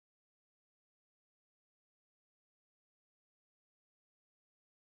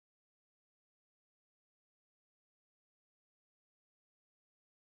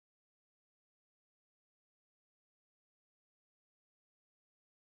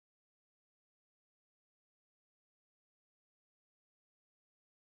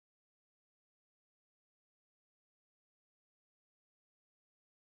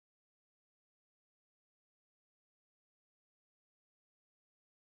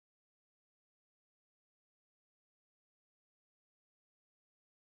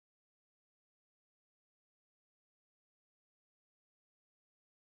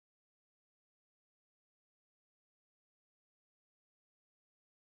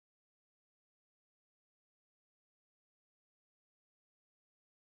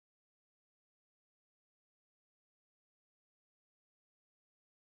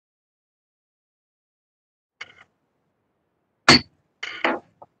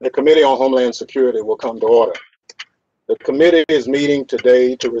Committee on Homeland Security will come to order. The committee is meeting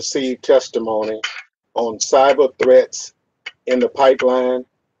today to receive testimony on cyber threats in the pipeline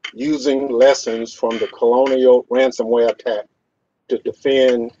using lessons from the Colonial ransomware attack to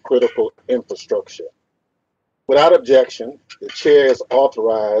defend critical infrastructure. Without objection, the chair is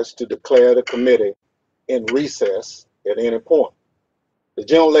authorized to declare the committee in recess at any point. The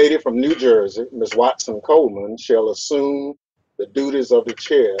gentlelady from New Jersey, Ms. Watson Coleman, shall assume the duties of the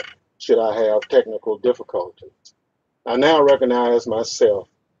chair should I have technical difficulties. I now recognize myself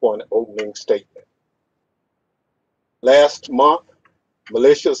for an opening statement. Last month,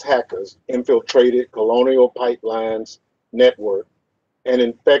 malicious hackers infiltrated Colonial Pipeline's network and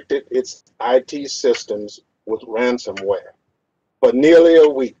infected its IT systems with ransomware. For nearly a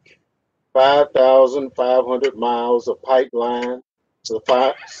week, 5,500 miles of pipeline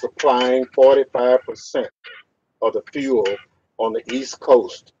supplying 45% of the fuel on the East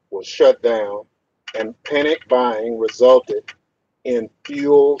Coast was shut down, and panic buying resulted in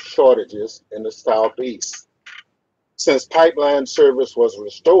fuel shortages in the Southeast. Since pipeline service was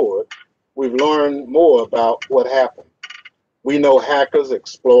restored, we've learned more about what happened. We know hackers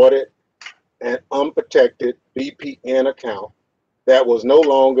exploited an unprotected VPN account that was no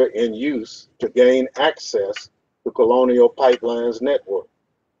longer in use to gain access to Colonial Pipeline's network.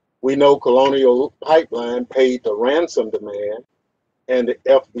 We know Colonial Pipeline paid the ransom demand, and the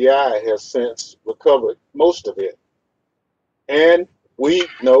FBI has since recovered most of it. And we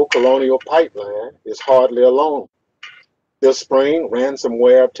know Colonial Pipeline is hardly alone. This spring,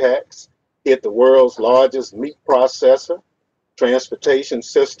 ransomware attacks hit the world's largest meat processor, transportation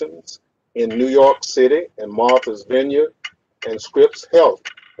systems in New York City and Martha's Vineyard, and Scripps Health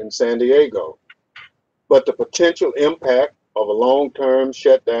in San Diego. But the potential impact of a long-term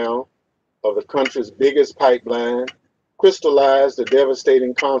shutdown of the country's biggest pipeline crystallized the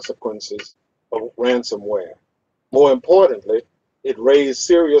devastating consequences of ransomware. More importantly, it raised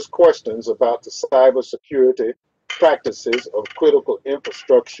serious questions about the cybersecurity practices of critical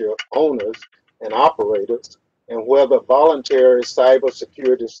infrastructure owners and operators, and whether voluntary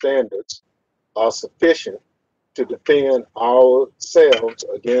cybersecurity standards are sufficient to defend ourselves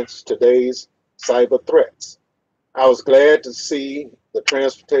against today's cyber threats. I was glad to see the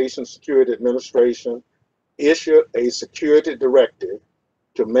Transportation Security Administration issue a security directive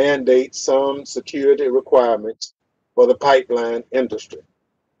to mandate some security requirements for the pipeline industry,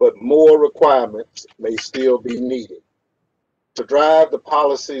 but more requirements may still be needed. To drive the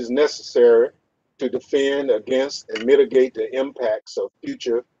policies necessary to defend against and mitigate the impacts of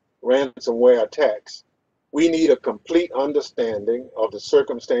future ransomware attacks, we need a complete understanding of the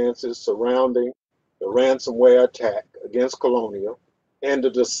circumstances surrounding the ransomware attack against Colonial and the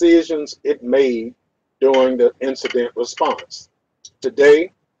decisions it made during the incident response.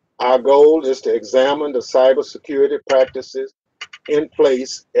 Today, our goal is to examine the cybersecurity practices in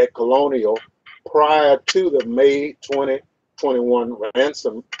place at Colonial prior to the May 2021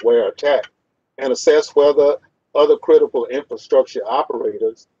 ransomware attack and assess whether other critical infrastructure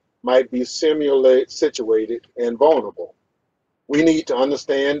operators might be similarly situated and vulnerable. We need to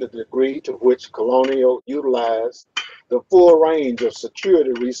understand the degree to which Colonial utilized the full range of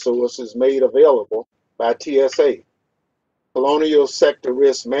security resources made available by TSA, Colonial Sector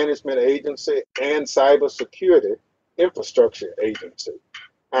Risk Management Agency, and Cybersecurity Infrastructure Agency.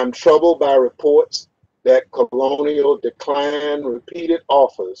 I'm troubled by reports that Colonial declined repeated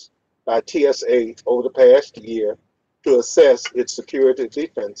offers by TSA over the past year to assess its security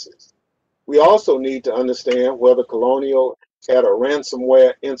defenses. We also need to understand whether Colonial had a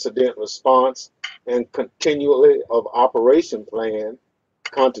ransomware incident response and continuity of operation plan,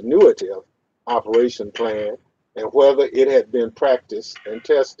 and whether it had been practiced and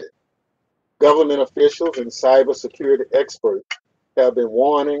tested. Government officials and cybersecurity experts have been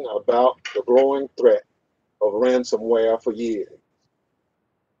warning about the growing threat of ransomware for years.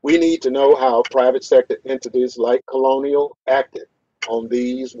 We need to know how private sector entities like Colonial acted on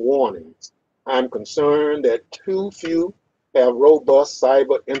these warnings. I'm concerned that too few have robust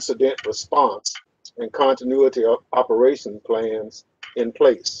cyber incident response and continuity of operation plans in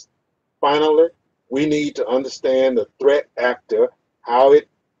place. Finally, we need to understand the threat actor, how it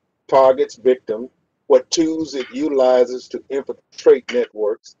targets victims, what tools it utilizes to infiltrate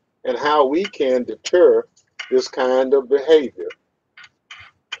networks, and how we can deter this kind of behavior.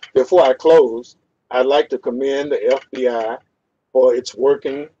 Before I close, I'd like to commend the FBI for its work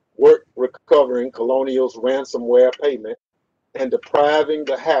recovering Colonial's ransomware payment and depriving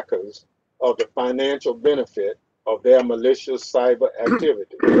the hackers of the financial benefit of their malicious cyber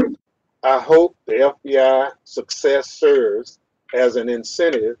activity. I hope the FBI success serves as an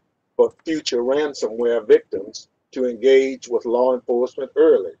incentive for future ransomware victims to engage with law enforcement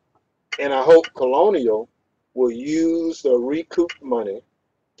early. And I hope Colonial will use the recouped money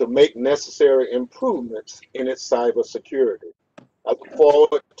to make necessary improvements in its cybersecurity. I look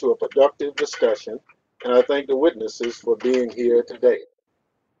forward to a productive discussion, and I thank the witnesses for being here today.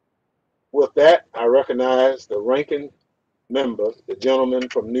 With that, I recognize the ranking member, the gentleman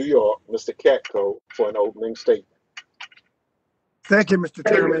from New York, Mr. Katko, for an opening statement. Thank you, Mr.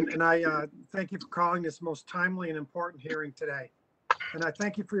 Chairman, and I thank you for calling this most timely and important hearing today. And I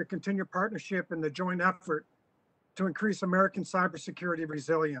thank you for your continued partnership in the joint effort to increase American cybersecurity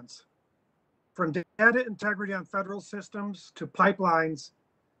resilience. From data integrity on federal systems to pipelines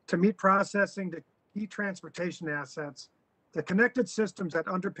to meat processing to key transportation assets, the connected systems that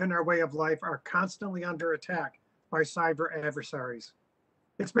underpin our way of life are constantly under attack by cyber adversaries.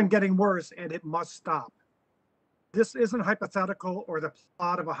 It's been getting worse and it must stop. This isn't hypothetical or the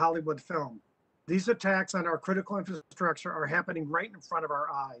plot of a Hollywood film. These attacks on our critical infrastructure are happening right in front of our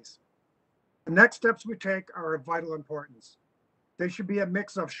eyes. The next steps we take are of vital importance. They should be a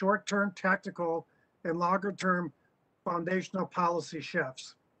mix of short-term tactical and longer-term foundational policy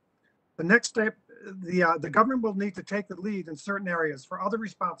shifts. The next step, the government will need to take the lead in certain areas. For other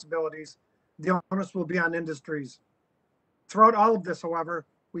responsibilities, the onus will be on industries. Throughout all of this, however,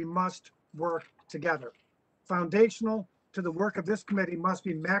 we must work together. Foundational to the work of this committee must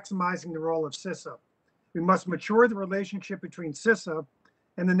be maximizing the role of CISA. We must mature the relationship between CISA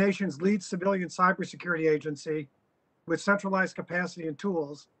and the nation's lead civilian cybersecurity agency with centralized capacity and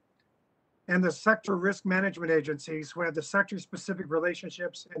tools, and the sector risk management agencies who have the sector-specific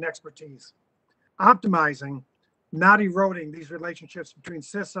relationships and expertise. Optimizing, not eroding these relationships between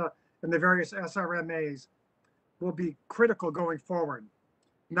CISA and the various SRMAs will be critical going forward.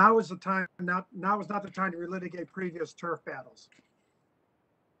 Now is not the time to relitigate previous turf battles.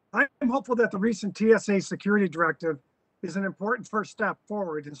 I am hopeful that the recent TSA security directive is an important first step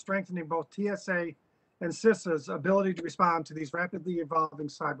forward in strengthening both TSA and CISA's ability to respond to these rapidly evolving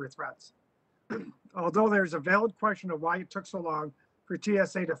cyber threats. Although there's a valid question of why it took so long for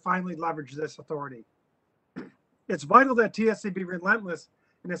TSA to finally leverage this authority. It's vital that TSA be relentless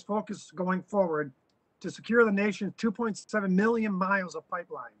in its focus going forward to secure the nation's 2.7 million miles of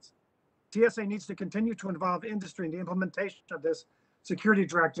pipelines. TSA needs to continue to involve industry in the implementation of this security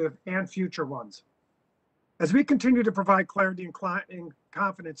directive and future ones. As we continue to provide clarity and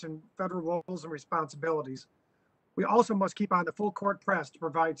confidence in federal roles and responsibilities, we also must keep on the full court press to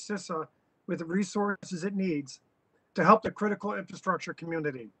provide CISA with the resources it needs to help the critical infrastructure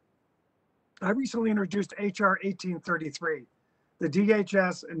community. I recently introduced HR 1833, the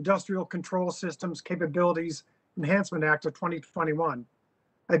DHS Industrial Control Systems Capabilities Enhancement Act of 2021,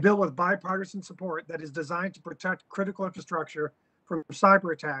 a bill with bipartisan support that is designed to protect critical infrastructure from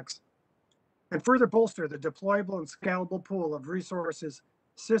cyber attacks and further bolster the deployable and scalable pool of resources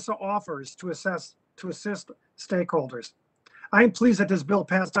CISA offers to assist stakeholders. I am pleased that this bill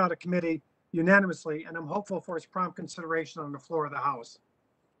passed out of committee unanimously, and I'm hopeful for its prompt consideration on the floor of the House.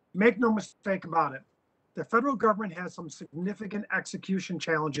 Make no mistake about it, the federal government has some significant execution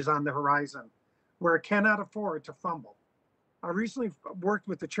challenges on the horizon where it cannot afford to fumble. I recently worked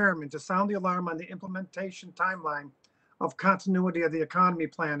with the chairman to sound the alarm on the implementation timeline of continuity of the economy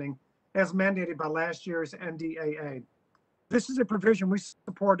planning as mandated by last year's NDAA. This is a provision we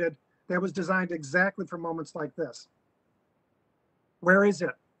supported that was designed exactly for moments like this. Where is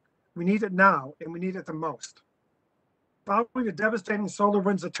it? We need it now, and we need it the most. Following the devastating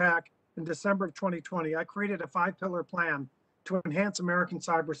SolarWinds attack in December of 2020, I created a 5-pillar plan to enhance American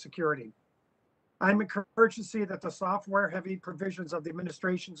cybersecurity. I'm encouraged to see that the software-heavy provisions of the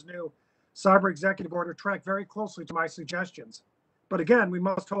administration's new cyber executive order track very closely to my suggestions. But again, we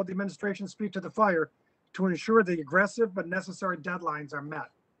must hold the administration's feet to the fire to ensure the aggressive but necessary deadlines are met.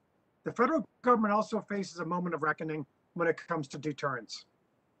 The federal government also faces a moment of reckoning when it comes to deterrence.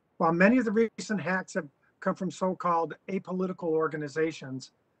 While many of the recent hacks have come from so-called apolitical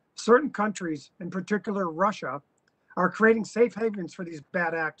organizations, certain countries, in particular Russia, are creating safe havens for these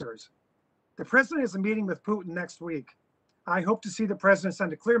bad actors. The president has a meeting with Putin next week. I hope to see the president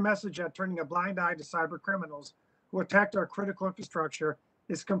send a clear message that turning a blind eye to cyber criminals who attacked our critical infrastructure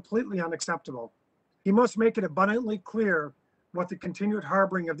is completely unacceptable. He must make it abundantly clear what the continued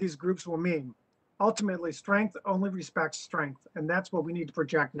harboring of these groups will mean. Ultimately, strength only respects strength, and that's what we need to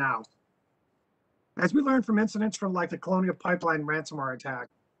project now. As we learn from incidents from like the Colonial pipeline ransomware attack,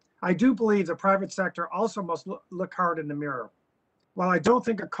 I do believe the private sector also must look hard in the mirror. While I don't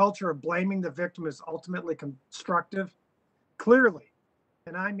think a culture of blaming the victim is ultimately constructive, clearly,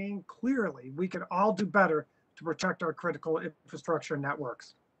 and I mean clearly, we can all do better to protect our critical infrastructure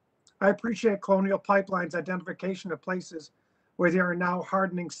networks. I appreciate Colonial Pipeline's identification of places where they are now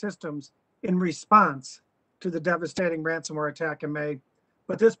hardening systems in response to the devastating ransomware attack in May,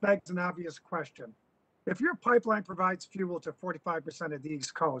 but this begs an obvious question. If your pipeline provides fuel to 45% of the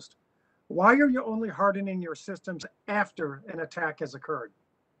East Coast, why are you only hardening your systems after an attack has occurred?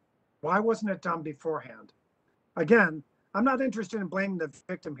 Why wasn't it done beforehand? Again, I'm not interested in blaming the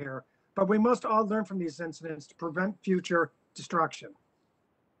victim here, but we must all learn from these incidents to prevent future destruction.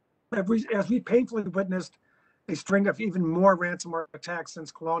 As we painfully witnessed a string of even more ransomware attacks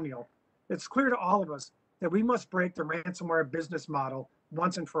since Colonial, it's clear to all of us that we must break the ransomware business model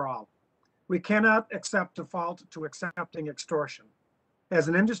once and for all. We cannot accept default to accepting extortion. As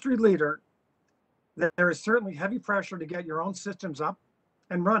an industry leader, there is certainly heavy pressure to get your own systems up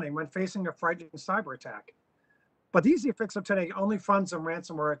and running when facing a frightening cyber attack. But the easy fix of today only funds some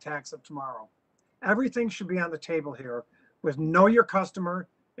ransomware attacks of tomorrow. Everything should be on the table here, with know your customer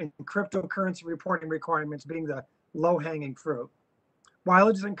and cryptocurrency reporting requirements being the low-hanging fruit. While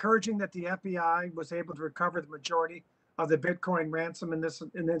it is encouraging that the FBI was able to recover the majority of the Bitcoin ransom in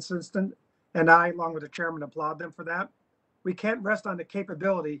this instant, and I, along with the chairman, applaud them for that, we can't rest on the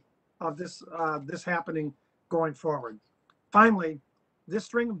capability of this happening going forward. Finally, this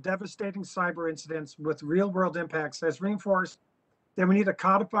string of devastating cyber incidents with real-world impacts has reinforced that we need a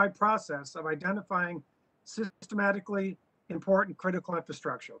codified process of identifying systematically important critical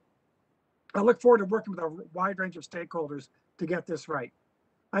infrastructure. I look forward to working with a wide range of stakeholders to get this right.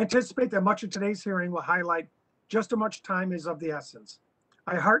 I anticipate that much of today's hearing will highlight just how much time is of the essence.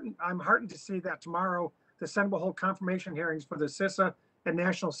 I'm heartened to see that tomorrow the Senate will hold confirmation hearings for the CISA and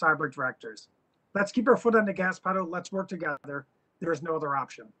National Cyber Directors. Let's keep our foot on the gas pedal. Let's work together. There is no other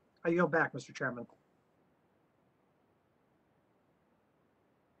option. I yield back, Mr. Chairman.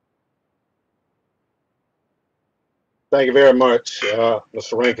 Thank you very much,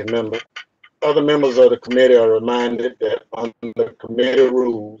 Mr. Ranking Member. Other members of the committee are reminded that under committee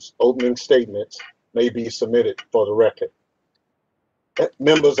rules, opening statements may be submitted for the record.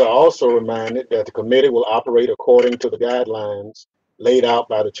 Members are also reminded that the committee will operate according to the guidelines laid out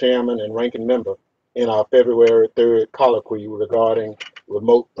by the chairman and ranking member in our February 3rd colloquy regarding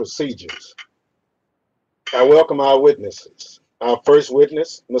remote procedures. I welcome our witnesses. Our first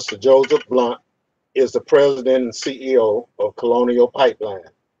witness, Mr. Joseph Blunt, is the president and CEO of Colonial Pipeline.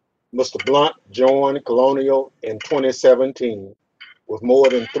 Mr. Blunt joined Colonial in 2017 with more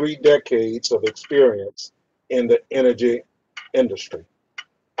than 3 decades of experience in the energy industry.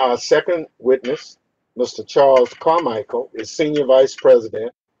 Our second witness, Mr. Charles Carmichael, is Senior Vice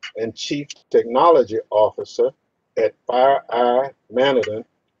President and Chief Technology Officer at FireEye Management.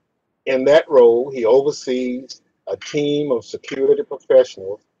 In that role, he oversees a team of security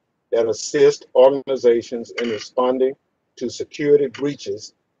professionals that assist organizations in responding to security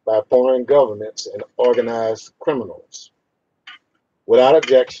breaches by foreign governments and organized criminals. Without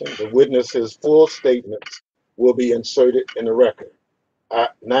objection, the witness's full statements will be inserted in the record. I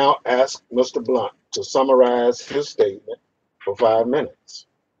now ask Mr. Blunt to summarize his statement for 5 minutes.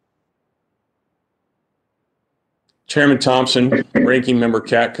 Chairman Thompson, Ranking Member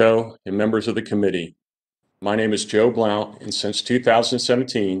Katko, and members of the committee. My name is Joe Blount, and since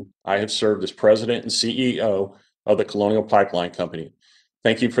 2017, I have served as President and CEO of the Colonial Pipeline Company.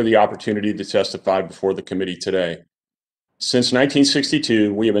 Thank you for the opportunity to testify before the committee today. Since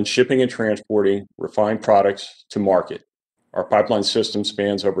 1962, we have been shipping and transporting refined products to market. Our pipeline system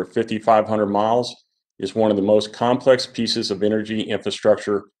spans over 5,500 miles, is one of the most complex pieces of energy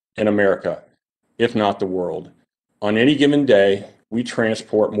infrastructure in America, if not the world. On any given day, we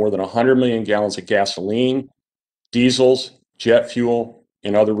transport more than 100 million gallons of gasoline, diesels, jet fuel,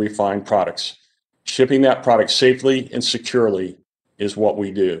 and other refined products. Shipping that product safely and securely is what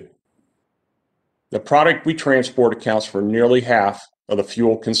we do. The product we transport accounts for nearly half of the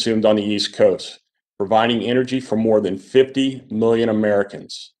fuel consumed on the East Coast, providing energy for more than 50 million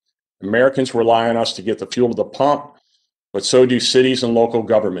Americans. Americans rely on us to get the fuel to the pump, but so do cities and local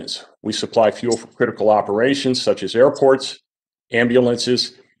governments. We supply fuel for critical operations such as airports,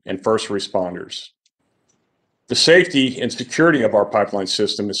 ambulances, and first responders. The safety and security of our pipeline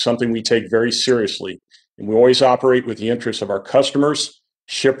system is something we take very seriously, and we always operate with the interests of our customers,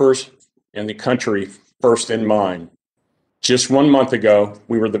 shippers, and the country first in mind. Just 1 month ago,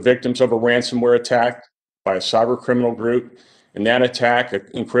 we were the victims of a ransomware attack by a cyber criminal group, and that attack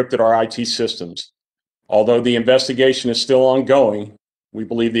encrypted our IT systems. Although the investigation is still ongoing, we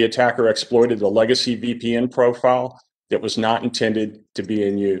believe the attacker exploited a legacy VPN profile that was not intended to be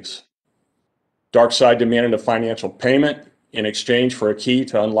in use. DarkSide demanded a financial payment in exchange for a key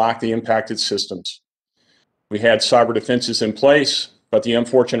to unlock the impacted systems. We had cyber defenses in place, but the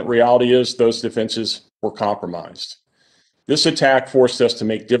unfortunate reality is those defenses were compromised. This attack forced us to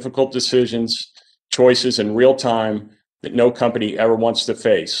make difficult decisions, choices in real time that no company ever wants to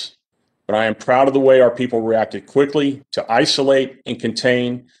face. But I am proud of the way our people reacted quickly to isolate and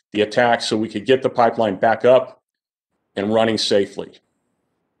contain the attack so we could get the pipeline back up and running safely.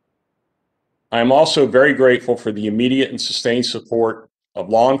 I am also very grateful for the immediate and sustained support of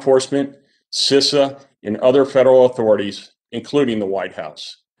law enforcement, CISA, and other federal authorities, including the White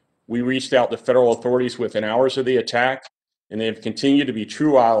House. We reached out to federal authorities within hours of the attack, and they have continued to be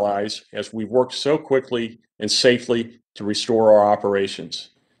true allies as we've worked so quickly and safely to restore our operations.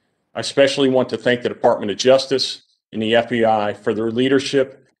 I especially want to thank the Department of Justice and the FBI for their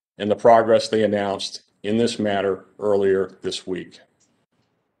leadership and the progress they announced in this matter earlier this week.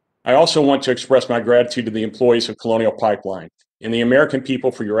 I also want to express my gratitude to the employees of Colonial Pipeline and the American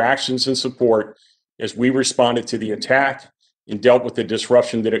people for your actions and support as we responded to the attack and dealt with the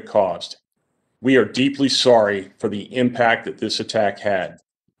disruption that it caused. We are deeply sorry for the impact that this attack had,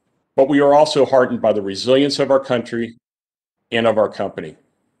 but we are also heartened by the resilience of our country and of our company.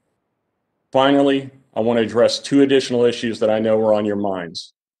 Finally, I want to address two additional issues that I know are on your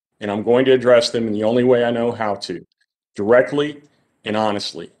minds, and I'm going to address them in the only way I know how to, directly and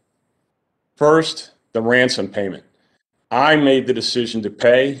honestly. First, the ransom payment. I made the decision to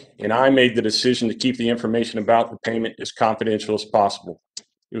pay, and I made the decision to keep the information about the payment as confidential as possible.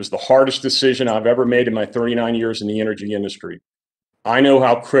 It was the hardest decision I've ever made in my 39 years in the energy industry. I know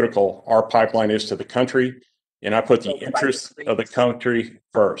how critical our pipeline is to the country, and I put the interests of the country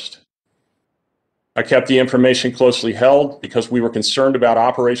first. I kept the information closely held because we were concerned about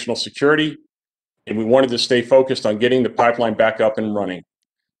operational security, and we wanted to stay focused on getting the pipeline back up and running.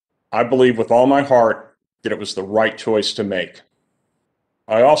 I believe with all my heart that it was the right choice to make.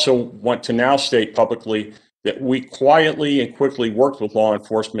 I also want to now state publicly that we quietly and quickly worked with law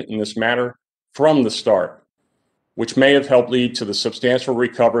enforcement in this matter from the start, which may have helped lead to the substantial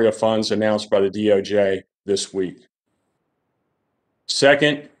recovery of funds announced by the DOJ this week.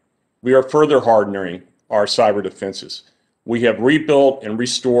 Second, we are further hardening our cyber defenses. We have rebuilt and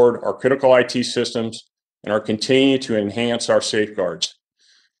restored our critical IT systems and are continuing to enhance our safeguards.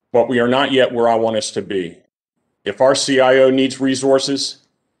 But we are not yet where I want us to be. If our CIO needs resources,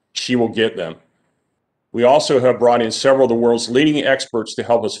 she will get them. We also have brought in several of the world's leading experts to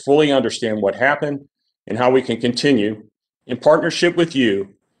help us fully understand what happened and how we can continue, in partnership with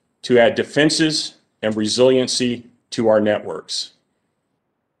you, to add defenses and resiliency to our networks.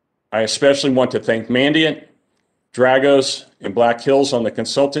 I especially want to thank Mandiant, Dragos, and Black Hills on the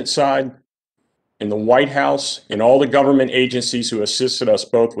consultant side, and the White House and all the government agencies who assisted us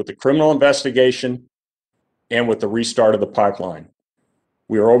both with the criminal investigation and with the restart of the pipeline.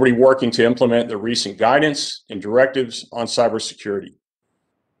 We are already working to implement the recent guidance and directives on cybersecurity.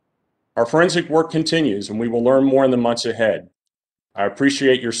 Our forensic work continues, and we will learn more in the months ahead. I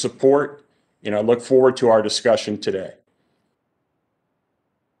appreciate your support, and I look forward to our discussion today.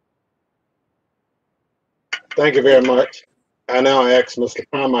 Thank you very much. I now ask Mr.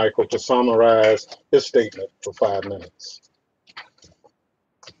 Carmichael to summarize his statement for 5 minutes.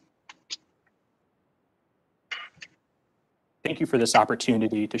 Thank you for this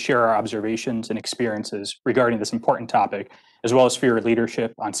opportunity to share our observations and experiences regarding this important topic, as well as for your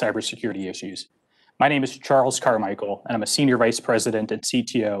leadership on cybersecurity issues. My name is Charles Carmichael, and I'm a Senior Vice President and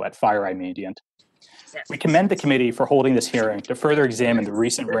CTO at FireEye Mandiant. We commend the committee for holding this hearing to further examine the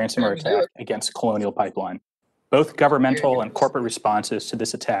recent ransomware attack against Colonial Pipeline. Both governmental and corporate responses to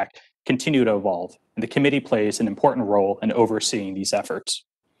this attack continue to evolve, and the committee plays an important role in overseeing these efforts.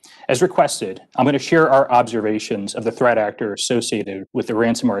 As requested, I'm going to share our observations of the threat actor associated with the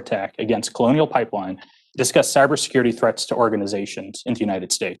ransomware attack against Colonial Pipeline, discuss cybersecurity threats to organizations in the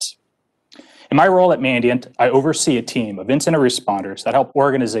United States. In my role at Mandiant, I oversee a team of incident responders that help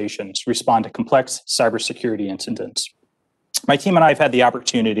organizations respond to complex cybersecurity incidents. My team and I have had the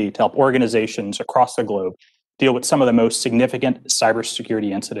opportunity to help organizations across the globe deal with some of the most significant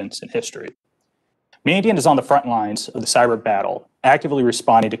cybersecurity incidents in history. Mandiant is on the front lines of the cyber battle, actively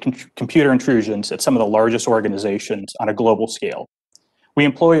responding to computer intrusions at some of the largest organizations on a global scale. We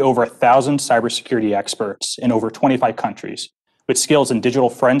employ over 1,000 cybersecurity experts in over 25 countries with skills in digital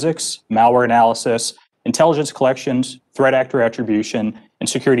forensics, malware analysis, intelligence collections, threat actor attribution, and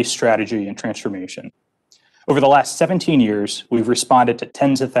security strategy and transformation. Over the last 17 years, we've responded to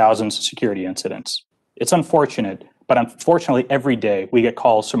tens of thousands of security incidents. It's unfortunate, but unfortunately every day we get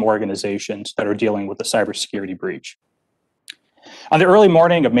calls from organizations that are dealing with a cybersecurity breach. On the early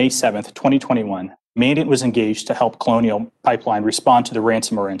morning of May 7th, 2021, Mandiant was engaged to help Colonial Pipeline respond to the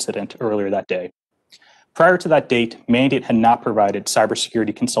ransomware incident earlier that day. Prior to that date, Mandiant had not provided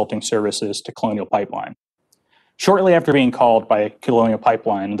cybersecurity consulting services to Colonial Pipeline. Shortly after being called by Colonial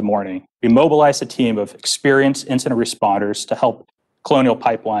Pipeline in the morning, we mobilized a team of experienced incident responders to help Colonial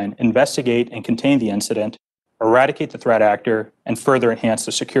Pipeline investigate and contain the incident, eradicate the threat actor, and further enhance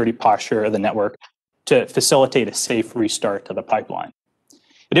the security posture of the network to facilitate a safe restart of the pipeline.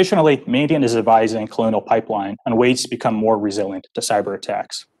 Additionally, Mandiant is advising Colonial Pipeline on ways to become more resilient to cyber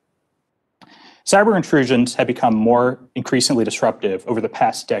attacks. Cyber intrusions have become more increasingly disruptive over the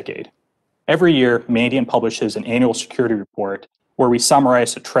past decade. Every year, Mandiant publishes an annual security report where we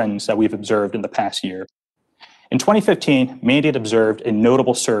summarize the trends that we've observed in the past year. In 2015, Mandiant observed a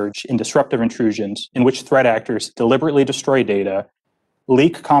notable surge in disruptive intrusions in which threat actors deliberately destroy data,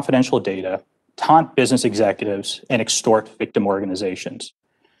 leak confidential data, taunt business executives, and extort victim organizations.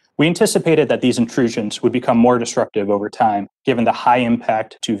 We anticipated that these intrusions would become more disruptive over time, given the high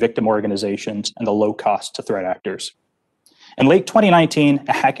impact to victim organizations and the low cost to threat actors. In late 2019,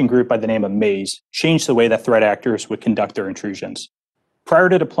 a hacking group by the name of Maze changed the way that threat actors would conduct their intrusions. Prior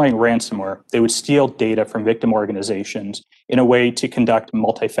to deploying ransomware, they would steal data from victim organizations in a way to conduct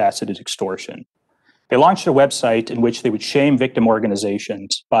multifaceted extortion. They launched a website in which they would shame victim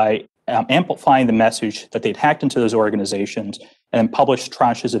organizations by amplifying the message that they'd hacked into those organizations and then published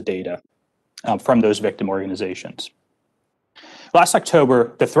tranches of data from those victim organizations. Last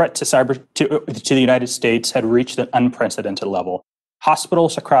October, the threat to the United States had reached an unprecedented level.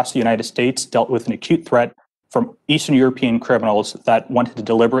 Hospitals across the United States dealt with an acute threat from Eastern European criminals that wanted to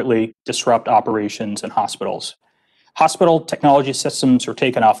deliberately disrupt operations in hospitals. Hospital technology systems were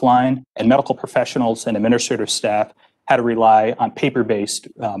taken offline, and medical professionals and administrative staff had to rely on paper-based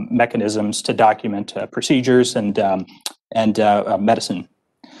mechanisms to document procedures and medicine.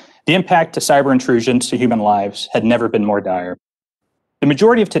 The impact to cyber intrusions to human lives had never been more dire. The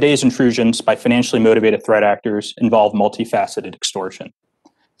majority of today's intrusions by financially motivated threat actors involve multifaceted extortion.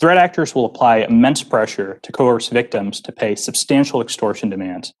 Threat actors will apply immense pressure to coerce victims to pay substantial extortion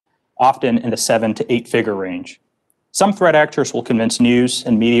demands, often in the 7 to 8 figure range. Some threat actors will convince news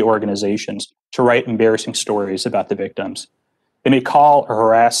and media organizations to write embarrassing stories about the victims. They may call or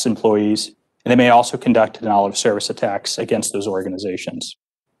harass employees, and they may also conduct denial of service attacks against those organizations.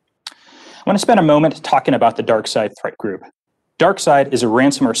 I want to spend a moment talking about the DarkSide threat group. DarkSide is a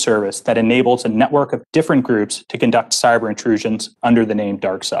ransomware service that enables a network of different groups to conduct cyber intrusions under the name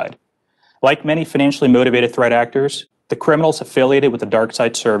DarkSide. Like many financially motivated threat actors, the criminals affiliated with the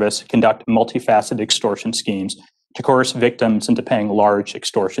DarkSide service conduct multifaceted extortion schemes to coerce victims into paying large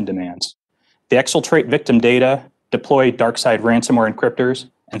extortion demands. They exfiltrate victim data, deploy DarkSide ransomware encryptors,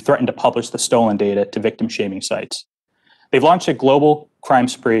 and threaten to publish the stolen data to victim-shaming sites. They've launched a global crime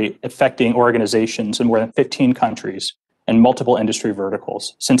spree affecting organizations in more than 15 countries and multiple industry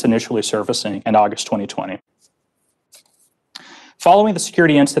verticals since initially surfacing in August 2020. Following the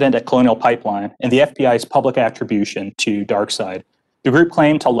security incident at Colonial Pipeline and the FBI's public attribution to DarkSide, the group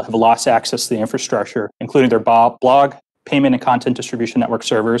claimed to have lost access to the infrastructure, including their blog, payment and content distribution network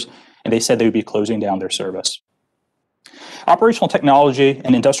servers, and they said they would be closing down their service. Operational technology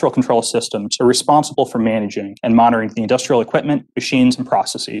and industrial control systems are responsible for managing and monitoring the industrial equipment, machines, and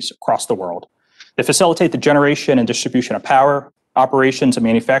processes across the world. They facilitate the generation and distribution of power, operations of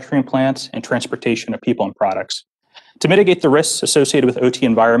manufacturing plants, and transportation of people and products. To mitigate the risks associated with OT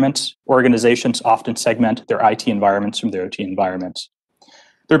environments, organizations often segment their IT environments from their OT environments.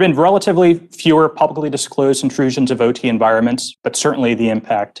 There have been relatively fewer publicly disclosed intrusions of OT environments, but certainly the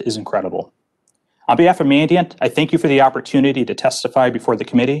impact is incredible. On behalf of Mandiant, I thank you for the opportunity to testify before the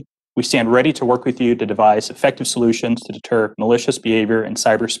committee. We stand ready to work with you to devise effective solutions to deter malicious behavior in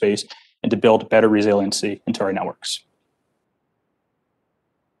cyberspace and to build better resiliency into our networks.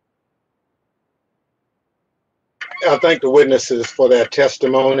 I thank the witnesses for their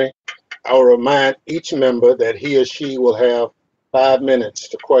testimony. I will remind each member that he or she will have 5 minutes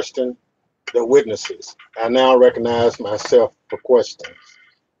to question the witnesses. I now recognize myself for questions.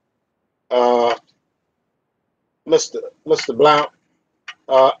 Mr. Blount,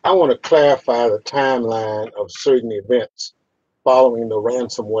 I want to clarify the timeline of certain events following the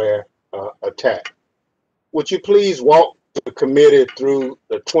ransomware attack. Would you please walk the committee through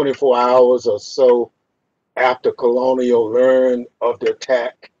the 24 hours or so after Colonial learned of the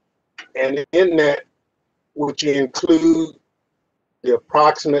attack? And in that, would you include the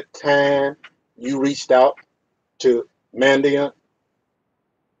approximate time you reached out to Mandiant,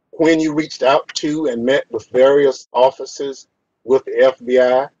 when you reached out to and met with various officers with the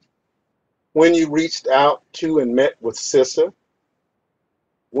FBI, when you reached out to and met with CISA,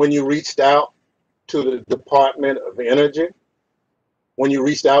 when you reached out to the Department of Energy, when you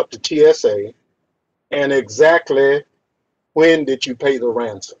reached out to TSA, And exactly when did you pay the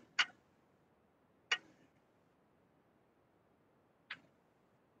ransom?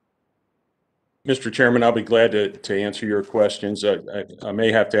 Mr. Chairman, I'll be glad to answer your questions. I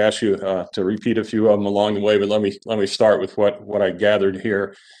may have to ask you to repeat a few of them along the way, but let me start with what I gathered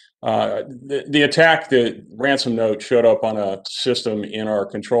here. The attack, the ransom note, showed up on a system in our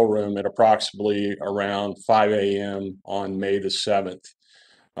control room at approximately around 5 a.m. on May the 7th.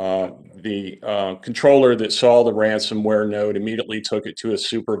 The controller that saw the ransomware note immediately took it to a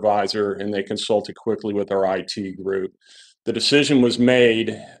supervisor, and they consulted quickly with our IT group. The decision was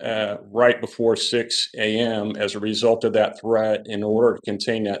made right before 6 a.m. as a result of that threat, in order to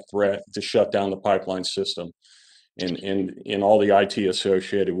contain that threat, to shut down the pipeline system and all the IT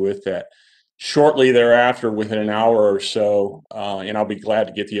associated with that. Shortly thereafter, within an hour or so, and I'll be glad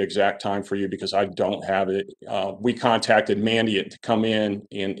to get the exact time for you because I don't have it, we contacted Mandiant to come in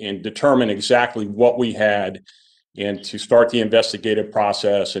and determine exactly what we had and to start the investigative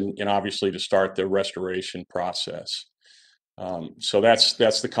process and obviously to start the restoration process. So that's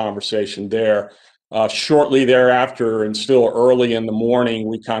the conversation there. Shortly thereafter, and still early in the morning,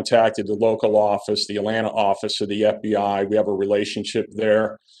 we contacted the local office, the Atlanta office of the FBI. We have a relationship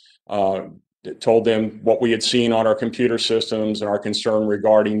there. Told them what we had seen on our computer systems and our concern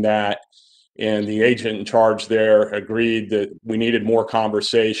regarding that. And the agent in charge there agreed that we needed more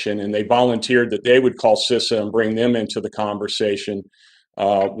conversation, and they volunteered that they would call CISA and bring them into the conversation,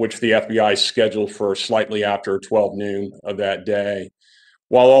 which the FBI scheduled for slightly after 12 noon of that day.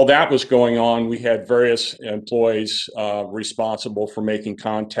 While all that was going on, we had various employees responsible for making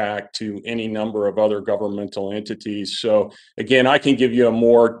contact to any number of other governmental entities. So again, I can give you a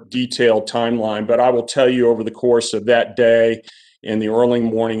more detailed timeline, but I will tell you over the course of that day, in the early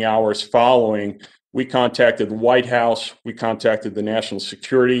morning hours following, we contacted the White House, we contacted the National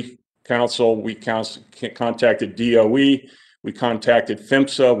Security Council, we contacted DOE, we contacted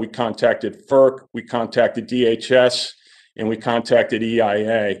PHMSA, we contacted FERC, we contacted DHS, and we contacted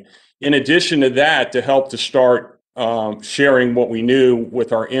EIA. In addition to that, to help to start sharing what we knew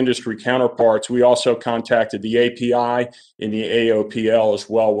with our industry counterparts, we also contacted the API and the AOPL as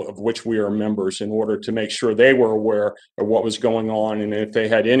well, of which we are members, in order to make sure they were aware of what was going on, and if they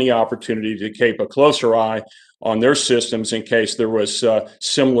had any opportunity to keep a closer eye on their systems in case there was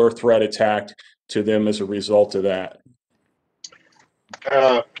similar threat attack to them as a result of that.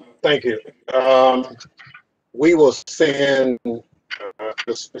 Thank you. We will send the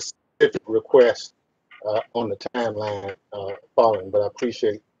specific request on the timeline following, but I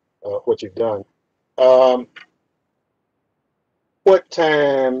appreciate what you've done. What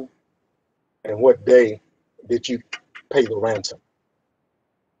time and what day did you pay the ransom?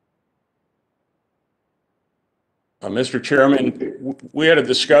 Mr. Chairman, we had a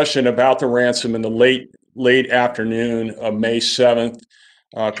discussion about the ransom in the late afternoon of May 7th,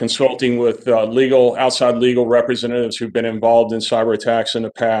 consulting with outside legal representatives who've been involved in cyber attacks in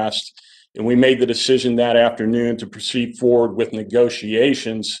the past. And we made the decision that afternoon to proceed forward with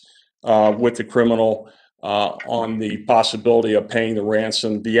negotiations with the criminal on the possibility of paying the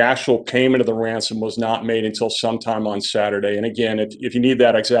ransom. The actual payment of the ransom was not made until sometime on Saturday. And again, if you need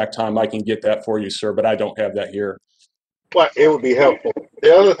that exact time, I can get that for you, sir, but I don't have that here. Well, it would be helpful.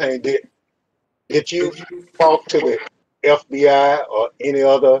 The other thing, did you talk to the FBI or any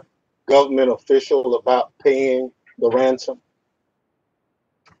other government official about paying the ransom?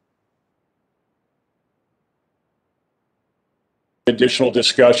 Additional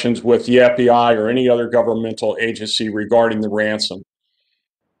discussions with the FBI or any other governmental agency regarding the ransom?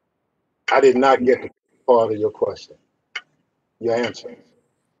 I did not get the part of your question, your answer.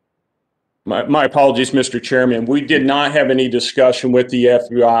 My apologies, Mr. Chairman. We did not have any discussion with the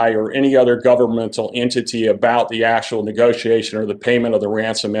FBI or any other governmental entity about the actual negotiation or the payment of the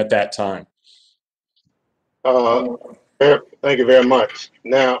ransom at that time. Thank you very much.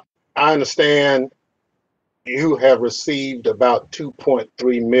 Now, I understand you have received about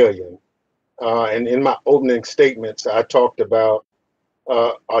 2.3 million. And in my opening statements, I talked about,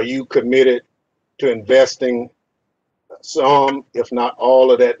 are you committed to investing some, if not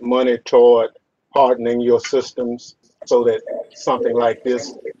all of that money toward hardening your systems so that something like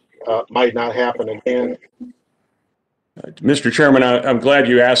this might not happen again? Mr. Chairman, I'm glad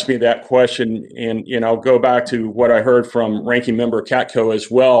you asked me that question, and I'll go back to what I heard from Ranking Member Katko as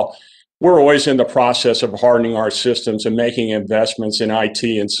well. We're always in the process of hardening our systems and making investments in IT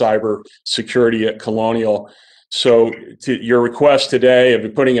and cyber security at Colonial. So to your request today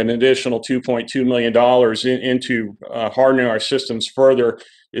of putting an additional $2.2 million into hardening our systems further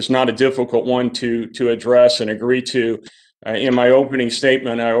is not a difficult one to address and agree to. In my opening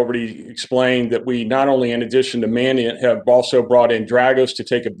statement, I already explained that we not only, in addition to Mandiant, have also brought in Dragos to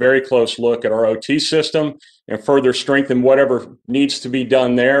take a very close look at our OT system and further strengthen whatever needs to be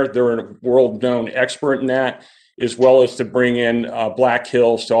done there. They're a world-known expert in that, as well as to bring in Black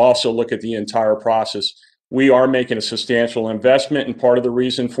Hills to also look at the entire process. We are making a substantial investment, and part of the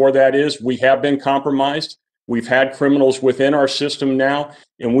reason for that is we have been compromised. We've had criminals within our system now,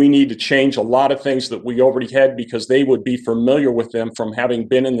 and we need to change a lot of things that we already had because they would be familiar with them from having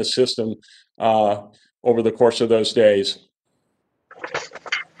been in the system over the course of those days.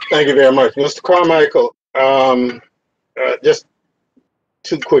 Thank you very much. Mr. Carmichael, just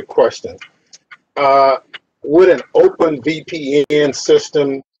two quick questions. Would an open VPN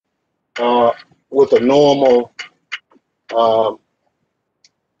system with a normal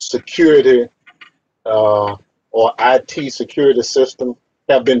security or IT security system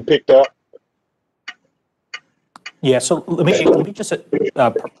have been picked up? Yeah, so let me just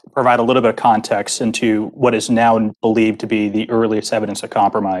provide a little bit of context into what is now believed to be the earliest evidence of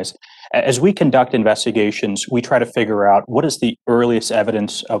compromise. As we conduct investigations, we try to figure out what is the earliest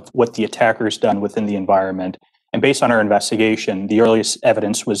evidence of what the attacker's done within the environment. And based on our investigation, the earliest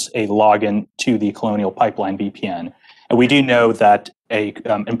evidence was a login to the Colonial Pipeline VPN. And we do know that a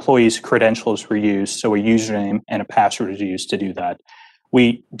employee's credentials were used, so a username and a password was used to do that.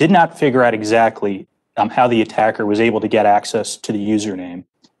 We did not figure out exactly how the attacker was able to get access to the username,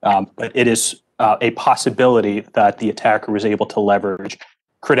 but it is a possibility that the attacker was able to leverage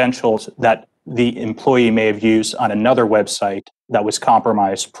credentials that the employee may have used on another website that was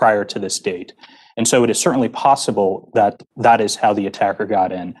compromised prior to this date. And so it is certainly possible that that is how the attacker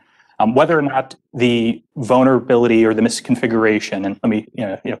got in. Whether or not the vulnerability or the misconfiguration, and let me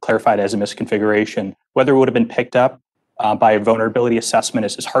clarify it as a misconfiguration, whether it would have been picked up by a vulnerability assessment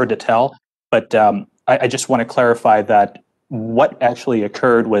is hard to tell. But I just want to clarify that what actually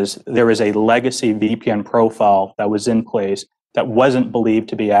occurred was there was a legacy VPN profile that was in place that wasn't believed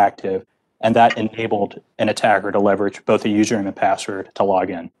to be active, and that enabled an attacker to leverage both a username and password to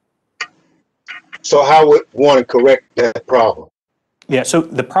log in. So how would one correct that problem? Yeah, so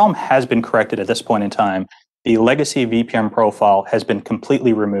the problem has been corrected at this point in time. The legacy VPN profile has been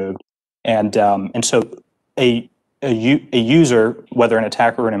completely removed, and so a user, whether an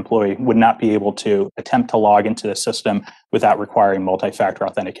attacker or an employee, would not be able to attempt to log into the system without requiring multi-factor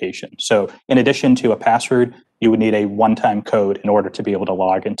authentication. So in addition to a password, you would need a one-time code in order to be able to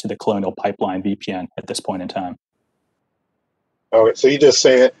log into the Colonial Pipeline VPN at this point in time. All right, so you just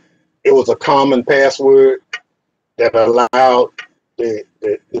said it was a common password that allowed the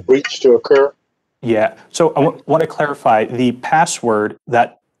breach to occur? Yeah, so I want to clarify, the password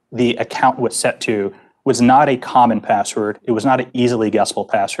that the account was set to was not a common password. It was not an easily guessable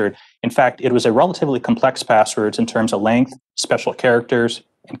password. In fact, it was a relatively complex password in terms of length, special characters,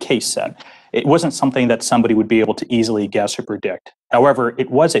 and case set. It wasn't something that somebody would be able to easily guess or predict. However, it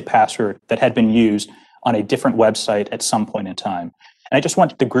was a password that had been used on a different website at some point in time. And I just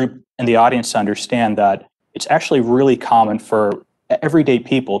wanted the group and the audience to understand that it's actually really common for everyday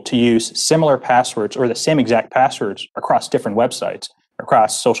people to use similar passwords or the same exact passwords across different websites,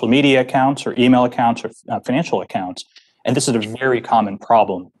 across social media accounts or email accounts or financial accounts. And this is a very common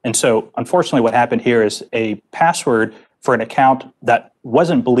problem. And so unfortunately what happened here is a password for an account that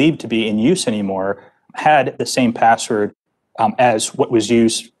wasn't believed to be in use anymore had the same password as what was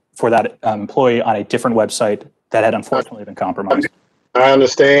used for that employee on a different website that had unfortunately been compromised. I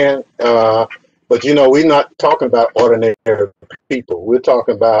understand, but we're not talking about ordinary people. We're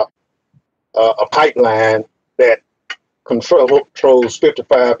talking about a pipeline that controls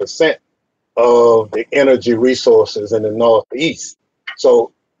 55% of the energy resources in the Northeast.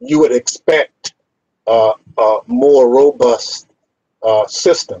 So you would expect a more robust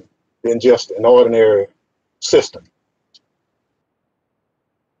system than just an ordinary system.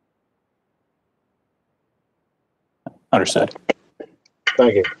 Understood.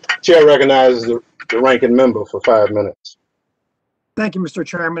 Thank you. Chair recognizes the ranking member for 5 minutes. Thank you, Mr.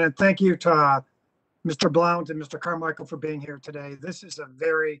 Chairman, and thank you to Mr. Blount and Mr. Carmichael for being here today. This is a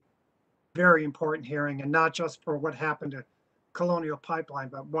very, very important hearing, and not just for what happened to Colonial Pipeline,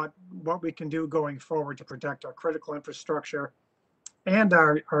 but what we can do going forward to protect our critical infrastructure and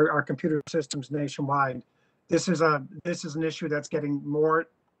our computer systems nationwide. This is an issue that's getting more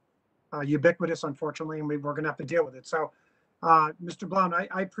ubiquitous, unfortunately, and we're going to have to deal with it. So, Mr. Blount,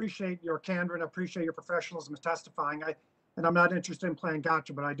 I appreciate your candor and I appreciate your professionalism in testifying. And I'm not interested in playing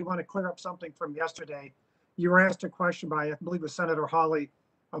gotcha, but I do want to clear up something from yesterday. You were asked a question by, I believe it was Senator Hawley,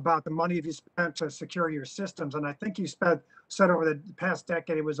 about the money you spent to secure your systems. And I think you said over the past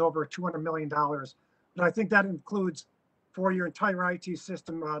decade, it was over $200 million. But I think that includes for your entire IT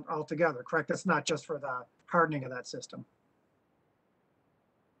system altogether, correct? That's not just for the hardening of that system.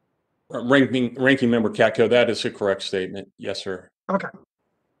 Ranking Member Katko, that is a correct statement. Yes, sir. Okay.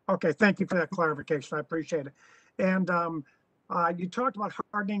 Okay. Thank you for that clarification. I appreciate it. And you talked about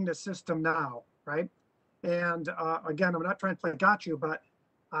hardening the system now, right? And again, I'm not trying to play got you, but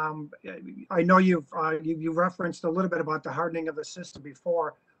I know you referenced a little bit about the hardening of the system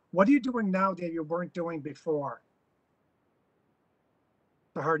before. What are you doing now that you weren't doing before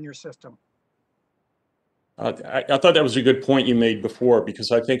to harden your system? I thought that was a good point you made before,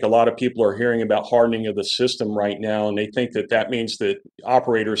 because I think a lot of people are hearing about hardening of the system right now, and they think that that means that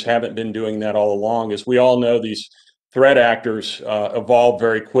operators haven't been doing that all along. As we all know, these threat actors evolve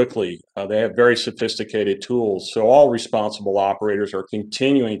very quickly. They have very sophisticated tools. So all responsible operators are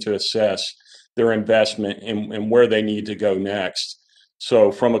continuing to assess their investment and where they need to go next.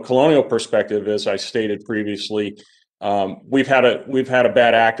 So from a Colonial perspective, as I stated previously, we've had a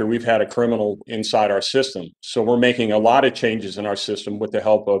bad actor, we've had a criminal inside our system. So we're making a lot of changes in our system with the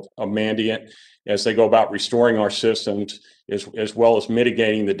help of Mandiant as they go about restoring our systems, as well as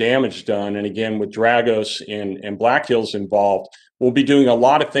mitigating the damage done. And again, with Dragos and Black Hills involved, we'll be doing a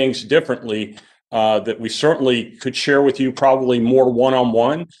lot of things differently that we certainly could share with you, probably more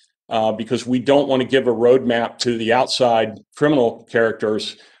one-on-one, because we don't want to give a roadmap to the outside criminal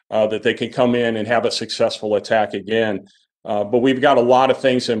characters that they can come in and have a successful attack again. But we've got a lot of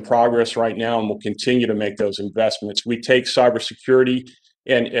things in progress right now, and we'll continue to make those investments. We take cybersecurity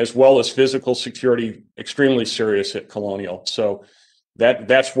and as well as physical security extremely serious at Colonial. So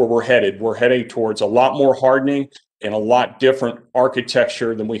that's where we're headed. We're heading towards a lot more hardening and a lot different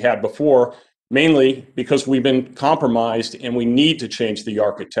architecture than we had before, mainly because we've been compromised and we need to change the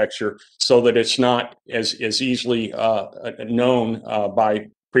architecture so that it's not as easily known by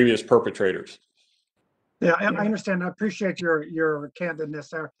previous perpetrators. Yeah, I understand. I appreciate your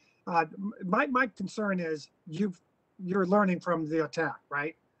candidness there. My concern is you're learning from the attack,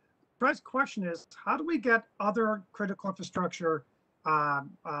 right? Brad's question is, how do we get other critical infrastructure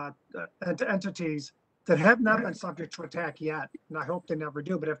entities that have not been subject to attack yet, and I hope they never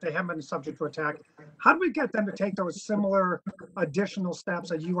do, but if they haven't been subject to attack, how do we get them to take those similar additional steps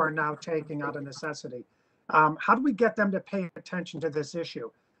that you are now taking out of necessity? How do we get them to pay attention to this issue?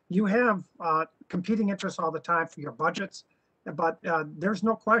 You have competing interests all the time for your budgets, but there's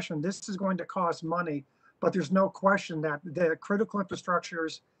no question this is going to cost money, but there's no question that the critical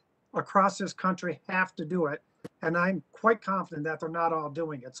infrastructures across this country have to do it. And I'm quite confident that they're not all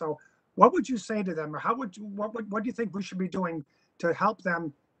doing it. So what would you say to them, or what do you think we should be doing to help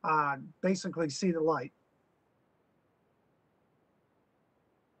them basically see the light?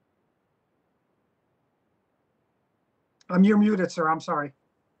 You're muted, sir. I'm sorry.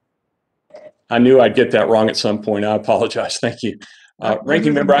 I knew I'd get that wrong at some point. I apologize. Thank you.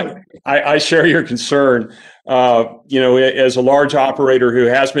 Ranking Member, I share your concern. As a large operator who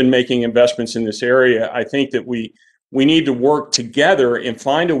has been making investments in this area, I think that we need to work together and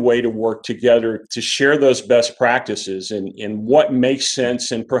find a way to work together to share those best practices and what makes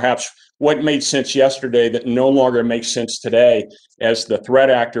sense, and perhaps what made sense yesterday that no longer makes sense today as the threat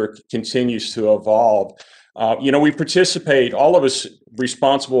actor continues to evolve. We participate, all of us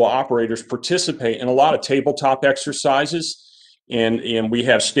responsible operators participate in a lot of tabletop exercises, and we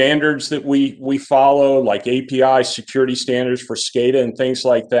have standards that we follow, like API security standards for SCADA and things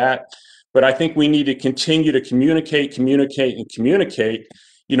like that. But I think we need to continue to communicate.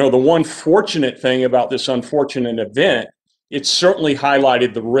 The one fortunate thing about this unfortunate event, it certainly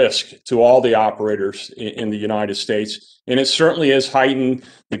highlighted the risk to all the operators in the United States, and it certainly has heightened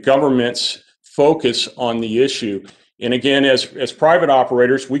the government's focus on the issue. And again, as private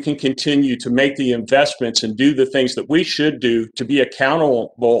operators, we can continue to make the investments and do the things that we should do to be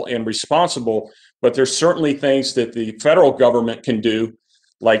accountable and responsible. But there's certainly things that the federal government can do,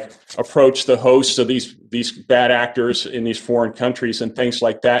 like approach the hosts of these bad actors in these foreign countries and things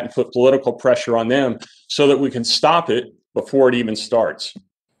like that, and put political pressure on them so that we can stop it before it even starts.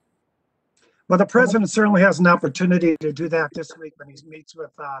 Well, the president certainly has an opportunity to do that this week when he meets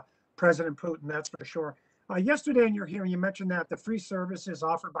with President Putin, that's for sure. Yesterday in your hearing, you mentioned that the free services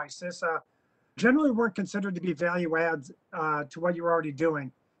offered by CISA generally weren't considered to be value adds to what you're already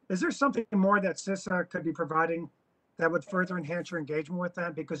doing. Is there something more that CISA could be providing that would further enhance your engagement with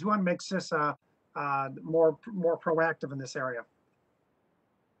them? Because you want to make CISA more proactive in this area.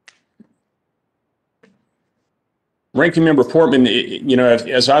 Ranking Member Portman,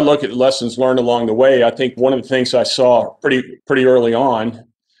 as I look at lessons learned along the way, I think one of the things I saw pretty early on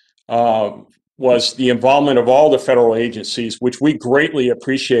was the involvement of all the federal agencies, which we greatly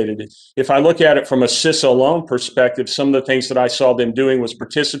appreciated. If I look at it from a CISA alone perspective, some of the things that I saw them doing was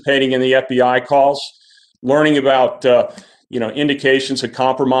participating in the FBI calls, learning about indications of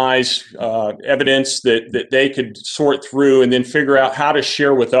compromise, evidence that they could sort through and then figure out how to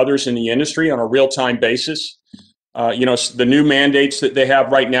share with others in the industry on a real-time basis. The new mandates that they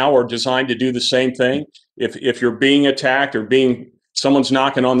have right now are designed to do the same thing. If you're being attacked or someone's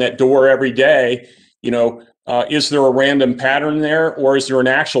knocking on that door every day, is there a random pattern there, or is there an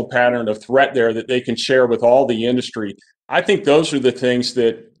actual pattern of threat there that they can share with all the industry? I think those are the things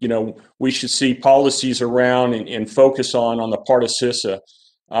that we should see policies around and focus on the part of CISA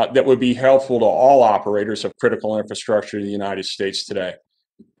that would be helpful to all operators of critical infrastructure in the United States today.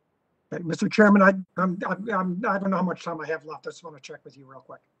 Mr. Chairman, I don't know how much time I have left. I just want to check with you real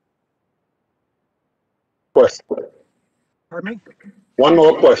quick. Question. Pardon me? One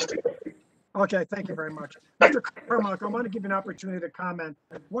more question. Okay, thank you very much. Mr. Carmichael, I want to give you an opportunity to comment.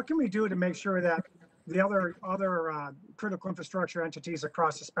 What can we do to make sure that the other critical infrastructure entities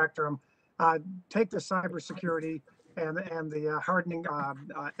across the spectrum take the cybersecurity and the hardening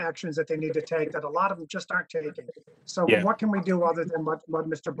actions that they need to take that a lot of them just aren't taking? So what can we do other than what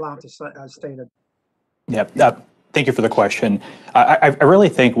Mr. Blount has stated? Yeah, thank you for the question. I really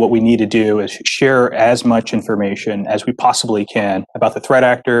think what we need to do is share as much information as we possibly can about the threat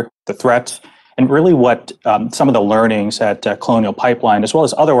actor, the threats, and really what some of the learnings at Colonial Pipeline, as well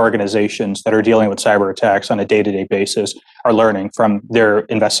as other organizations that are dealing with cyber attacks on a day-to-day basis, are learning from their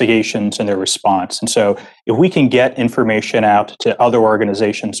investigations and their response. And so if we can get information out to other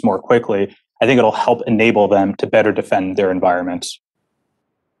organizations more quickly, I think it'll help enable them to better defend their environments.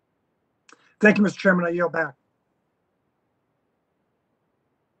 Thank you, Mr. Chairman. I yield back.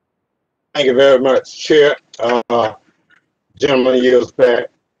 Thank you very much, Chair. Gentleman yields back.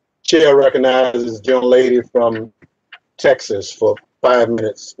 Chair recognizes the young lady from Texas for 5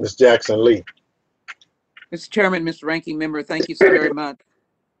 minutes, Ms. Jackson Lee. Mr. Chairman, Mr. Ranking Member, thank you so very much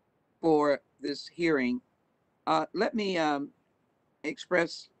for this hearing. Let me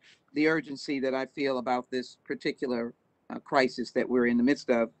express the urgency that I feel about this particular crisis that we're in the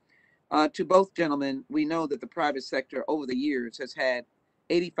midst of. To both gentlemen, we know that the private sector over the years has had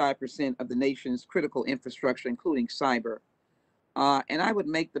 85% of the nation's critical infrastructure, including cyber. And I would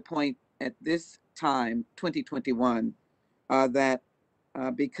make the point at this time, 2021, that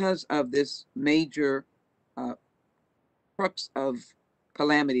because of this major crux of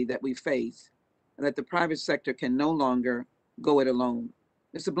calamity that we face, that the private sector can no longer go it alone.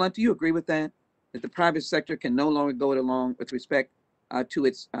 Mr. Blount, do you agree with that? That the private sector can no longer go it alone with respect to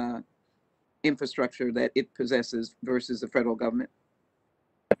its infrastructure that it possesses versus the federal government?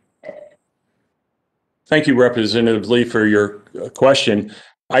 Thank you, Representative Lee, for your question.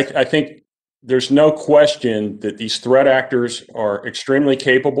 I think there's no question that these threat actors are extremely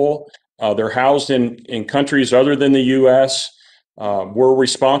capable. They're housed in countries other than the U.S. We're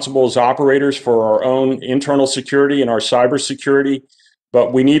responsible as operators for our own internal security and our cybersecurity,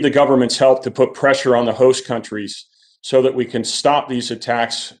 but we need the government's help to put pressure on the host countries so that we can stop these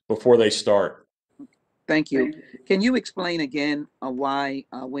attacks before they start. Thank you. Can you explain again why,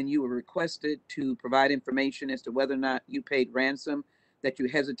 when you were requested to provide information as to whether or not you paid ransom, that you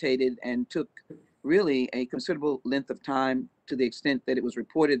hesitated and took really a considerable length of time, to the extent that it was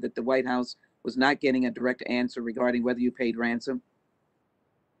reported that the White House was not getting a direct answer regarding whether you paid ransom?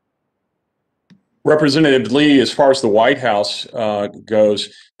 Representative Lee, as far as the White House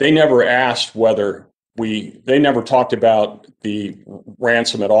goes, they never asked whether they never talked about the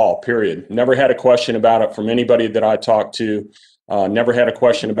ransom at all, period. Never had a question about it from anybody that I talked to. Never had a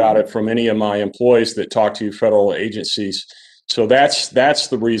question about it from any of my employees that talked to federal agencies. So that's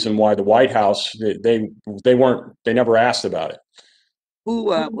the reason why the White House, they never asked about it. Who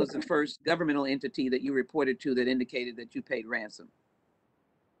was the first governmental entity that you reported to that indicated that you paid ransom?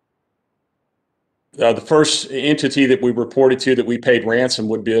 The first entity that we reported to that we paid ransom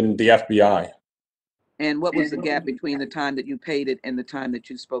would have been the FBI. And what was the gap between the time that you paid it and the time that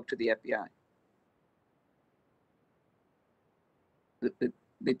you spoke to the FBI?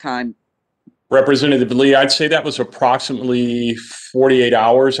 The time. Representative Lee, I'd say that was approximately 48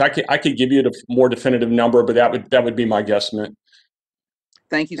 hours. I could give you a more definitive number, but that would be my guesstimate.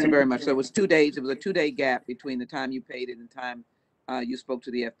 Thank you so very much. So it was 2 days. It was a 2-day gap between the time you paid it and the time you spoke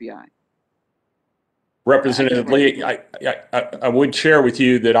to the FBI. Representative Lee, I would share with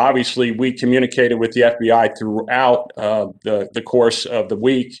you that obviously we communicated with the FBI throughout the course of the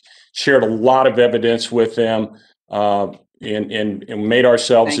week, shared a lot of evidence with them, and made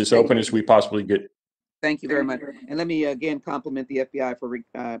ourselves as open as we possibly Thank you very much. And let me again compliment the FBI for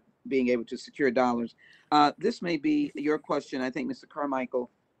being able to secure dollars. This may be your question, I think, Mr. Carmichael.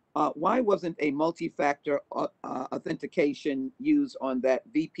 Why wasn't a multi-factor authentication used on that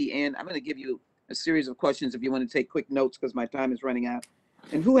VPN? I'm going to give you a series of questions if you want to take quick notes because my time is running out.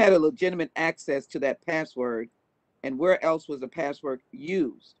 And who had a legitimate access to that password? And where else was the password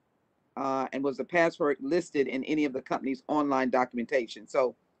used? And was the password listed in any of the company's online documentation?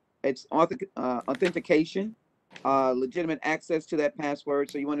 So it's authentication, legitimate access to that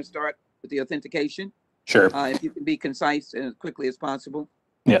password. So you want to start with the authentication? Sure. If you can be concise and as quickly as possible.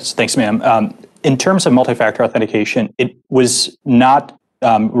 Yes, thanks, ma'am. In terms of multi-factor authentication, it was not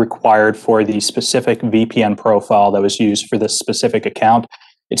required for the specific VPN profile that was used for this specific account.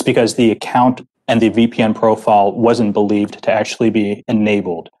 It's because the account and the VPN profile wasn't believed to actually be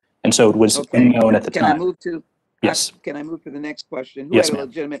enabled. And so it was unknown at the time. Can I move to? Yes. Can I move to the next question? Who Yes, had a ma'am.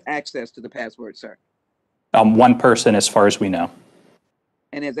 legitimate access to the password, sir? One person, as far as we know.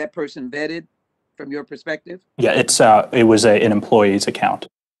 And is that person vetted from your perspective? Yeah, it was an employee's account.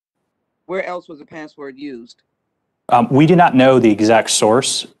 Where else was the password used? We do not know the exact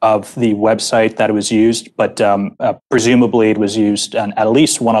source of the website that it was used, but presumably it was used on at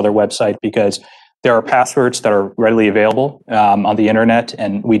least one other website because there are passwords that are readily available on the internet,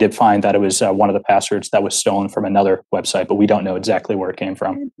 and we did find that it was one of the passwords that was stolen from another website, but we don't know exactly where it came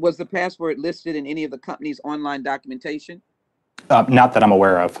from. Was the password listed in any of the company's online documentation? Not that I'm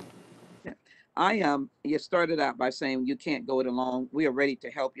aware of. You started out by saying you can't go it alone. We are ready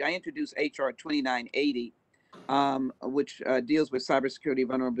to help you. I introduced HR 2980, which deals with Cybersecurity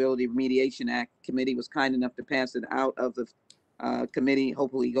Vulnerability Remediation Act. Committee was kind enough to pass it out of the committee,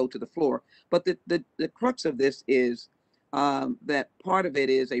 hopefully go to the floor. But the crux of this is that part of it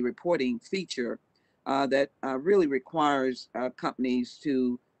is a reporting feature that really requires companies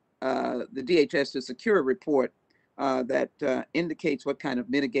to, the DHS to secure a report that indicates what kind of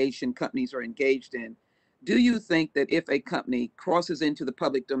mitigation companies are engaged in. Do you think that if a company crosses into the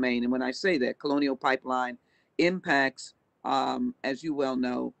public domain, and when I say that, Colonial Pipeline impacts, as you well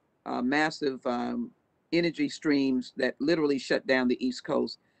know, massive energy streams that literally shut down the East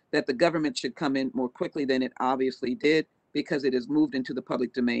Coast, that the government should come in more quickly than it obviously did because it has moved into the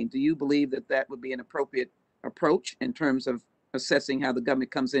public domain? Do you believe that that would be an appropriate approach in terms of assessing how the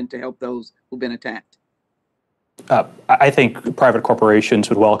government comes in to help those who've been attacked? I think private corporations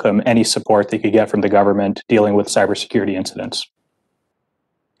would welcome any support they could get from the government dealing with cybersecurity incidents.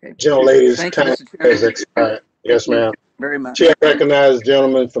 Okay. Gentlelady's Thank you, time Mr. Chairman. has expired. Yes, Thank you ma'am. very much. Chair recognizes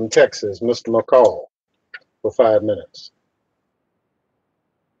gentleman from Texas, Mr. McCall, for 5 minutes.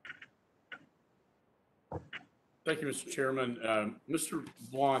 Thank you, Mr. Chairman. Mr.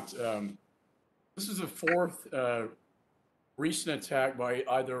 Blunt, this is the fourth recent attack by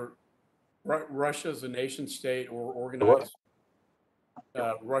either Russia as a nation state or organized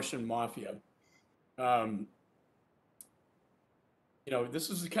Russian mafia. This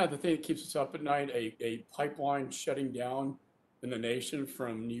is the kind of the thing that keeps us up at night, a pipeline shutting down in the nation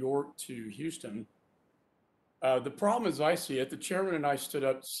from New York to Houston. The problem, as I see it, the chairman and I stood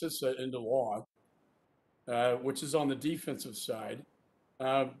up CISA into law, which is on the defensive side.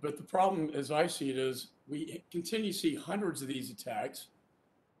 But the problem, as I see it, is we continue to see hundreds of these attacks,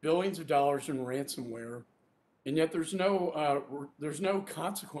 billions of dollars in ransomware, and yet there's no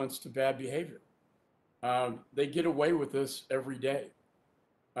consequence to bad behavior. They get away with this every day.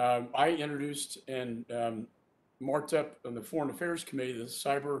 I introduced and marked up on the Foreign Affairs Committee the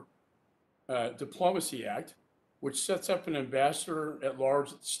Cyber Diplomacy Act, which sets up an ambassador at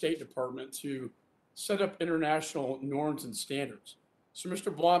large at the State Department to set up international norms and standards. So,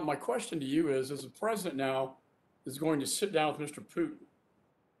 Mr. Blunt, my question to you is, as the president now is going to sit down with Mr. Putin,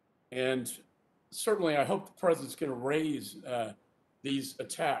 and certainly I hope the president's going to raise these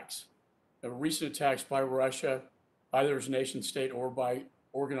attacks, recent attacks by Russia, either as a nation state or by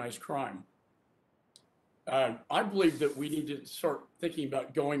organized crime. I believe that we need to start thinking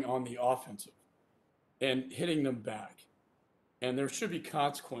about going on the offensive and hitting them back. And there should be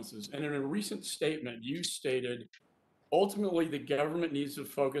consequences. And in a recent statement, you stated, ultimately, the government needs to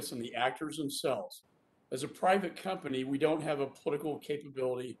focus on the actors themselves. As a private company, we don't have a political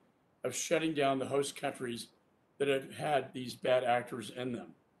capability of shutting down the host countries that have had these bad actors in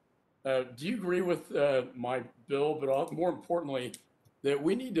them. Do you agree with my bill, but more importantly, that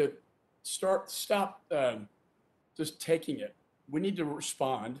we need to stop just taking it? We need to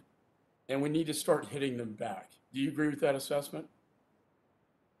respond, and we need to start hitting them back. Do you agree with that assessment?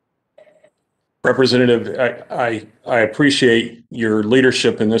 Representative, I appreciate your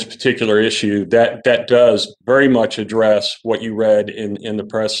leadership in this particular issue. That does very much address what you read in the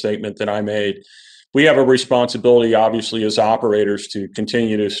press statement that I made. we have a responsibility, obviously, as operators to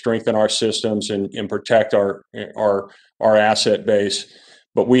continue to strengthen our systems and protect our asset base.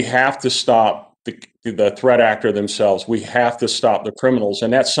 But we have to stop the threat actor themselves. We have to stop the criminals,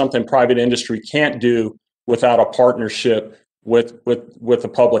 and that's something private industry can't do without a partnership with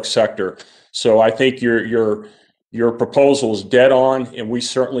the public sector. So I think your proposal is dead on, and we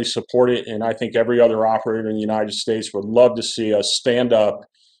certainly support it. And I think every other operator in the United States would love to see us stand up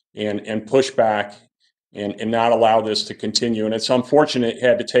and push back and not allow this to continue. And it's unfortunate it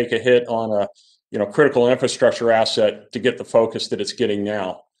had to take a hit on a critical infrastructure asset to get the focus that it's getting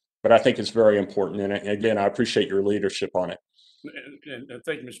now. But I think it's very important. And again, I appreciate your leadership on it. And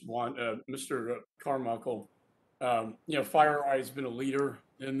thank you, Mr. Blunt. Mr. Carmichael, FireEye has been a leader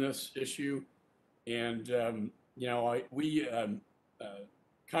in this issue. And,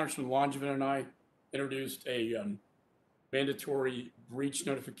 Congressman Langevin and I introduced a mandatory breach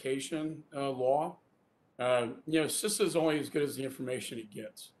notification law. CISA is only as good as the information it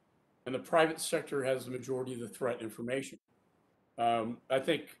gets. And the private sector has the majority of the threat information. I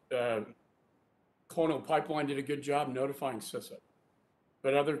think Colonial Pipeline did a good job notifying CISA,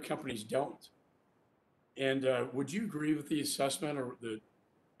 but other companies don't. And would you agree with the assessment or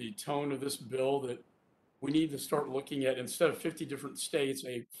the tone of this bill that we need to start looking at, instead of 50 different states,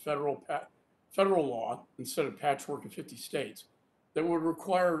 a federal law instead of patchwork of 50 states that would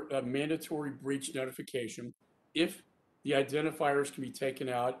require a mandatory breach notification? If the identifiers can be taken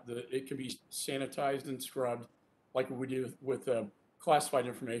out, it can be sanitized and scrubbed like we do with classified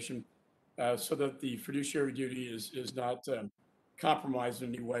information, so that the fiduciary duty is not compromised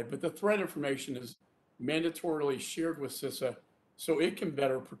in any way. But the threat information is mandatorily shared with CISA so it can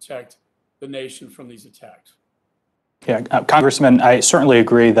better protect the nation from these attacks. Yeah, Congressman, I certainly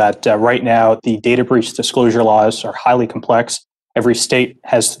agree that right now the data breach disclosure laws are highly complex. Every state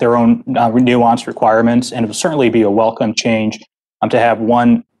has their own nuanced requirements, and it will certainly be a welcome change to have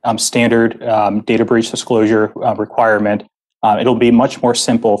one standard data breach disclosure requirement. It'll be much more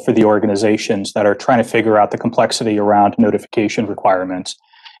simple for the organizations that are trying to figure out the complexity around notification requirements.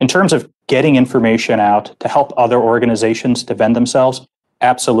 In terms of getting information out to help other organizations defend themselves,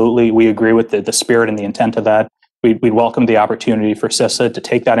 absolutely, we agree with the spirit and the intent of that. We welcome the opportunity for CISA to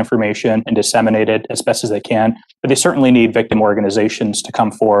take that information and disseminate it as best as they can, but they certainly need victim organizations to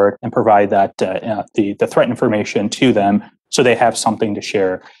come forward and provide that the threat information to them so they have something to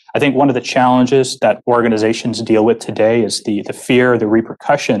share. I think one of the challenges that organizations deal with today is the fear, the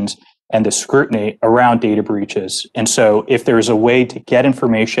repercussions, and the scrutiny around data breaches. And so if there is a way to get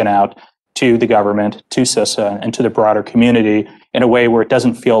information out to the government, to CISA, and to the broader community in a way where it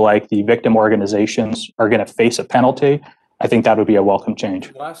doesn't feel like the victim organizations are going to face a penalty, I think that would be a welcome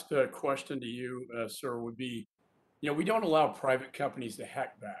change. Last question to you, sir, would be, we don't allow private companies to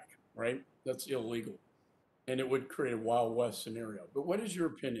hack back, right? That's illegal. And it would create a Wild West scenario. But what is your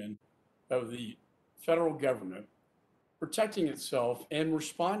opinion of the federal government protecting itself and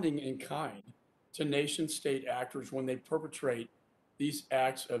responding in kind to nation state actors when they perpetrate these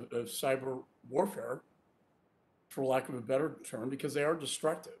acts of cyber warfare, for lack of a better term, because they are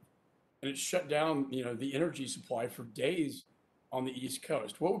destructive? And it shut down, the energy supply for days on the East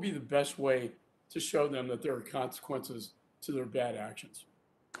Coast. What would be the best way to show them that there are consequences to their bad actions?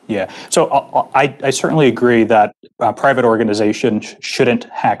 Yeah, so I certainly agree that private organizations shouldn't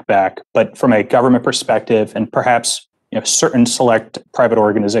hack back, but from a government perspective, and perhaps certain select private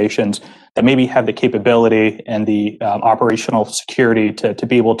organizations that maybe have the capability and the operational security to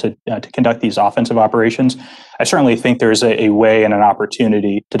be able to conduct these offensive operations, I certainly think there's a way and an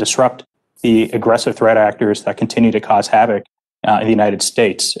opportunity to disrupt the aggressive threat actors that continue to cause havoc in the United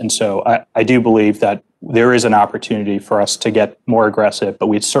States. And so I do believe that there is an opportunity for us to get more aggressive, but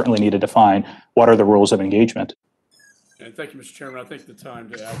we certainly need to define what are the rules of engagement. And thank you, Mr. Chairman. I think the time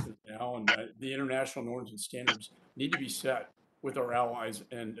to act now, and the international norms and standards need to be set with our allies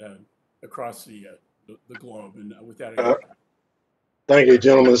and across the globe. And with that, thank you,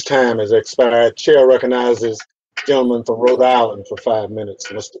 gentlemen's time has expired. Chair recognizes gentleman from Rhode Island for 5 minutes,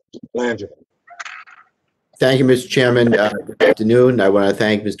 Mr. Langevin. Thank you, Mr. Chairman. Good afternoon. I want to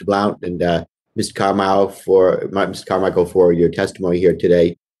thank Mr. Blount and Mr. Carmichael for your testimony here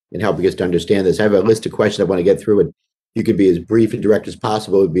today and helping us to understand this. I have a list of questions I want to get through, and if you could be as brief and direct as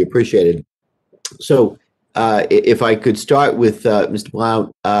possible, it would be appreciated. So if I could start with Mr.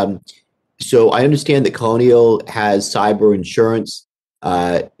 Blount. So I understand that Colonial has cyber insurance.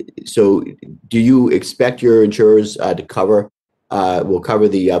 So do you expect your insurers to will cover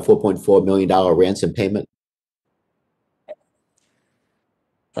the $4.4 million ransom payment?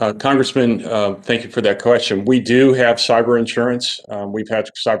 Congressman, thank you for that question. We do have cyber insurance. We've had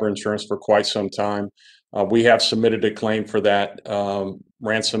cyber insurance for quite some time. We have submitted a claim for that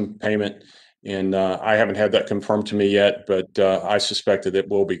ransom payment, and I haven't had that confirmed to me yet, but I suspect that it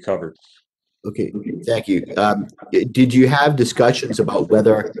will be covered. Okay, thank you. Did you have discussions about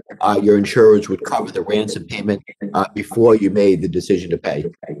whether your insurers would cover the ransom payment before you made the decision to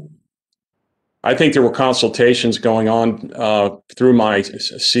pay? I think there were consultations going on through my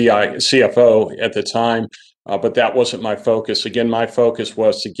CFO at the time, but that wasn't my focus. Again, my focus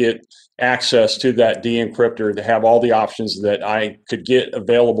was to get access to that de-encryptor, to have all the options that I could get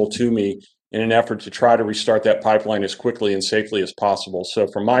available to me in an effort to try to restart that pipeline as quickly and safely as possible. So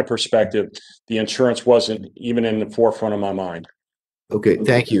from my perspective, the insurance wasn't even in the forefront of my mind. Okay,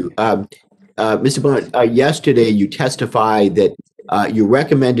 thank you. Mr. Blunt, yesterday you testified that you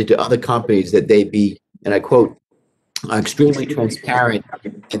recommended to other companies that they be, and I quote, extremely transparent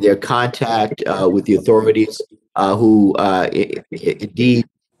in their contact with the authorities who indeed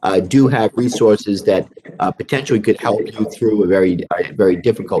do have resources that potentially could help you through a very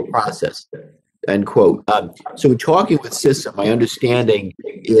difficult process. End quote. So, talking with CISA, my understanding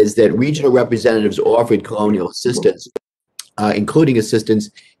is that regional representatives offered Colonial assistance, including assistance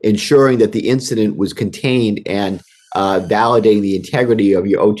ensuring that the incident was contained and validating the integrity of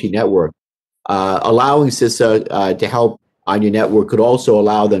your OT network. Allowing CISA to help on your network could also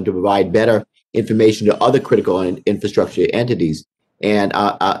allow them to provide better information to other critical infrastructure entities. And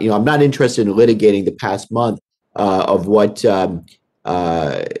I'm not interested in litigating the past month of what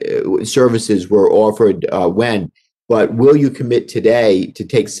services were offered when, but will you commit today to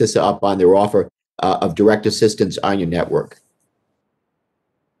take CISA up on their offer of direct assistance on your network?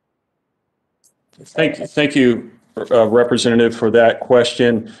 Thank you, Representative, for that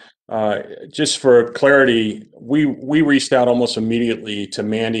question. Just for clarity, we reached out almost immediately to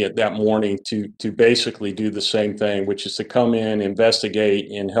Mandy that morning to basically do the same thing, which is to come in, investigate,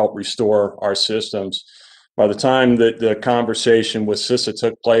 and help restore our systems. By the time that the conversation with CISA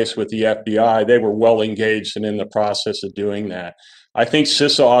took place with the FBI, they were well engaged and in the process of doing that. I think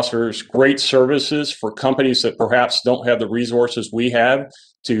CISA offers great services for companies that perhaps don't have the resources we have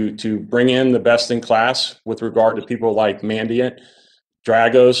to bring in the best in class with regard to people like Mandiant,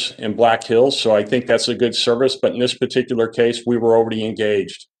 Dragos, and Black Hills. So I think that's a good service. But in this particular case, we were already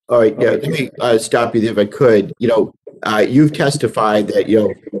engaged. All right, yeah, let me stop you there if I could. You've testified that,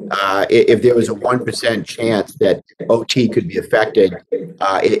 if there was a 1% chance that OT could be affected,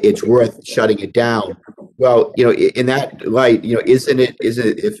 it's worth shutting it down. Well, in that light, isn't it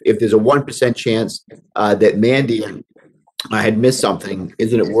if there's a 1% chance that Mandiant had missed something,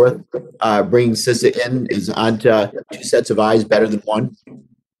 isn't it worth bringing CISA in? Is onto two sets of eyes better than one?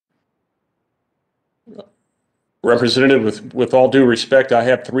 Representative, with all due respect, I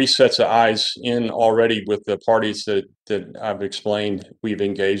have 3 sets of eyes in already with the parties that I've explained we've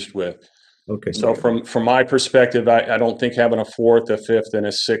engaged with. Okay. So from my perspective, I don't think having a 4th, a 5th, and a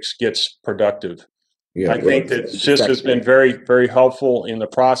 6th gets productive. Yeah, I think that CISA has been very, very helpful in the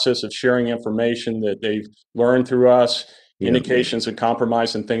process of sharing information that they've learned through us, indications of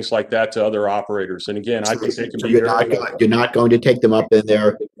compromise and things like that to other operators. And again, I think they can be you're not going to take them up in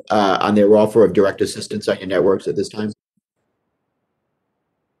their on their offer of direct assistance on your networks at this time?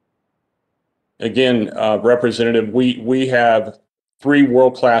 Again, Representative, we have 3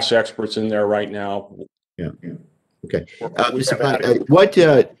 world-class experts in there right now. Yeah. Okay. Mr.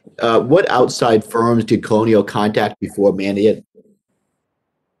 Blunt, what outside firms did Colonial contact before Mandiant?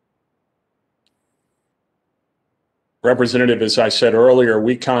 Representative, as I said earlier,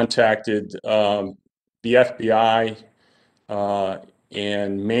 we contacted the FBI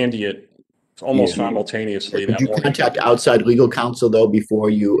and Mandiant almost simultaneously that Did you morning. contact outside legal counsel, though, before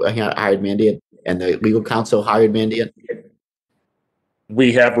you hired Mandiant, and the legal counsel hired Mandiant?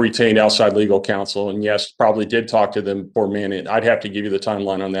 We have retained outside legal counsel, and yes, probably did talk to them for Mandiant. I'd have to give you the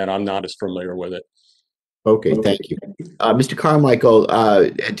timeline on that. I'm not as familiar with it. Okay, thank you. Mr. Carmichael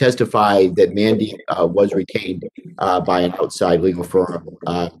testified that Mandiant was retained by an outside legal firm.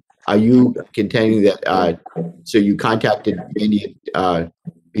 Are you contending that, so you contacted Mandiant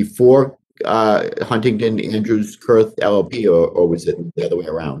before Huntington Andrews Kurth LLP, or was it the other way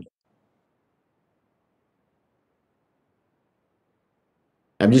around?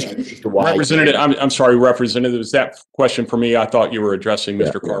 I'm just curious as to why. Representative, I'm sorry, Representative, is that question for me? I thought you were addressing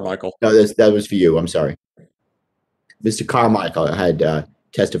Mr. Carmichael. No, that was for you. I'm sorry. Mr. Carmichael had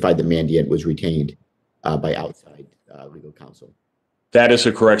testified that Mandiant was retained by outside legal counsel. That is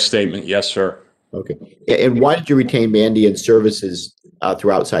a correct statement. Yes, sir. Okay. And why did you retain Mandiant services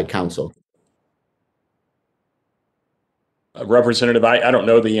through outside counsel? Representative, I don't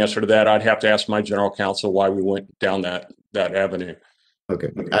know the answer to that. I'd have to ask my general counsel why we went down that avenue. Okay,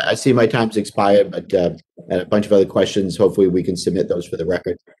 I see my time's expired, but and a bunch of other questions. Hopefully we can submit those for the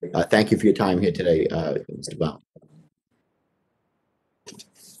record. Thank you for your time here today, Mr. Blount.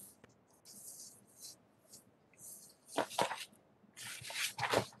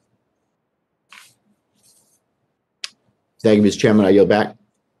 Thank you, Mr. Chairman. I yield back.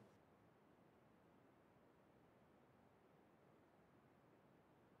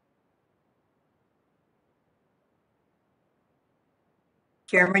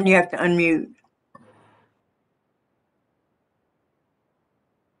 Chairman, you have to unmute.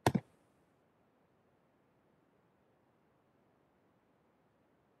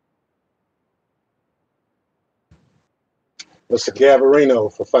 Mr.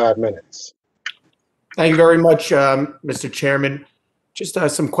 Gavarino for 5 minutes. Thank you very much, Mr. Chairman. Just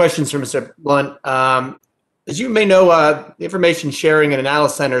some questions for Mr. Blunt. As you may know, information sharing and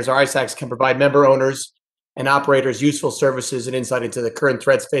analysis centers, or ISACs, can provide member owners and operators useful services and insight into the current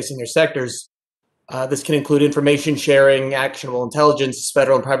threats facing their sectors. This can include information sharing, actionable intelligence,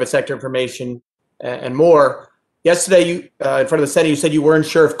 federal and private sector information, and more. Yesterday, you, in front of the Senate, you said you weren't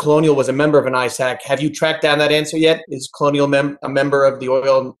sure if Colonial was a member of an ISAC. Have you tracked down that answer yet? Is Colonial a member of the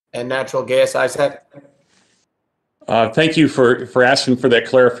oil and natural gas ISAC? Thank you for asking for that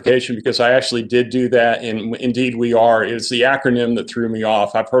clarification, because I actually did do that, and indeed we are. It's the acronym that threw me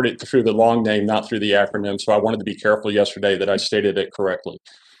off. I've heard it through the long name, not through the acronym, so I wanted to be careful yesterday that I stated it correctly.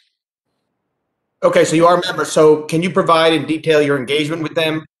 Okay, so you are a member. So can you provide in detail your engagement with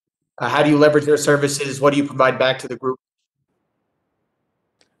them? How do you leverage their services? What do you provide back to the group?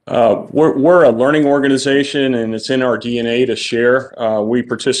 We're a learning organization, and it's in our DNA to share. We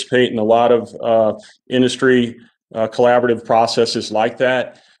participate in a lot of industry collaborative processes like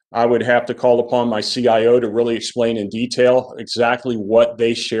that. I would have to call upon my CIO to really explain in detail exactly what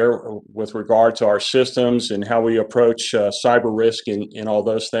they share with regard to our systems and how we approach cyber risk and all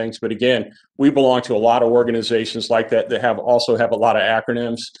those things. But again, we belong to a lot of organizations like that that also have a lot of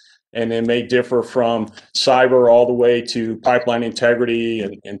acronyms, and they may differ from cyber all the way to pipeline integrity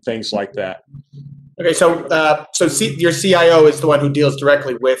and things like that. Okay, so your CIO is the one who deals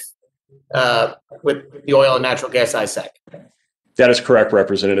directly with the oil and natural gas ISAC. That is correct,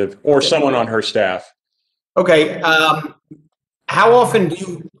 Representative, or someone on her staff. Okay, how often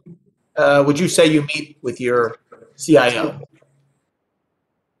would you say you meet with your CIO?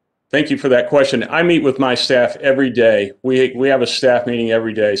 Thank you for that question. I meet with my staff every day. We have a staff meeting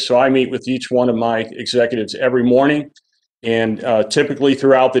every day. So I meet with each one of my executives every morning. And typically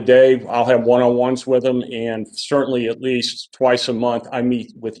throughout the day, I'll have one-on-ones with them. And certainly at least twice a month, I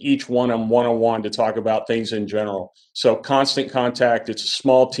meet with each one on one-on-one to talk about things in general. So constant contact. It's a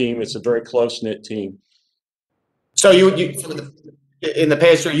small team. It's a very close-knit team. So in the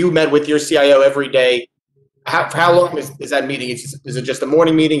past year, you met with your CIO every day. How long is that meeting? Is it just a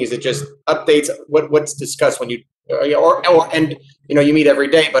morning meeting? Is it just updates? What's discussed when you and you meet every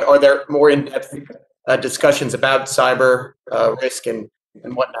day? But are there more in-depth discussions about cyber risk and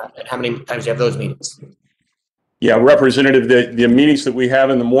whatnot? And how many times do you have those meetings? Yeah, Representative, the meetings that we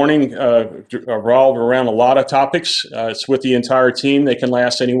have in the morning revolve around a lot of topics. It's with the entire team. They can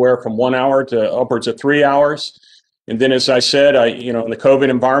last anywhere from 1 hour to upwards of 3 hours. And then, as I said, in the COVID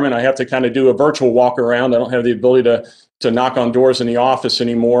environment, I have to kind of do a virtual walk around. I don't have the ability to knock on doors in the office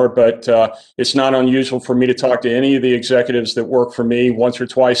anymore, but it's not unusual for me to talk to any of the executives that work for me once or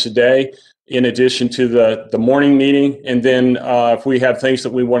twice a day, in addition to the morning meeting. And then if we have things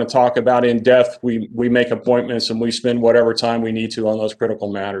that we want to talk about in depth, we make appointments and we spend whatever time we need to on those critical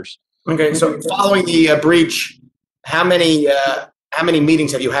matters. Okay, so following the breach, how many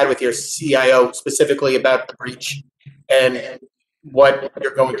meetings have you had with your CIO specifically about the breach and what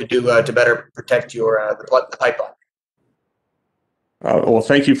you're going to do to better protect the pipeline? Well,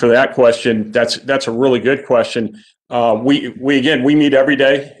 thank you for that question. That's a really good question. We meet every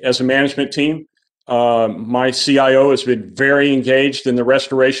day as a management team. My CIO has been very engaged in the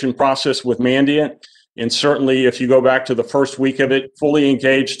restoration process with Mandiant. And certainly if you go back to the first week of it, fully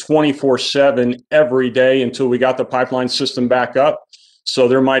engaged 24/7 every day until we got the pipeline system back up. So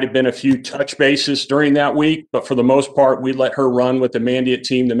there might have been a few touch bases during that week, but for the most part, we let her run with the Mandiant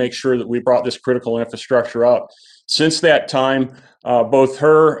team to make sure that we brought this critical infrastructure up. Since that time, both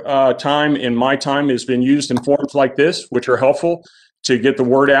her time and my time has been used in forums like this, which are helpful to get the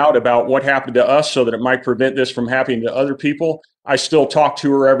word out about what happened to us so that it might prevent this from happening to other people. I still talk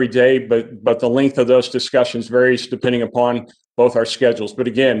to her every day, but the length of those discussions varies depending upon both our schedules. But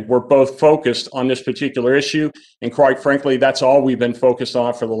again, we're both focused on this particular issue. And quite frankly, that's all we've been focused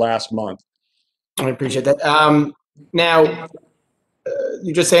on for the last month. I appreciate that. Now,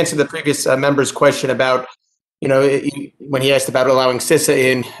 you just answered the previous member's question about, when he asked about allowing CISA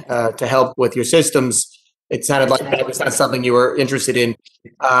in to help with your systems, it sounded like that was not something you were interested in.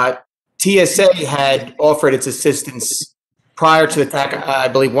 TSA had offered its assistance prior to the attack, I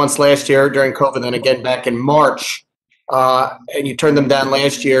believe once last year during COVID, then again back in March, and you turned them down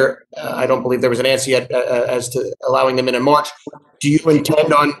last year. I don't believe there was an answer yet as to allowing them in March. Do you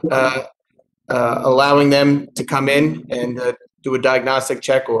intend on allowing them to come in and do a diagnostic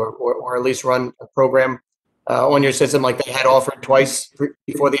check or at least run a program on your system like they had offered twice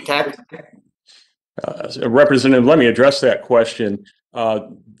before the attack? Representative, let me address that question.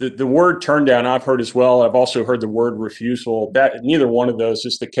 The word turn down I've heard as well. I've also heard the word refusal. That neither one of those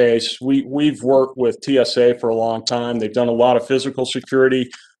is the case. We've worked with TSA for a long time. They've done a lot of physical security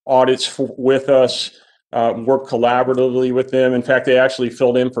audits with us, worked collaboratively with them. In fact, they actually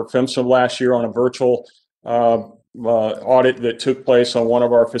filled in for PHMSA last year on a virtual audit that took place on one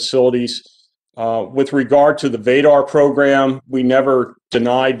of our facilities. With regard to the VADAR program, we never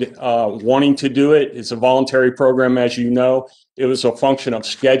denied wanting to do it. It's a voluntary program, as you know. It was a function of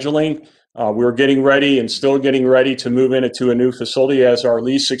scheduling. We were getting ready and still getting ready to move into a new facility as our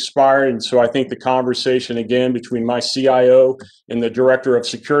lease expired. And so I think the conversation, again, between my CIO and the director of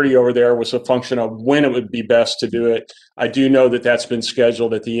security over there was a function of when it would be best to do it. I do know that that's been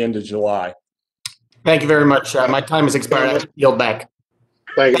scheduled at the end of July. Thank you very much. My time has expired. I yield back.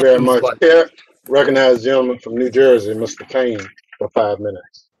 Thank you very much. Chair, recognize the gentleman from New Jersey, Mr. Kane, for 5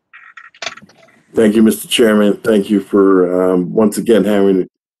 minutes. Thank you, Mr. Chairman. Thank you for once again having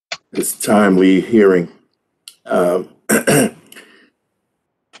this timely hearing.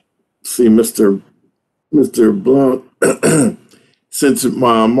 See, Mr. Blount, since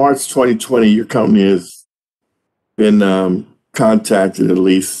March 2020, your company has been contacted at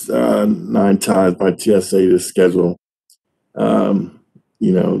least 9 times by TSA to schedule, the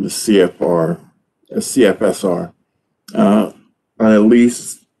CFSR on at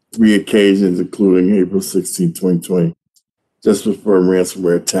least 3 occasions, including April 16, 2020. Just before a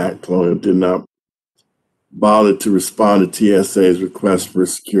ransomware attack, Colonial did not bother to respond to TSA's request for a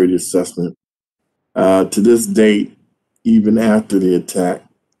security assessment. To this date, even after the attack,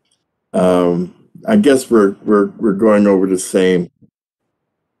 I guess we're going over the same,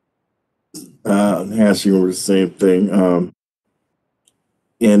 hashing over the same thing.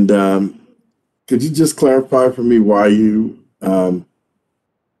 Could you just clarify for me why you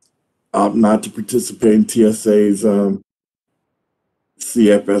opt not to participate in TSA's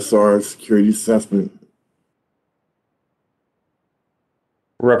CFSR security assessment?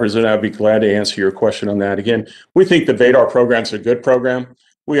 Representative, I'd be glad to answer your question on that. Again, we think the VADAR program is a good program.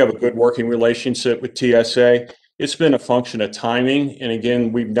 We have a good working relationship with TSA. It's been a function of timing. And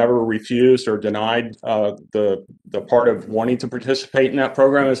again, we've never refused or denied the part of wanting to participate in that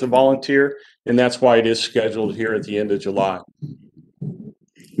program as a volunteer. And that's why it is scheduled here at the end of July.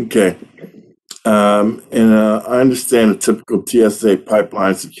 Okay. I understand a typical TSA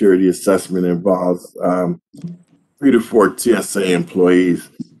pipeline security assessment involves 3 to 4 TSA employees.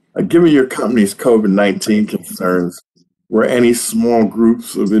 Given your company's COVID-19 concerns, were any small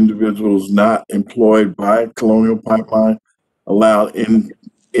groups of individuals not employed by Colonial Pipeline allowed into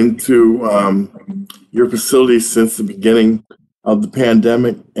your facility since the beginning of the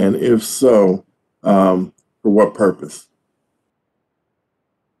pandemic? And if so, for what purpose?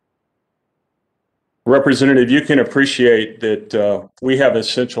 Representative, you can appreciate that we have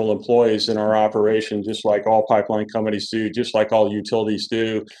essential employees in our operation, just like all pipeline companies do, just like all utilities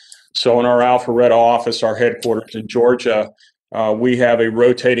do. So in our Alpharetta office, our headquarters in Georgia, we have a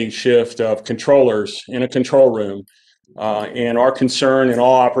rotating shift of controllers in a control room. And our concern and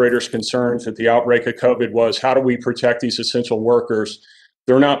all operators' concerns at the outbreak of COVID was, how do we protect these essential workers?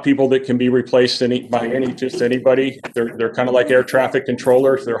 They're not people that can be replaced by just anybody. They're kind of like air traffic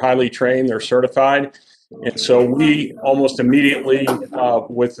controllers. They're highly trained, they're certified. And so we almost immediately,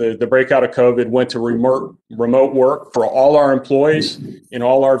 with the breakout of COVID, went to remote work for all our employees and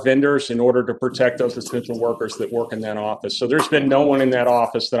all our vendors in order to protect those essential workers that work in that office. So there's been no one in that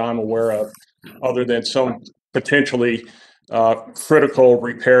office that I'm aware of other than some potentially critical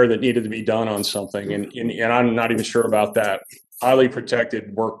repair that needed to be done on something. And I'm not even sure about that. Highly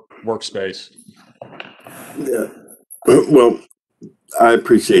protected workspace. Yeah. Well, I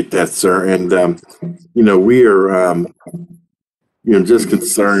appreciate that, sir. And, we are, just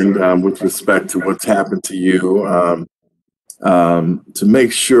concerned with respect to what's happened to you, to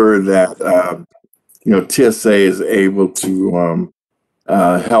make sure that, TSA is able to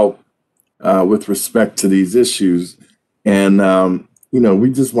help with respect to these issues. And,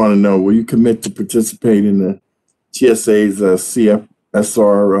 we just want to know, will you commit to participate in the TSA's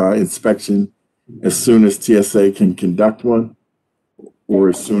CFSR inspection as soon as TSA can conduct one, or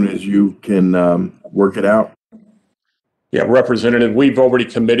as soon as you can work it out? Yeah, Representative, we've already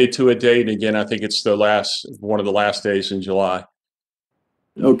committed to a date. Again, I think it's one of the last days in July.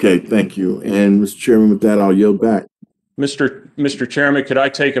 Okay, thank you. And Mr. Chairman, with that, I'll yield back. Mr. Chairman, could I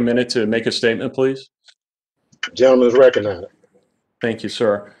take a minute to make a statement, please? Gentleman is recognized. Thank you,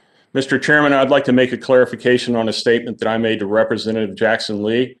 sir. Mr. Chairman, I'd like to make a clarification on a statement that I made to Representative Jackson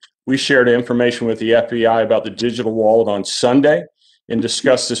Lee. We shared information with the FBI about the digital wallet on Sunday and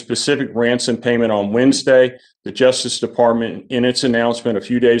discussed the specific ransom payment on Wednesday. The Justice Department, in its announcement a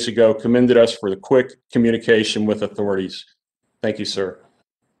few days ago, commended us for the quick communication with authorities. Thank you, sir.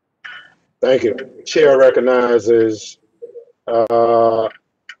 Thank you. Chair recognizes Mr.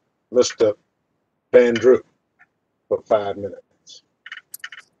 Van Drew for 5 minutes.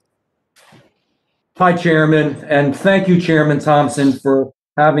 Hi, Chairman, and thank you, Chairman Thompson, for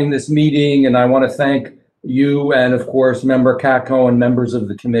having this meeting. And I want to thank you and, of course, Member Katko and members of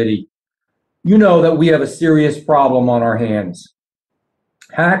the committee. You know that we have a serious problem on our hands.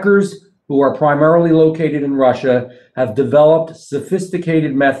 Hackers who are primarily located in Russia have developed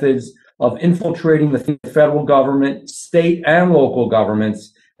sophisticated methods of infiltrating the federal government, state and local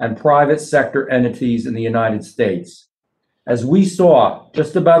governments, and private sector entities in the United States. As we saw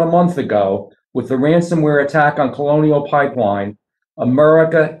just about a month ago with the ransomware attack on Colonial Pipeline,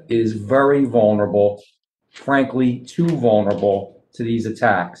 America is very vulnerable, frankly, too vulnerable to these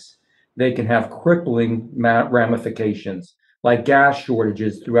attacks. They can have crippling ramifications, like gas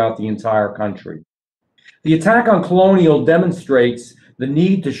shortages throughout the entire country. The attack on Colonial demonstrates the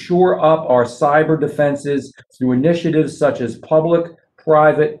need to shore up our cyber defenses through initiatives such as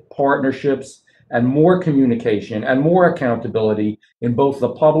public-private partnerships and more communication and more accountability in both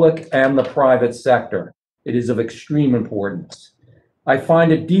the public and the private sector. It is of extreme importance. I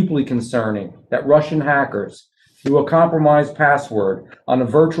find it deeply concerning that Russian hackers, through a compromised password on a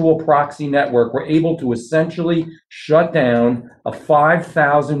virtual proxy network, were able to essentially shut down a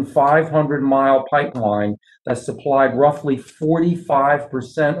 5,500-mile pipeline that supplied roughly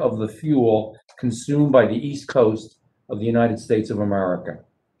 45% of the fuel consumed by the East Coast of the United States of America.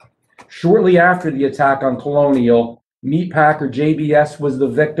 Shortly after the attack on Colonial, meatpacker JBS was the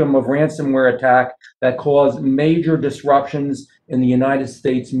victim of ransomware attack that caused major disruptions in the United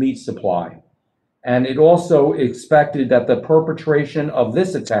States meat supply. And it also expected that the perpetration of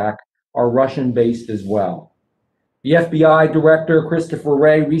this attack are Russian-based as well. The FBI Director Christopher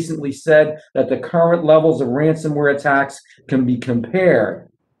Wray recently said that the current levels of ransomware attacks can be compared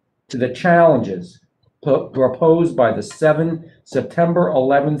to the challenges proposed by the September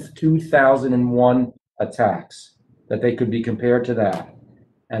 11th, 2001 attacks, that they could be compared to that,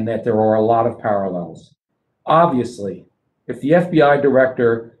 and that there are a lot of parallels. Obviously, if the FBI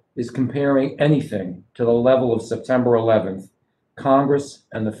Director is comparing anything to the level of September 11th, Congress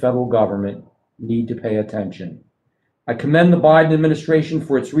and the federal government need to pay attention. I commend the Biden administration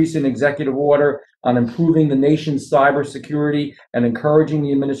for its recent executive order on improving the nation's cybersecurity and encouraging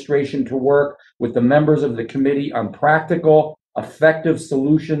the administration to work with the members of the committee on practical, effective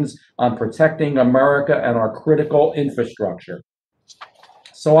solutions on protecting America and our critical infrastructure.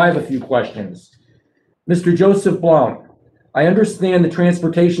 So I have a few questions. Mr. Joseph Blount, I understand the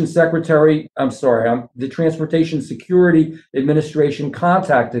Transportation Security Administration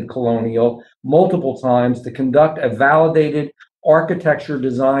contacted Colonial multiple times to conduct a validated architecture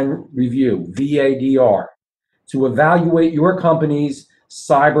design review, VADR, to evaluate your company's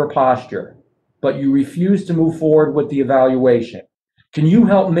cyber posture, but you refused to move forward with the evaluation. Can you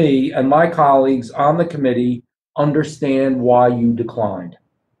help me and my colleagues on the committee understand why you declined?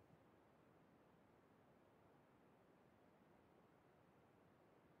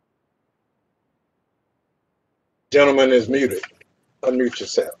 Gentleman is muted. Unmute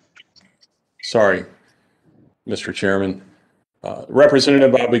yourself. Sorry, Mr. Chairman.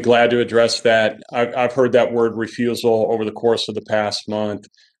 Representative, I'll be glad to address that. I've heard that word refusal over the course of the past month.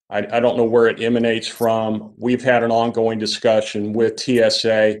 I don't know where it emanates from. We've had an ongoing discussion with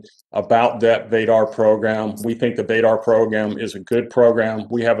TSA about that VADR program. We think the VADR program is a good program.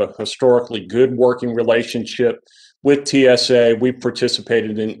 We have a historically good working relationship with TSA. We've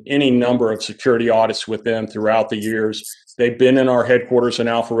participated in any number of security audits with them throughout the years. They've been in our headquarters in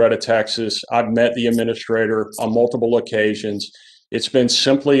Alpharetta, Texas. I've met the administrator on multiple occasions. It's been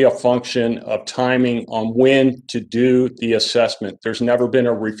simply a function of timing on when to do the assessment. There's never been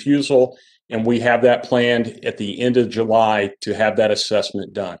a refusal, and we have that planned at the end of July to have that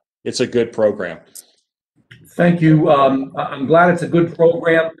assessment done. It's a good program. Thank you. I'm glad it's a good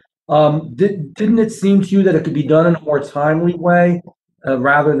program. Didn't it seem to you that it could be done in a more timely way,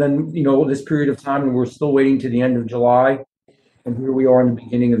 rather than, this period of time and we're still waiting to the end of July, and here we are in the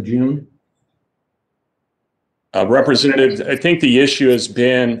beginning of June? Representative, I think the issue has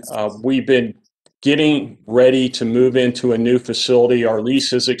been, we've been getting ready to move into a new facility. Our lease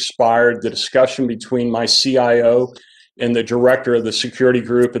has expired. The discussion between my CIO and the director of the security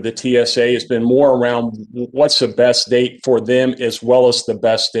group of the TSA has been more around what's the best date for them as well as the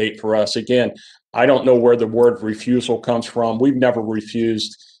best date for us. Again, I don't know where the word refusal comes from. We've never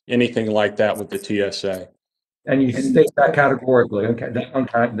refused anything like that with the TSA. And you state that categorically, okay,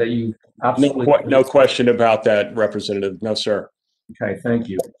 that you absolutely. No question about that, Representative. No, sir. Okay, thank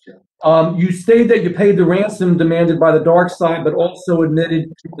you. You stated that you paid the ransom demanded by the dark side, but also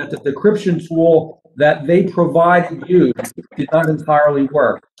admitted that the decryption tool that they provided you did not entirely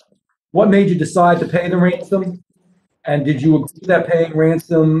work. What made you decide to pay the ransom? And did you agree that paying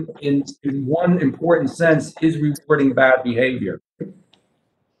ransom in one important sense is rewarding bad behavior?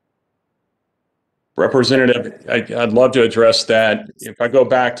 Representative, I'd love to address that. If I go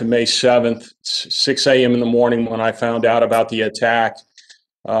back to May 7th, 6 a.m. in the morning when I found out about the attack,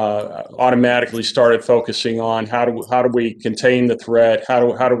 automatically started focusing on how do we contain the threat? How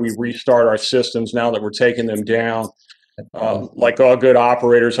do we restart our systems now that we're taking them down? Like all good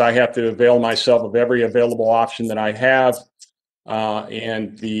operators, I have to avail myself of every available option that I have,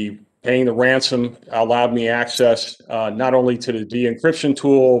 and paying the ransom allowed me access not only to the de-encryption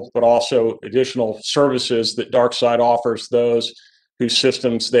tool, but also additional services that DarkSide offers those whose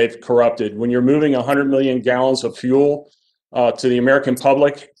systems they've corrupted. When you're moving 100 million gallons of fuel to the American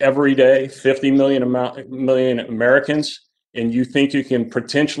public every day, 50 million Americans, and you think you can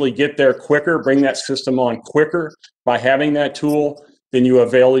potentially get there quicker, bring that system on quicker by having that tool, then you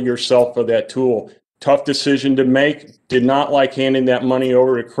avail yourself of that tool. Tough decision to make. Did not like handing that money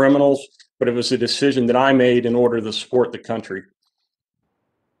over to criminals, but it was a decision that I made in order to support the country.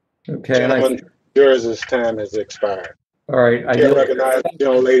 Okay. Gentlemen, yours' time has expired. All right. I recognize the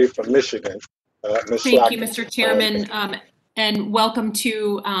young lady from Michigan, Ms. Thank you, Mr. Chairman, and welcome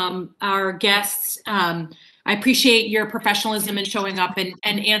to our guests. I appreciate your professionalism in showing up and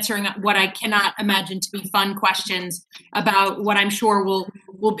answering what I cannot imagine to be fun questions about what I'm sure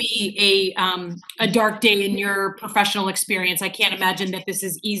will be a dark day in your professional experience. I can't imagine that this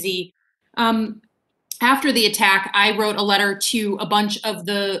is easy. After the attack, I wrote a letter to a bunch of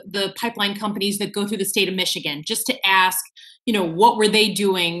the pipeline companies that go through the state of Michigan just to ask, what were they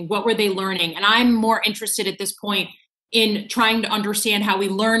doing? What were they learning? And I'm more interested at this point in trying to understand how we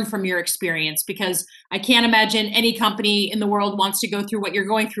learn from your experience, because I can't imagine any company in the world wants to go through what you're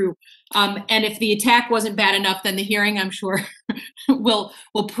going through. And if the attack wasn't bad enough, then the hearing, I'm sure, will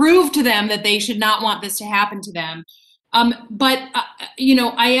prove to them that they should not want this to happen to them. But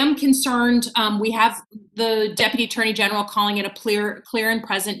I am concerned. We have the Deputy Attorney General calling it a clear and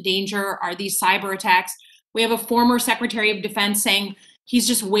present danger are these cyber attacks. We have a former Secretary of Defense saying he's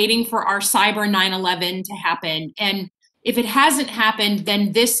just waiting for our cyber 9/11 to happen. And if it hasn't happened,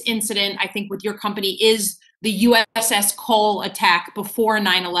 then this incident, I think, with your company is the USS Cole attack before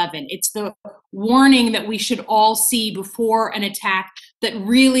 9/11. It's the warning that we should all see before an attack that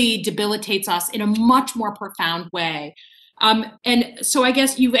really debilitates us in a much more profound way. And so I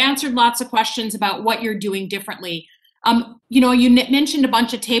guess you've answered lots of questions about what you're doing differently. You mentioned a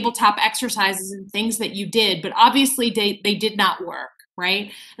bunch of tabletop exercises and things that you did, but obviously they did not work,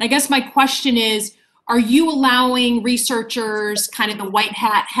 right? And I guess my question is, are you allowing researchers, kind of the white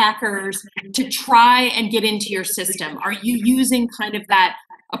hat hackers, to try and get into your system? Are you using kind of that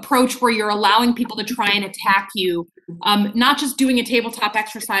approach where you're allowing people to try and attack you, not just doing a tabletop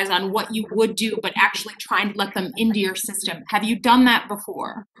exercise on what you would do, but actually trying to let them into your system? Have you done that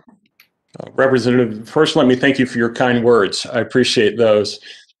before? Representative, first, let me thank you for your kind words. I appreciate those.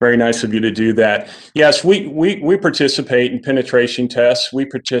 Very nice of you to do that. Yes, we participate in penetration tests. We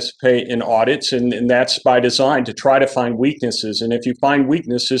participate in audits, and that's by design to try to find weaknesses. And if you find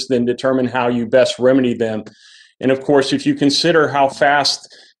weaknesses, then determine how you best remedy them. And of course, if you consider how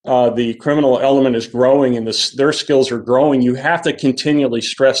fast the criminal element is growing and their skills are growing, you have to continually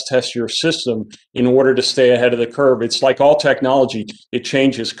stress test your system in order to stay ahead of the curve. It's like all technology, it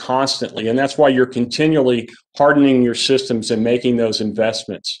changes constantly. And that's why you're continually hardening your systems and making those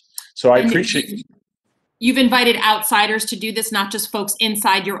investments. So I appreciate. You've invited outsiders to do this, not just folks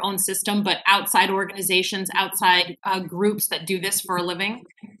inside your own system, but outside organizations, outside groups that do this for a living?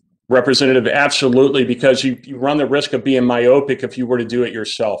 Representative, absolutely, because you run the risk of being myopic if you were to do it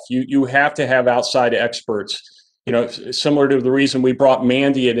yourself. You have to have outside experts similar to the reason we brought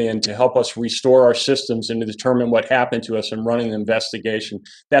Mandiant in to help us restore our systems and to determine what happened to us and running an investigation.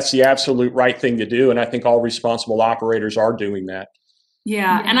 That's the absolute right thing to do. And I think all responsible operators are doing that.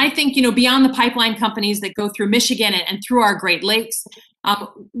 Yeah. And I think, beyond the pipeline companies that go through Michigan and through our Great Lakes,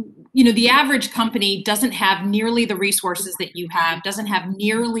 the average company doesn't have nearly the resources that you have, doesn't have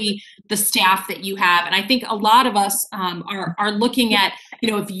nearly the staff that you have. And I think a lot of us are looking at,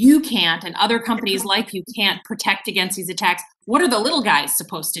 if you can't and other companies like you can't protect against these attacks, what are the little guys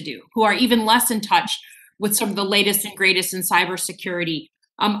supposed to do who are even less in touch with some of the latest and greatest in cybersecurity?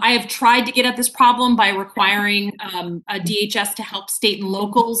 I have tried to get at this problem by requiring a DHS to help state and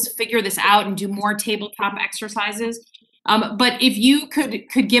locals figure this out and do more tabletop exercises. But if you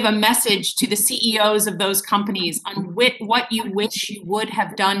could give a message to the CEOs of those companies on what you wish you would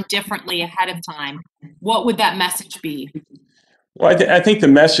have done differently ahead of time, what would that message be? Well, I think the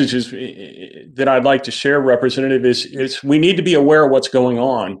message is that I'd like to share, Representative, is we need to be aware of what's going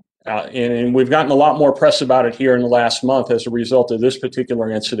on. And we've gotten a lot more press about it here in the last month as a result of this particular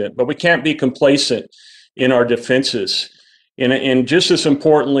incident. But we can't be complacent in our defenses. And just as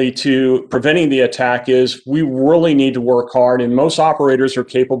importantly to preventing the attack is we really need to work hard, and most operators are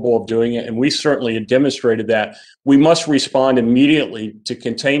capable of doing it, and we certainly have demonstrated that. We must respond immediately to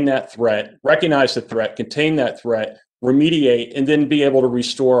contain that threat, recognize the threat, contain that threat, remediate, and then be able to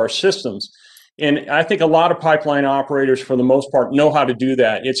restore our systems. And I think a lot of pipeline operators, for the most part, know how to do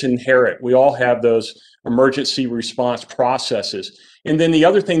that. It's inherent. We all have those emergency response processes. And then the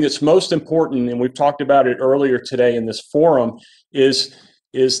other thing that's most important, and we've talked about it earlier today in this forum, is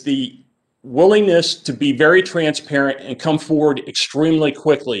the willingness to be very transparent and come forward extremely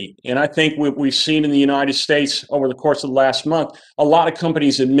quickly. And I think what we've seen in the United States over the course of the last month, a lot of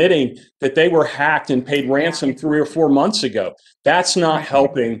companies admitting that they were hacked and paid ransom 3 or 4 months ago. That's not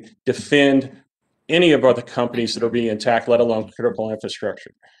helping defend any of other companies that are being attacked, let alone critical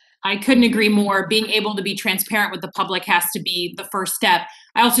infrastructure. I couldn't agree more. Being able to be transparent with the public has to be the first step.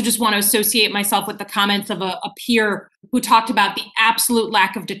 I also just want to associate myself with the comments of a peer who talked about the absolute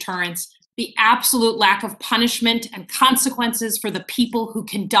lack of deterrence, the absolute lack of punishment and consequences for the people who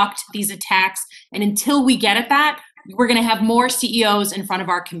conduct these attacks. And until we get at that, we're going to have more CEOs in front of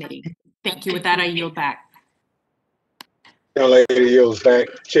our committee. Thank you. With that, I yield back. Young lady yields back.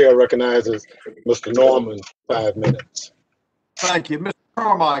 Chair recognizes Mr. Norman, 5 minutes. Thank you. Mr.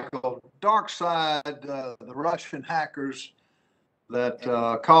 Carmichael, DarkSide, the Russian hackers that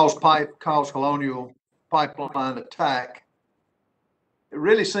caused Colonial pipeline attack, it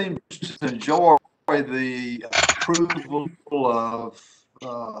really seems to enjoy the approval of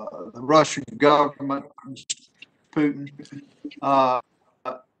the Russian government, Putin.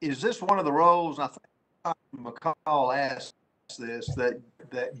 Is this one of the roles, I think McCall asked this,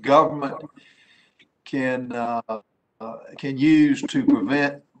 that government can use to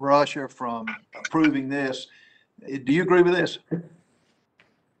prevent Russia from approving this? Do you agree with this?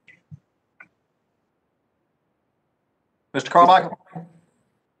 Mr. Carmichael?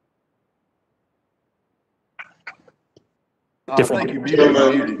 I think you're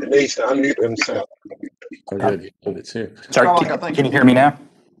muted. He needs to unmute himself. Sorry, can you hear me now?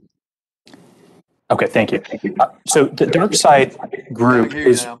 Okay, thank you. So the DarkSide group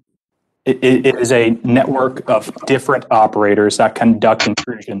is it is a network of different operators that conduct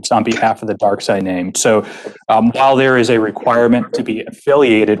intrusions on behalf of the DarkSide name. So while there is a requirement to be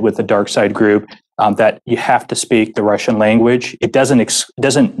affiliated with the DarkSide group, that you have to speak the Russian language, it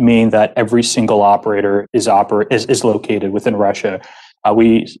doesn't mean that every single operator is located within Russia.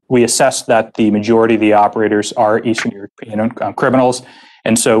 We assess that the majority of the operators are Eastern European criminals.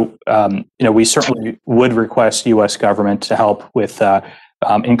 And so, we certainly would request U.S. government to help with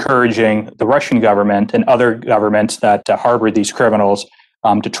encouraging the Russian government and other governments that harbor these criminals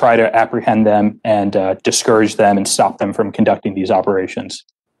to try to apprehend them and discourage them and stop them from conducting these operations.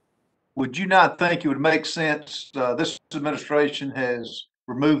 Would you not think it would make sense? This administration has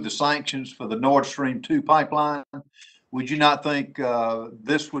removed the sanctions for the Nord Stream 2 pipeline. Would you not think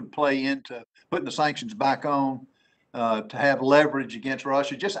this would play into putting the sanctions back on to have leverage against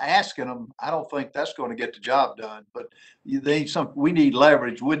Russia? Just asking them, I don't think that's going to get the job done. But we need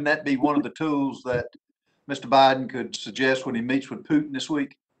leverage. Wouldn't that be one of the tools that Mr. Biden could suggest when he meets with Putin this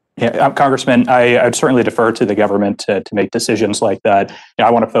week? Yeah, Congressman, I'd certainly defer to the government to make decisions like that. I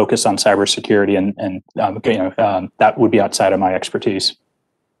want to focus on cybersecurity, and that would be outside of my expertise.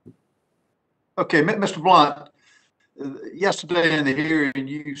 Okay, Mr. Blunt, yesterday in the hearing,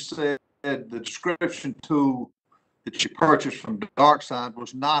 you said the description tool that you purchased from DarkSide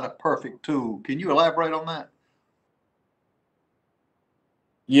was not a perfect tool. Can you elaborate on that?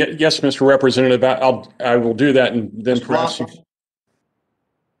 Yes, Mr. Representative, I will do that, and then Mr. perhaps. Blunt?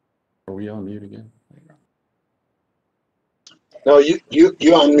 Are we on mute again? No, you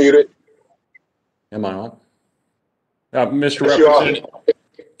unmuted. Am I on? Mr. Yes, you are. Representative,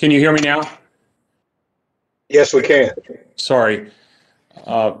 can you hear me now? Yes, we can. Sorry.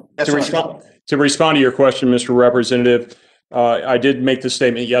 Yes, To sir. respond to your question, Mr. Representative, I did make the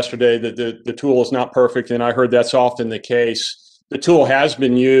statement yesterday that the tool is not perfect, and I heard that's often the case. The tool has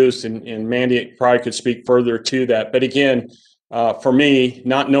been used, and Mandy probably could speak further to that. But again, for me,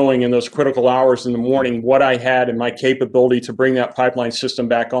 not knowing in those critical hours in the morning what I had and my capability to bring that pipeline system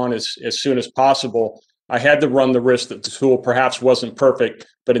back on as soon as possible, I had to run the risk that the tool perhaps wasn't perfect,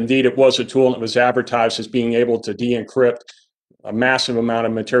 but indeed it was a tool and it was advertised as being able to de-encrypt a massive amount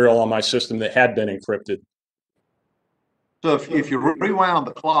of material on my system that had been encrypted. So if you rewound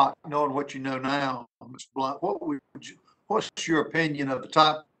the clock, knowing what you know now, Mr. Blunt, what's your opinion of the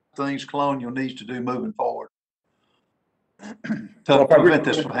top things Colonial needs to do moving forward to prevent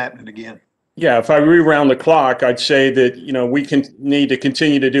this from happening again? Yeah, if I rewound the clock, I'd say that, we need to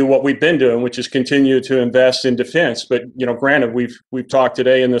continue to do what we've been doing, which is continue to invest in defense. But, granted, we've talked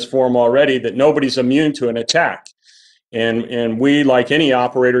today in this forum already that nobody's immune to an attack. And we, like any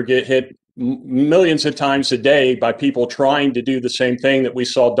operator, get hit millions of times a day by people trying to do the same thing that we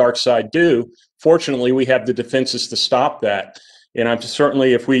saw DarkSide do. Fortunately, we have the defenses to stop that. And I'm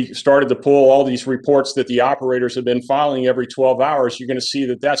certainly, if we started to pull all these reports that the operators have been filing every 12 hours, you're going to see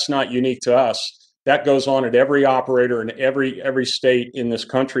that that's not unique to us. That goes on at every operator in every state in this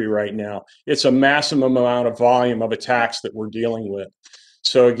country right now. It's a massive amount of volume of attacks that we're dealing with.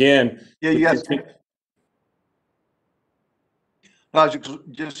 So again, yeah, I was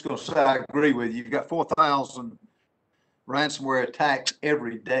just going to say, I agree with you. You've got 4,000 ransomware attacks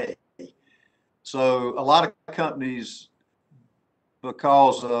every day. So a lot of companies,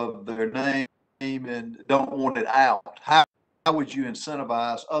 because of their name and don't want it out, how would you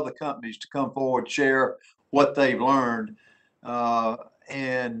incentivize other companies to come forward, share what they've learned,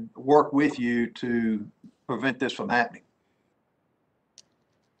 and work with you to prevent this from happening?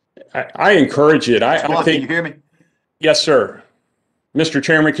 I encourage it. I Blunt, think. can you hear me? Yes, sir. Mr.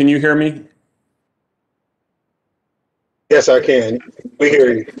 Chairman, can you hear me? Yes, I can. We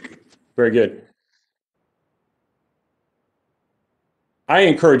hear you. Very good. I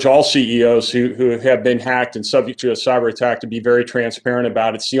encourage all CEOs who have been hacked and subject to a cyber attack to be very transparent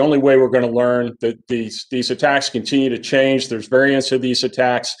about it. It's the only way we're going to learn that these attacks continue to change. There's variants of these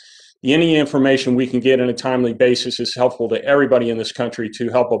attacks. Any information we can get on a timely basis is helpful to everybody in this country to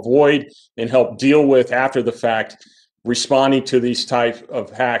help avoid and help deal with after the fact responding to these type of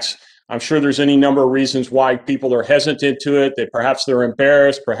hacks. I'm sure there's any number of reasons why people are hesitant to it. Perhaps they're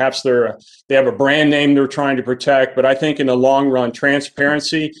embarrassed, perhaps they have a brand name they're trying to protect. But I think in the long run,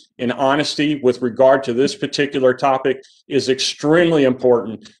 transparency and honesty with regard to this particular topic is extremely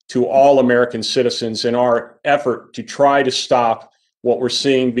important to all American citizens in our effort to try to stop what we're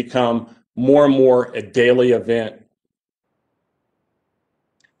seeing become more and more a daily event.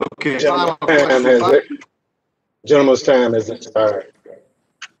 Okay. Gentleman's time has expired.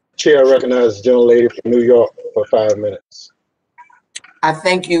 Chair recognizes the gentlelady from New York for 5 minutes. I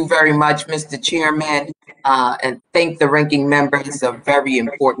thank you very much, Mr. Chairman, and thank the ranking member. It's a very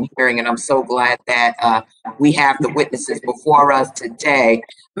important hearing, and I'm so glad that we have the witnesses before us today.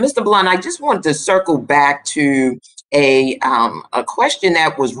 Mr. Blunt, I just wanted to circle back to a question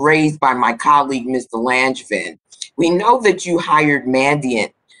that was raised by my colleague, Mr. Langevin. We know that you hired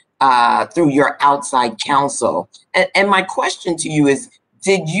Mandiant through your outside counsel. And my question to you is,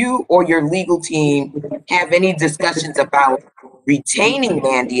 did you or your legal team have any discussions about retaining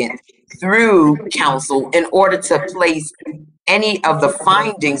Mandiant through counsel in order to place any of the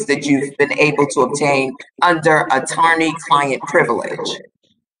findings that you've been able to obtain under attorney-client privilege?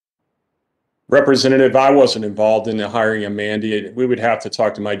 Representative, I wasn't involved in the hiring of Mandiant. We would have to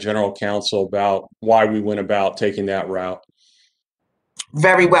talk to my general counsel about why we went about taking that route.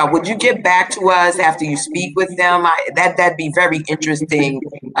 Very well. Would you get back to us after you speak with them? That'd be very interesting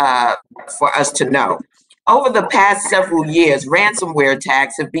for us to know. Over the past several years, ransomware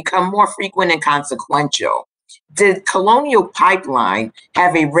attacks have become more frequent and consequential. Did Colonial Pipeline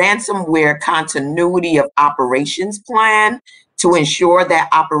have a ransomware continuity of operations plan to ensure that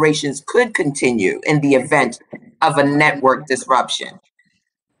operations could continue in the event of a network disruption?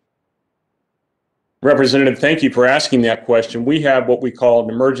 Representative, thank you for asking that question. We have what we call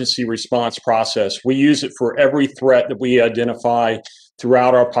an emergency response process. We use it for every threat that we identify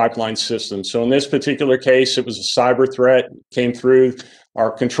throughout our pipeline system. So in this particular case, it was a cyber threat, came through our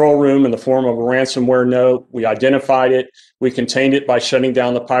control room in the form of a ransomware note. We identified it, we contained it by shutting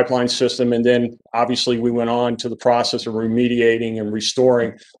down the pipeline system, and then obviously we went on to the process of remediating and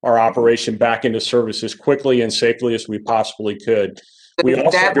restoring our operation back into service as quickly and safely as we possibly could. We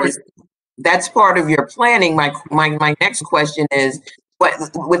also that's part of your planning. My next question is,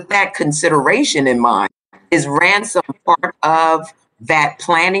 with that consideration in mind, is ransom part of that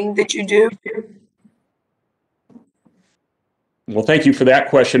planning that you do? Well, thank you for that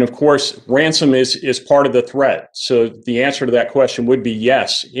question. Of course, ransom is part of the threat. So the answer to that question would be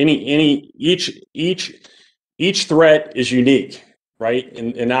yes. Each threat is unique, right?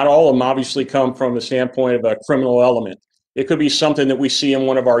 And not all of them obviously come from the standpoint of a criminal element. It could be something that we see in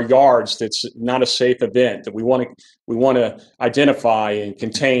one of our yards that's not a safe event that we want to identify and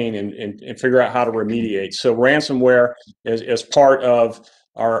contain and figure out how to remediate. So ransomware as part of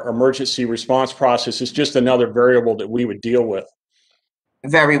our emergency response process is just another variable that we would deal with.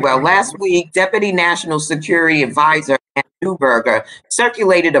 Very well. Last week, Deputy National Security Advisor Ann Neuberger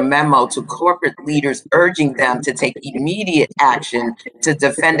circulated a memo to corporate leaders urging them to take immediate action to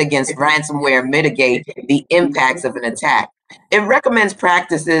defend against ransomware and mitigate the impacts of an attack. It recommends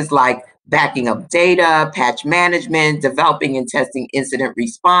practices like backing up data, patch management, developing and testing incident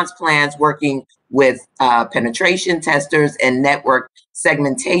response plans, working with penetration testers and network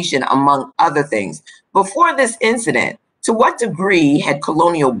segmentation, among other things. Before this incident, to what degree had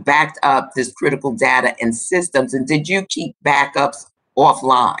Colonial backed up this critical data and systems, and did you keep backups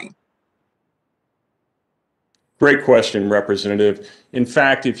offline? Great question, Representative. In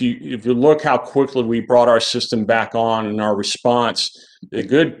fact, if you look how quickly we brought our system back on and our response, a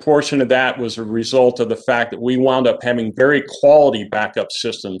good portion of that was a result of the fact that we wound up having very quality backup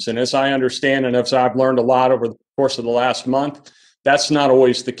systems. And as I understand, and as I've learned a lot over the course of the last month, that's not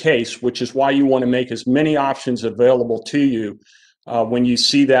always the case, which is why you want to make as many options available to you. When you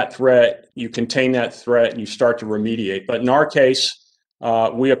see that threat, you contain that threat and you start to remediate. But in our case,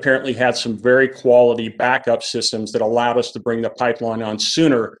 we apparently had some very quality backup systems that allowed us to bring the pipeline on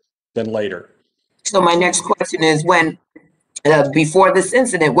sooner than later. So my next question is, before this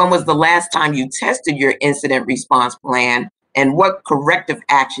incident, when was the last time you tested your incident response plan, and what corrective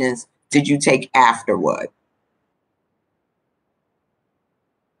actions did you take afterward?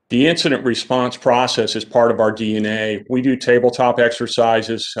 The incident response process is part of our DNA. We do tabletop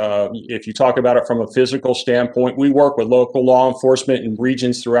exercises. If you talk about it from a physical standpoint, we work with local law enforcement in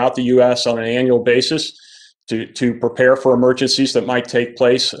regions throughout the U.S. on an annual basis to prepare for emergencies that might take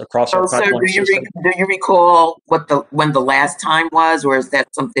place across our pipeline system. Do you recall when the last time was, or is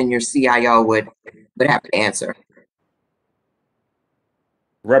that something your CIO would have to answer?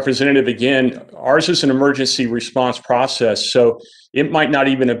 Representative, again, ours is an emergency response process, so it might not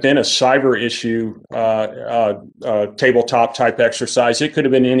even have been a cyber issue, tabletop type exercise. It could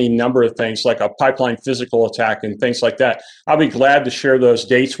have been any number of things like a pipeline physical attack and things like that. I'll be glad to share those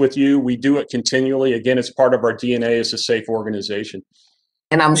dates with you. We do it continually. Again, it's part of our DNA as a safe organization.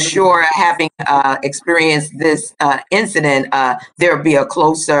 And I'm sure, having experienced this incident, there'll be a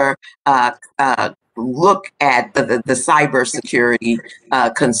closer look at the cybersecurity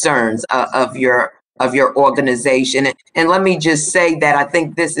concerns of your organization. And let me just say that I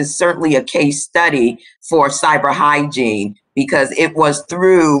think this is certainly a case study for cyber hygiene, because it was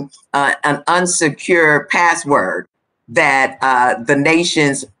through an unsecure password that the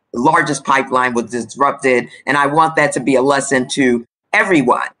nation's largest pipeline was disrupted. And I want that to be a lesson to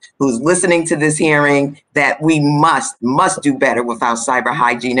everyone who's listening to this hearing, that we must do better with our cyber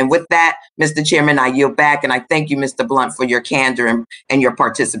hygiene. And with that, Mr. Chairman, I yield back, and I thank you, Mr. Blunt, for your candor and your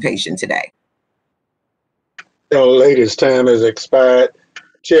participation today. Ladies, time has expired.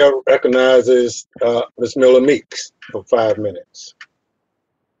 Chair recognizes Ms. Miller Meeks for 5 minutes.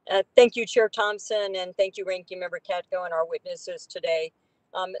 Thank you, Chair Thompson, and thank you, Ranking Member Katko, and our witnesses today.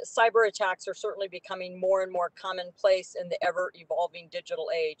 Cyber attacks are certainly becoming more and more commonplace in the ever-evolving digital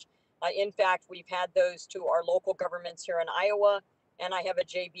age. In fact, we've had those to our local governments here in Iowa, and I have a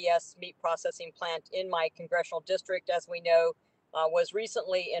JBS meat processing plant in my congressional district, as we know, was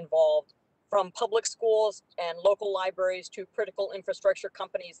recently involved. From public schools and local libraries to critical infrastructure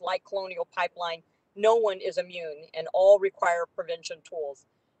companies like Colonial Pipeline, no one is immune, and all require prevention tools.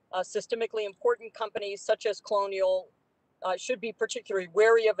 Systemically important companies such as Colonial should be particularly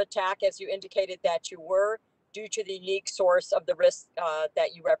wary of attack, as you indicated that you were, due to the unique source of the risk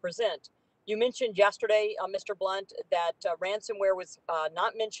that you represent. You mentioned yesterday, Mr. Blunt, that ransomware was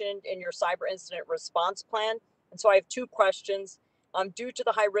not mentioned in your cyber incident response plan. And so I have two questions. Due to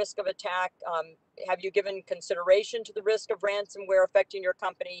the high risk of attack, have you given consideration to the risk of ransomware affecting your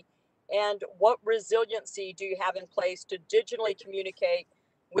company? And what resiliency do you have in place to digitally communicate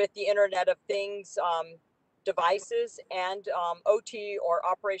with the Internet of Things devices and OT or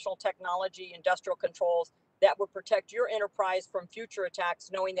operational technology, industrial controls that would protect your enterprise from future attacks,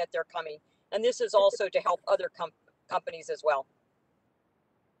 knowing that they're coming? And this is also to help other companies as well.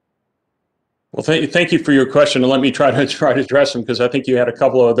 Well, thank you for your question, and let me try to address them, because I think you had a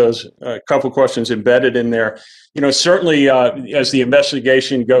couple of those questions embedded in there. Certainly as the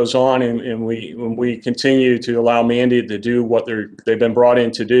investigation goes on, and when we continue to allow Mandy to do what they've been brought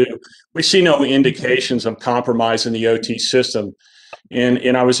in to do, we see no indications of compromise in the OT system.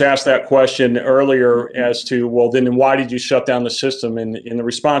 And I was asked that question earlier as to, well, then why did you shut down the system? And the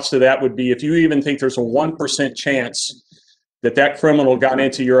response to that would be, if you even think there's a 1% chance that criminal got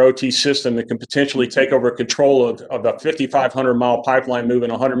into your OT system that can potentially take over control of a 5,500 mile pipeline moving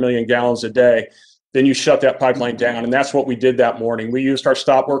 100 million gallons a day, then you shut that pipeline down. And that's what we did that morning. We used our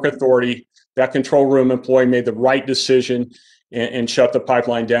stop work authority. That control room employee made the right decision and shut the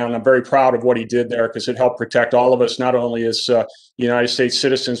pipeline down. And I'm very proud of what he did there, because it helped protect all of us, not only as United States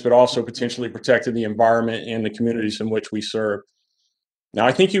citizens, but also potentially protecting the environment and the communities in which we serve. Now,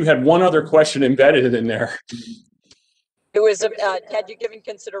 I think you had one other question embedded in there. It was, had you given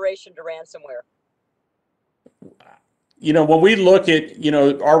consideration to ransomware? When we look at,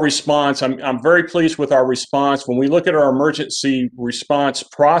 our response, I'm very pleased with our response. When we look at our emergency response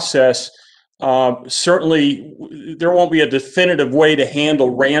process, certainly there won't be a definitive way to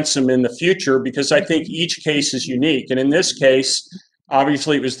handle ransom in the future, because I think each case is unique. And in this case,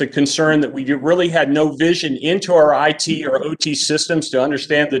 obviously, it was the concern that we really had no vision into our IT or OT systems to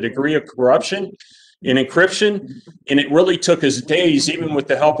understand the degree of corruption in encryption, and it really took us days, even with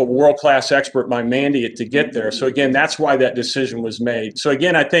the help of a world-class expert by Mandy, to get there. So again, that's why that decision was made. So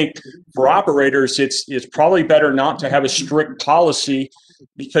again, I think for operators, it's probably better not to have a strict policy,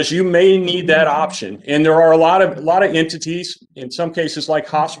 because you may need that option. And there are a lot of entities, in some cases like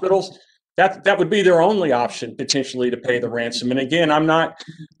hospitals, that would be their only option potentially to pay the ransom. And again, I'm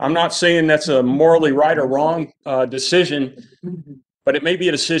not saying that's a morally right or wrong decision, but it may be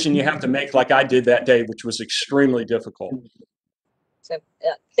a decision you have to make, like I did that day, which was extremely difficult. So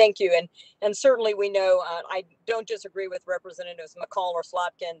thank you. And certainly we know, I don't disagree with Representatives McCall or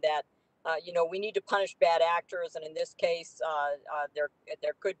Slotkin that, we need to punish bad actors. And in this case,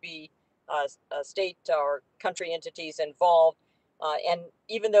 there could be state or country entities involved. And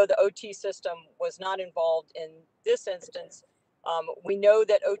even though the OT system was not involved in this instance, we know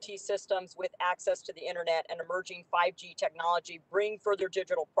that OT systems with access to the internet and emerging 5G technology bring further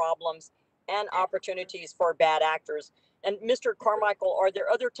digital problems and opportunities for bad actors. And Mr. Carmichael, are there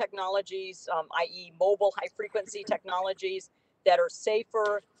other technologies, i.e. mobile high frequency technologies, that are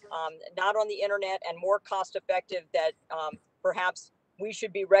safer, not on the internet, and more cost effective, that perhaps we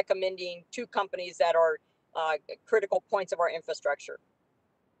should be recommending to companies that are critical points of our infrastructure?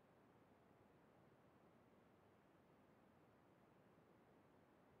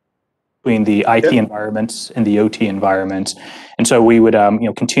 Between the IT environments and the OT environments. And so we would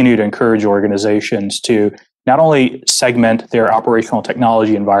continue to encourage organizations to not only segment their operational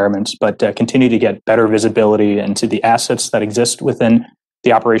technology environments, but continue to get better visibility into the assets that exist within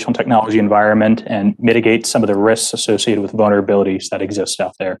the operational technology environment and mitigate some of the risks associated with vulnerabilities that exist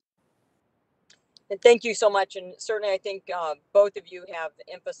out there. And thank you so much. And certainly I think both of you have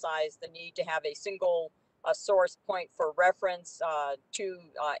emphasized the need to have a single source point for reference to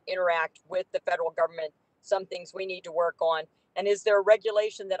interact with the federal government. Some things we need to work on. And is there a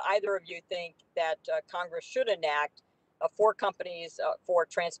regulation that either of you think that Congress should enact for companies for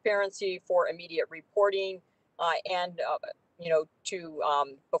transparency, for immediate reporting, and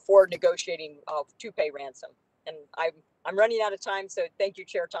before negotiating to pay ransom? And I'm running out of time, so thank you,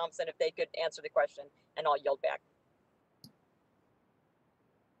 Chair Thompson, if they could answer the question, and I'll yield back.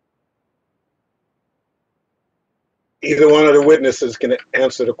 Either one of the witnesses can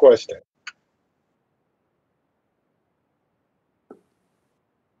answer the question.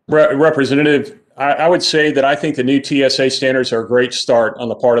 Representative, I would say that I think the new TSA standards are a great start on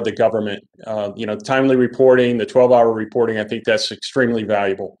the part of the government. Timely reporting, the 12-hour reporting, I think that's extremely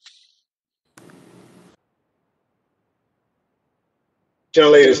valuable.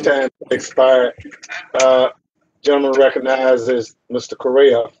 Gentlelady's time expired. Gentleman recognizes Mr.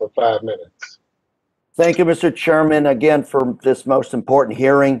 Correa for 5 minutes. Thank you, Mr. Chairman, again for this most important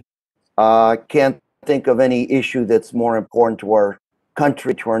hearing. Can't think of any issue that's more important to our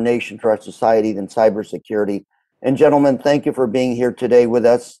country, to our nation, to our society than cybersecurity. And gentlemen, thank you for being here today with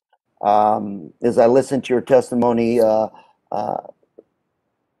us. As I listened to your testimony,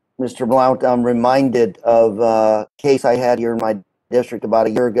 Mr. Blount, I'm reminded of a case I had here in my district about a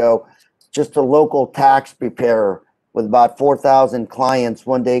year ago. Just a local tax preparer with about 4,000 clients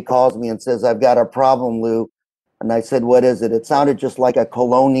one day calls me and says, "I've got a problem, Lou." And I said, "What is it?" It sounded just like a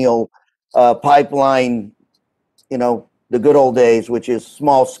Colonial pipeline, you know, the good old days, which is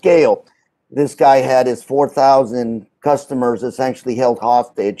small scale. This guy had his 4,000 customers essentially held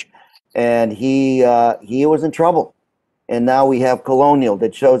hostage, and he was in trouble. And now we have Colonial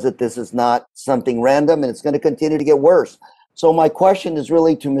that shows that this is not something random, and it's going to continue to get worse. So my question is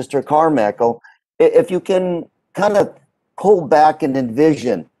really to Mr. Carmichael, if you can kind of pull back and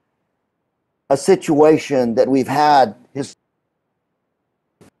envision a situation that we've had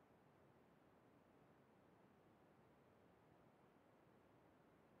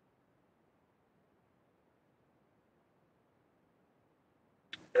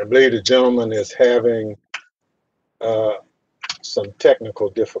I believe the gentleman is having some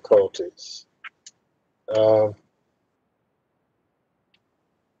technical difficulties. While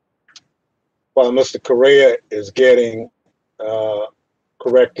Mr. Correa is getting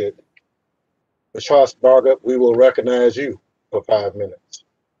corrected, Ms. Harsbarger, we will recognize you for 5 minutes.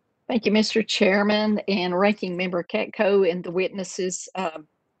 Thank you, Mr. Chairman and Ranking Member Katko and the witnesses.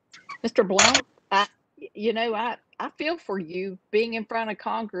 Mr. Blount, I feel for you being in front of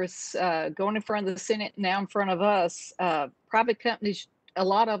Congress, going in front of the Senate, now in front of us. Private companies, a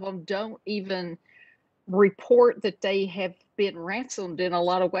lot of them don't even report that they have been ransomed in a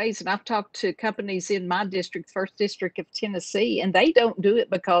lot of ways. And I've talked to companies in my district, 1st District of Tennessee, and they don't do it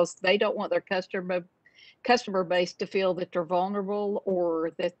because they don't want their customer base to feel that they're vulnerable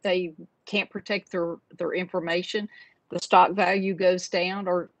or that they can't protect their information. The stock value goes down,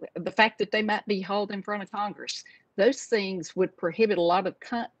 or the fact that they might be hauled in front of Congress. Those things would prohibit a lot of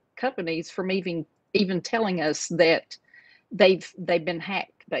companies from even telling us that they've been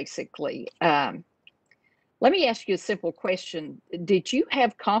hacked, basically. Let me ask you a simple question. Did you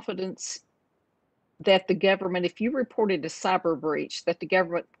have confidence that the government, if you reported a cyber breach, that the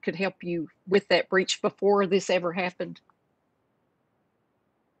government could help you with that breach before this ever happened?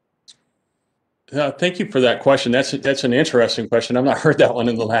 Thank you for that question. That's an interesting question. I've not heard that one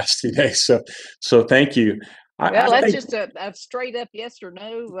in the last 2 days. So thank you. Well, that's just a straight up yes or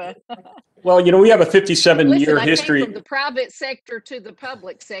no. Well, we have a 57-year Listen, history. I came from the private sector to the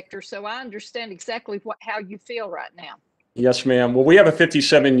public sector, so I understand exactly how you feel right now. Yes, ma'am. Well, we have a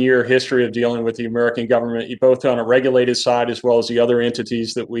 57-year history of dealing with the American government, both on a regulated side as well as the other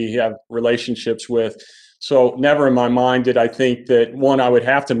entities that we have relationships with. So never in my mind did I think that, one, I would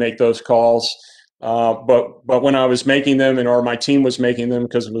have to make those calls. But when I was making them, or my team was making them,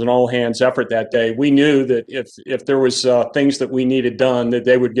 because it was an all-hands effort that day, we knew that if there was things that we needed done, that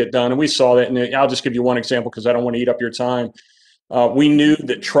they would get done. And we saw that. And I'll just give you one example because I don't want to eat up your time. We knew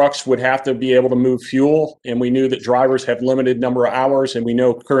that trucks would have to be able to move fuel, and we knew that drivers have limited number of hours, and we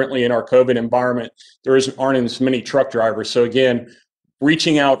know currently in our COVID environment, aren't as many truck drivers. So again,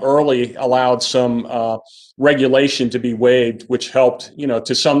 reaching out early allowed some regulation to be waived, which helped,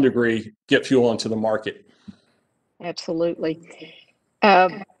 to some degree, get fuel into the market. Absolutely.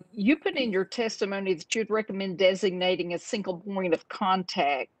 You put in your testimony that you'd recommend designating a single point of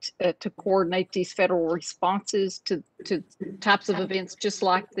contact to coordinate these federal responses to types of events just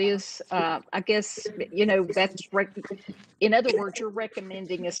like this. I guess, that's in other words, you're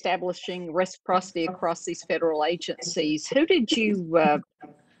recommending establishing reciprocity across these federal agencies. Who did you,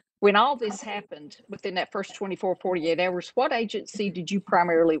 when all this happened within that first 24, 48 hours, what agency did you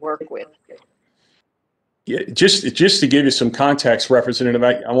primarily work with? Yeah, just to give you some context, Representative,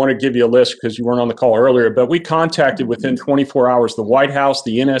 I want to give you a list because you weren't on the call earlier, but we contacted within 24 hours the White House,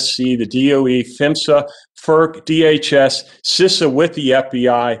 the NSC, the DOE, PHMSA, FERC, DHS, CISA with the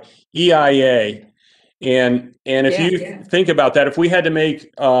FBI, EIA. And if you think about that, if we had to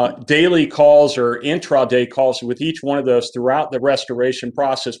make daily calls or intraday calls with each one of those throughout the restoration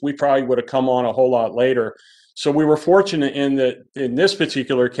process, we probably would have come on a whole lot later. So we were fortunate in this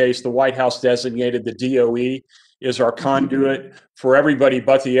particular case, the White House designated the DOE is our conduit for everybody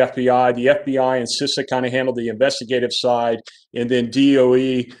but the FBI. The FBI and CISA kind of handled the investigative side, and then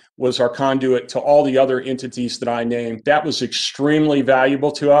DOE was our conduit to all the other entities that I named. That was extremely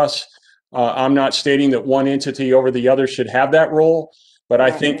valuable to us. I'm not stating that one entity over the other should have that role, but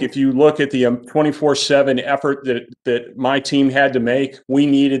I think if you look at the 24/7 effort that my team had to make, we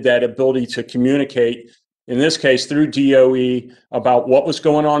needed that ability to communicate, in this case through DOE, about what was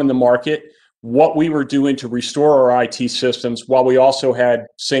going on in the market, what we were doing to restore our IT systems, while we also had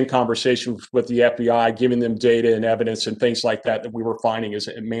same conversations with the FBI, giving them data and evidence and things like that we were finding as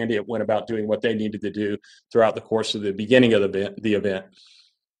Mandiant went about doing what they needed to do throughout the course of the beginning of the event.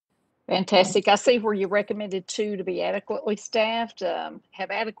 Fantastic. I see where you recommended two to be adequately staffed,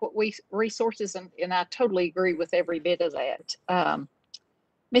 have adequate resources, and I totally agree with every bit of that.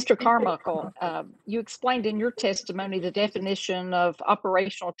 Mr. Carmichael, you explained in your testimony the definition of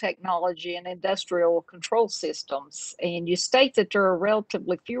operational technology and industrial control systems, and you state that there are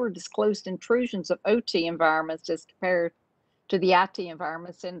relatively fewer disclosed intrusions of OT environments as compared to the IT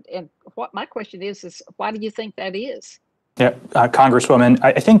environments. And what my question is why do you think that is? Yeah, Congresswoman,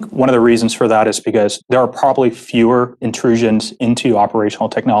 I think one of the reasons for that is because there are probably fewer intrusions into operational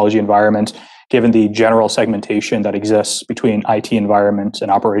technology environments, given the general segmentation that exists between IT environments and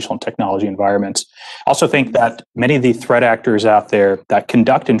operational technology environments. I also think that many of the threat actors out there that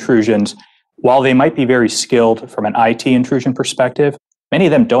conduct intrusions, while they might be very skilled from an IT intrusion perspective, many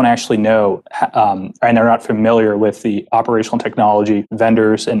of them don't actually know and they're not familiar with the operational technology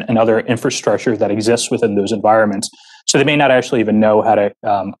vendors and other infrastructure that exists within those environments. So they may not actually even know how to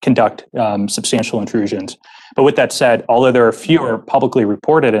conduct substantial intrusions. But with that said, although there are fewer publicly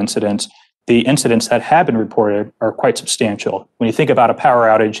reported incidents, the incidents that have been reported are quite substantial. When you think about a power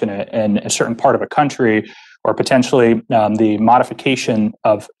outage in a certain part of a country, or potentially the modification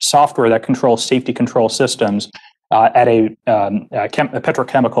of software that controls safety control systems at a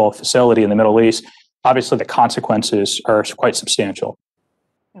petrochemical facility in the Middle East, obviously the consequences are quite substantial.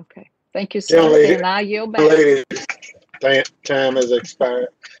 Okay, thank you, sir. And I yield back. Time has expired.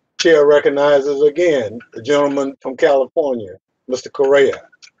 Chair recognizes again the gentleman from California, Mr. Correa.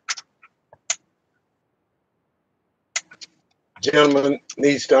 Gentleman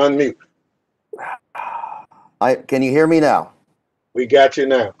needs to unmute. Can you hear me now? We got you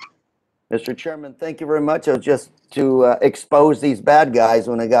now. Mr. Chairman, thank you very much. I was just to expose these bad guys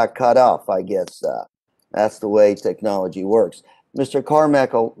when they got cut off, I guess. That's the way technology works. Mr.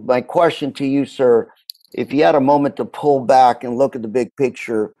 Carmichael, my question to you, sir, if you had a moment to pull back and look at the big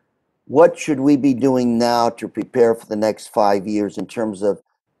picture, what should we be doing now to prepare for the next 5 years in terms of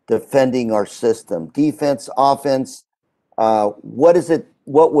defending our system? Defense, offense, what is it?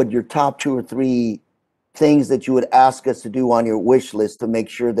 What would your top 2 or 3 things that you would ask us to do on your wish list to make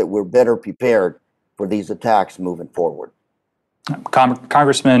sure that we're better prepared for these attacks moving forward?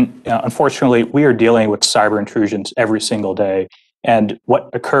 Congressman, unfortunately, we are dealing with cyber intrusions every single day. And what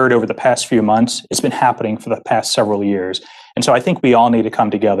occurred over the past few months, it's been happening for the past several years. And so I think we all need to come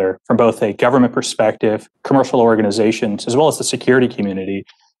together from both a government perspective, commercial organizations, as well as the security community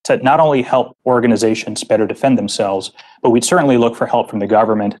to not only help organizations better defend themselves, but we'd certainly look for help from the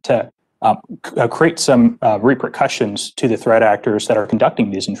government to create some repercussions to the threat actors that are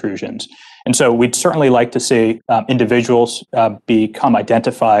conducting these intrusions. And so we'd certainly like to see individuals become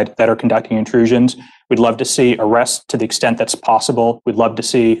identified that are conducting intrusions. We'd love to see arrests to the extent that's possible. We'd love to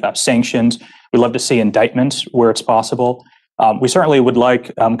see sanctions. We'd love to see indictments where it's possible. We certainly would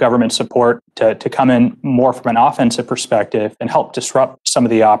like government support to come in more from an offensive perspective and help disrupt some of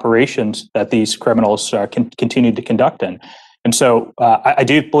the operations that these criminals can continue to conduct in. And so I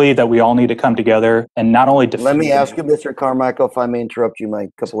do believe that we all need to come together and not only defend. Let me ask you, Mr. Carmichael, if I may interrupt you my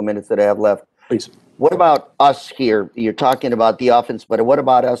couple of minutes that I have left. Please. What about us here? You're talking about the offense, but what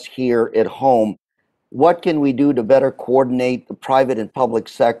about us here at home? What can we do to better coordinate the private and public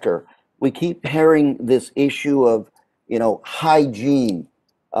sector? We keep hearing this issue of, hygiene,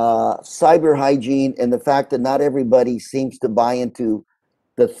 cyber hygiene, and the fact that not everybody seems to buy into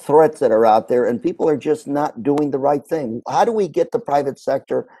the threats that are out there, and people are just not doing the right thing. How do we get the private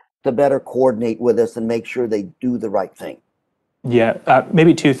sector to better coordinate with us and make sure they do the right thing? Yeah,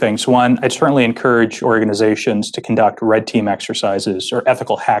 maybe 2 things. One, I'd certainly encourage organizations to conduct red team exercises or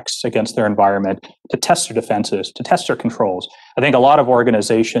ethical hacks against their environment to test their defenses, to test their controls. I think a lot of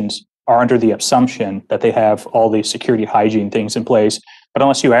organizations are under the assumption that they have all these security hygiene things in place, but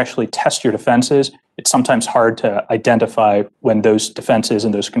unless you actually test your defenses, it's sometimes hard to identify when those defenses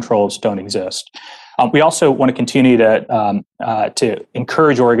and those controls don't exist. We also want to continue to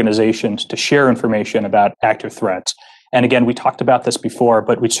encourage organizations to share information about active threats. And again, we talked about this before,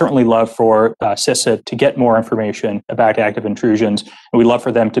 but we'd certainly love for CISA to get more information about active intrusions, and we'd love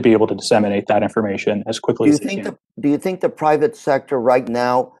for them to be able to disseminate that information as quickly as they can. Do you think the private sector right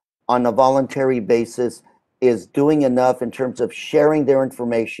now, on a voluntary basis, is doing enough in terms of sharing their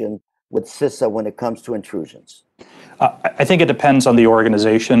information with CISA when it comes to intrusions? I think it depends on the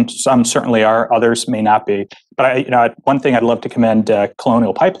organization. Some certainly are, others may not be. But one thing I'd love to commend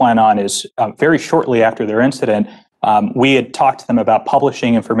Colonial Pipeline on is very shortly after their incident, We had talked to them about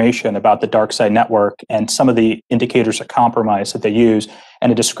publishing information about the dark side network and some of the indicators of compromise that they use,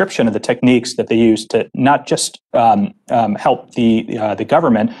 and a description of the techniques that they use to not just help the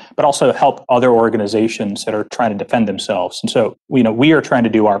government, but also help other organizations that are trying to defend themselves. And so, we are trying to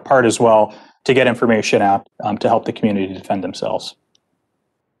do our part as well to get information out to help the community defend themselves.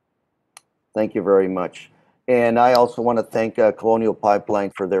 Thank you very much. And I also want to thank Colonial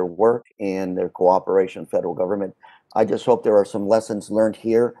Pipeline for their work and their cooperation, federal government. I just hope there are some lessons learned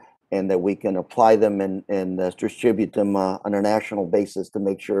here and that we can apply them and distribute them on a national basis to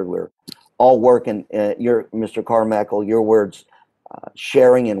make sure we're all working, Mr. Carmichael, your words,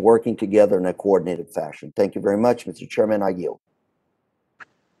 sharing and working together in a coordinated fashion. Thank you very much, Mr. Chairman. I yield.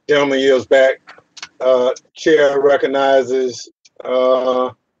 Gentleman yields back. Chair recognizes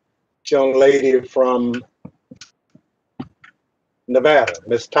young lady from Nevada,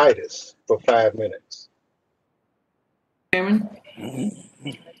 Ms. Titus, for 5 minutes. Chairman.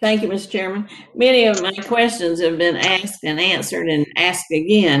 Thank you, Mr. Chairman. Many of my questions have been asked and answered and asked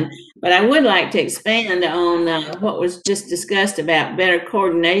again, but I would like to expand on what was just discussed about better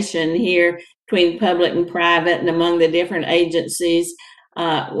coordination here between public and private and among the different agencies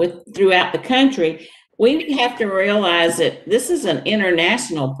throughout the country. We have to realize that this is an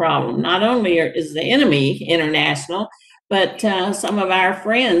international problem. Not only is the enemy international, but some of our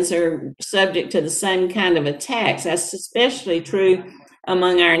friends are subject to the same kind of attacks. That's especially true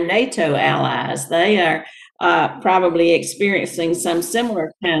among our NATO allies. They are probably experiencing some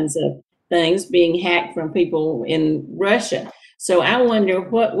similar kinds of things, being hacked from people in Russia. So I wonder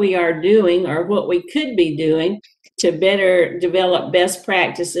what we are doing or what we could be doing to better develop best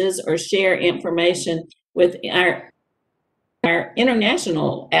practices or share information with our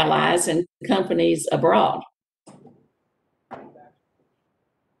international allies and companies abroad.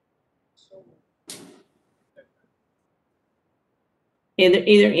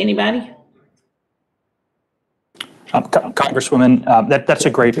 Either anybody? Congresswoman, that's a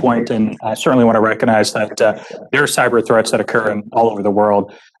great point, and I certainly want to recognize that there are cyber threats that occur all over the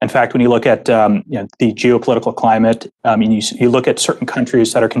world. In fact, when you look at the geopolitical climate, you look at certain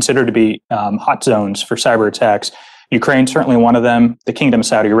countries that are considered to be hot zones for cyber attacks. Ukraine certainly one of them. The Kingdom of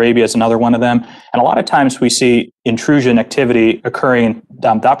Saudi Arabia is another one of them. And a lot of times we see intrusion activity occurring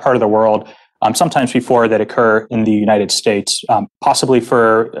in that part of the world. Sometimes before that occur in the United States, possibly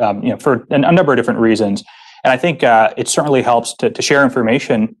for a number of different reasons. And I think it certainly helps to share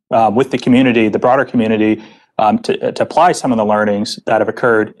information with the community, the broader community, to apply some of the learnings that have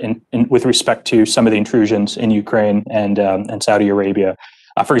occurred with respect to some of the intrusions in Ukraine and Saudi Arabia.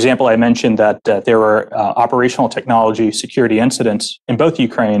 For example, I mentioned that there were operational technology security incidents in both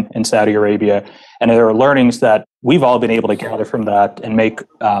Ukraine and Saudi Arabia, and there are learnings that we've all been able to gather from that and make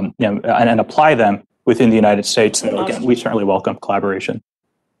and apply them within the United States. And again, we certainly welcome collaboration.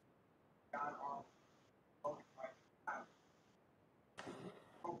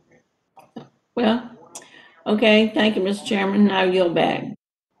 Well, okay. Thank you, Mr. Chairman. Now yield back.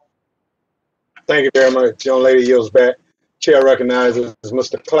 Thank you very much. Young lady yields back. Chair recognizes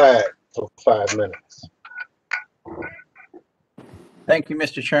Mr. Clyde for 5 minutes. Thank you,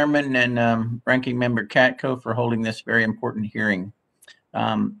 Mr. Chairman, and Ranking Member Katko for holding this very important hearing.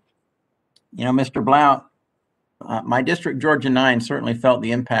 Mr. Blount, my district, Georgia 9, certainly felt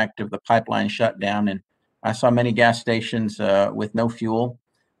the impact of the pipeline shutdown, and I saw many gas stations with no fuel.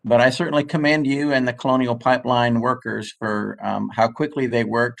 But I certainly commend you and the Colonial Pipeline workers for how quickly they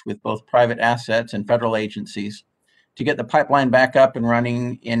worked with both private assets and federal agencies to get the pipeline back up and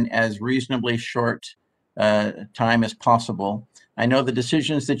running in as reasonably short time as possible. I know the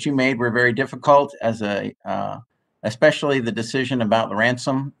decisions that you made were very difficult, especially the decision about the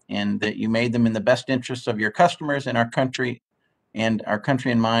ransom, and that you made them in the best interests of your customers and our country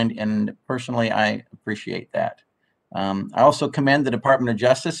in mind. And personally, I appreciate that. I also commend the Department of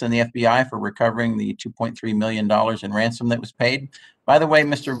Justice and the FBI for recovering the $2.3 million in ransom that was paid. By the way,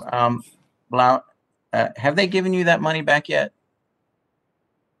 Mr. Blount, have they given you that money back yet?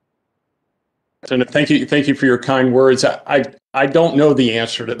 And thank you for your kind words. I don't know the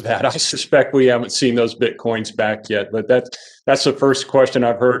answer to that. I suspect we haven't seen those Bitcoins back yet, but that's the first question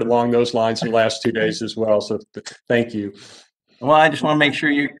I've heard along those lines in the last 2 days as well. So thank you. Well, I just want to make sure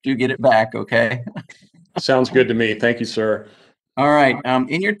you do get it back, okay? Sounds good to me. Thank you, sir. All right.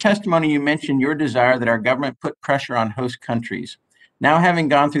 In your testimony, you mentioned your desire that our government put pressure on host countries. Now, having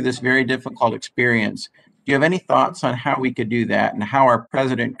gone through this very difficult experience, do you have any thoughts on how we could do that and how our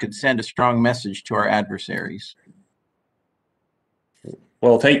president could send a strong message to our adversaries?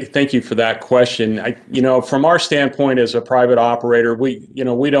 Well, thank you for that question. From our standpoint as a private operator, we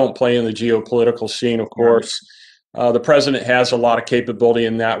don't play in the geopolitical scene, of course. The president has a lot of capability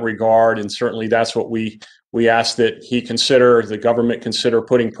in that regard, and certainly that's what we ask that he consider, the government consider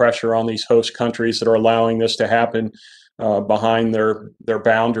putting pressure on these host countries that are allowing this to happen behind their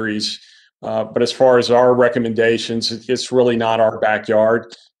boundaries. But as far as our recommendations, it's really not our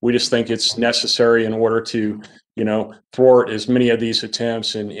backyard. We just think it's necessary in order to, thwart as many of these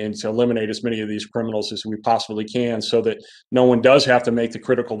attempts and to eliminate as many of these criminals as we possibly can, so that no one does have to make the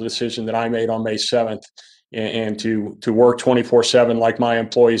critical decision that I made on May 7th and to work 24/7 like my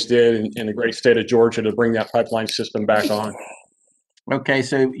employees did in the great state of Georgia to bring that pipeline system back on. Okay,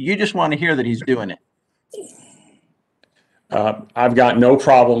 so you just want to hear that he's doing it. I've got no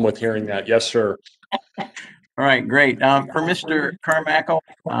problem with hearing that. Yes, sir. All right, great. For Mr. Carmichael,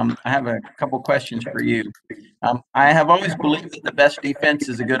 I have a couple questions for you. I have always believed that the best defense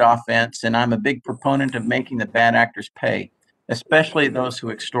is a good offense, and I'm a big proponent of making the bad actors pay, especially those who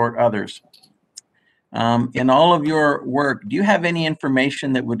extort others. In all of your work, do you have any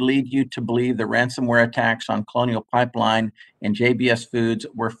information that would lead you to believe the ransomware attacks on Colonial Pipeline and JBS Foods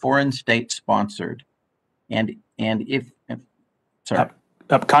were foreign state sponsored? And if, sorry.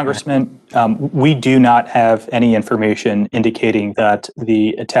 Congressman, we do not have any information indicating that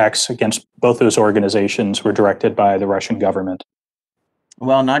the attacks against both those organizations were directed by the Russian government.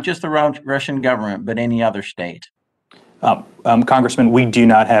 Well, not just the Russian government, but any other state. Congressman, we do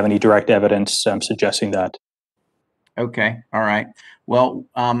not have any direct evidence suggesting that. Okay, all right. Well,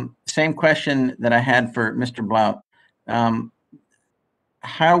 same question that I had for Mr. Blount.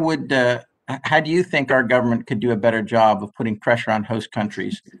 How do you think our government could do a better job of putting pressure on host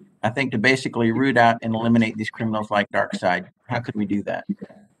countries? I think to basically root out and eliminate these criminals like DarkSide. How could we do that?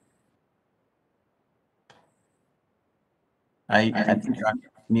 I think you're on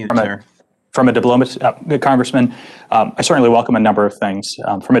mute, sir. From a diplomacy, Congressman, I certainly welcome a number of things.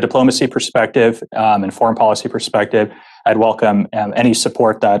 From a diplomacy perspective and foreign policy perspective, I'd welcome any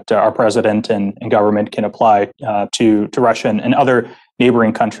support that our president and government can apply to Russia and other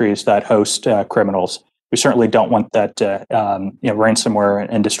neighboring countries that host criminals. We certainly don't want that ransomware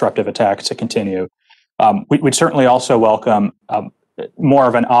and disruptive attacks to continue. We'd certainly also welcome more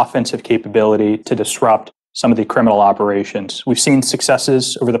of an offensive capability to disrupt some of the criminal operations. We've seen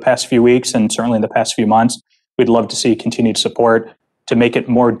successes over the past few weeks and certainly in the past few months. We'd love to see continued support to make it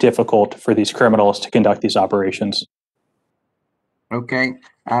more difficult for these criminals to conduct these operations. Okay,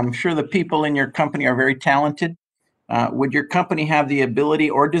 I'm sure the people in your company are very talented. Would your company have the ability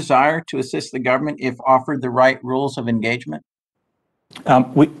or desire to assist the government if offered the right rules of engagement?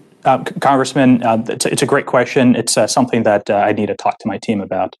 Congressman, it's a great question. It's something that I need to talk to my team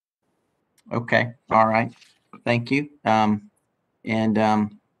about. Okay, all right. Thank you. I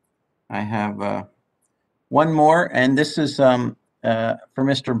have one more, and this is for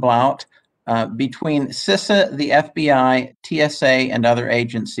Mr. Blount. Between CISA, the FBI, TSA, and other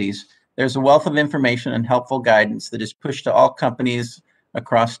agencies, there's a wealth of information and helpful guidance that is pushed to all companies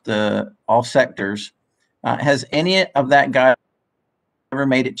across all sectors. Has any of that guidance ever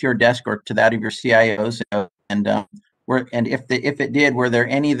made it to your desk or to that of your CIOs? And if it did, were there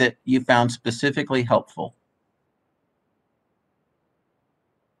any that you found specifically helpful?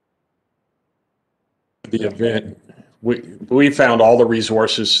 The event, we found all the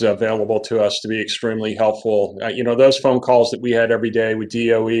resources available to us to be extremely helpful. Those phone calls that we had every day with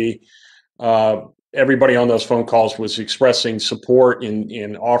DOE, everybody on those phone calls was expressing support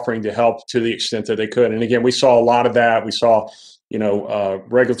in offering to help to the extent that they could. And again, we saw a lot of that. We saw,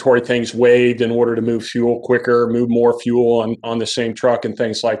 regulatory things waived in order to move fuel quicker, move more fuel on the same truck and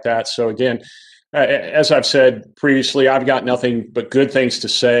things like that. So again, as I've said previously, I've got nothing but good things to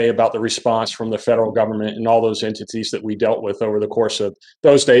say about the response from the federal government and all those entities that we dealt with over the course of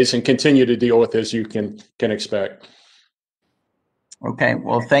those days and continue to deal with, as you can expect. Okay,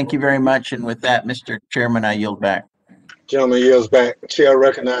 well, thank you very much. And with that, Mr. Chairman, I yield back. Gentleman yields back. Chair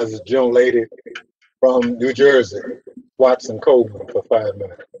recognizes the young lady from New Jersey, Watson Coleman, for 5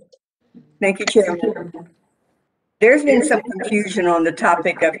 minutes. Thank you, Chairman. There's been some confusion on the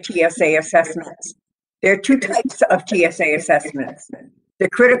topic of TSA assessments. There are two types of TSA assessments. The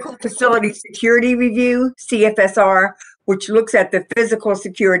Critical Facility Security Review, CFSR, which looks at the physical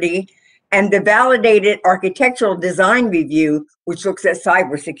security, and the Validated Architectural Design Review, which looks at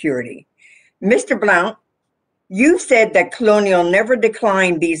cybersecurity. Mr. Blount, you've said that Colonial never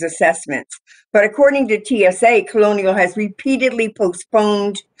declined these assessments, but according to TSA, Colonial has repeatedly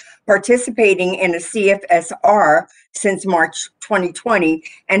postponed participating in a CFSR since March 2020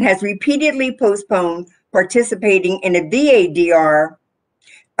 and has repeatedly postponed participating in a VADR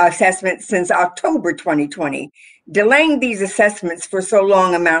assessment since October 2020. Delaying these assessments for so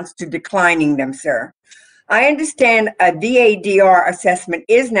long amounts to declining them, sir. I understand a DADR assessment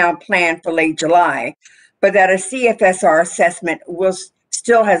is now planned for late July, but that a CFSR assessment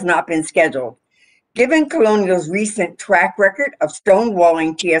still has not been scheduled. Given Colonial's recent track record of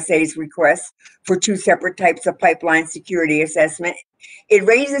stonewalling TSA's requests for two separate types of pipeline security assessment, it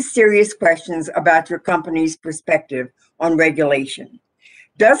raises serious questions about your company's perspective on regulation.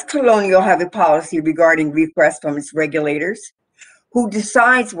 Does Colonial have a policy regarding requests from its regulators? Who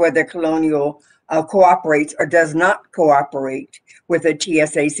decides whether Colonial cooperates or does not cooperate with a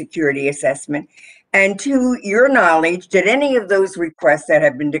TSA security assessment? And to your knowledge, did any of those requests that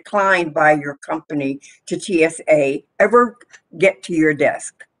have been declined by your company to TSA ever get to your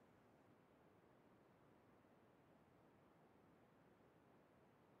desk?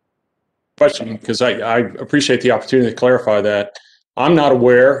 Question, because I appreciate the opportunity to clarify that. I'm not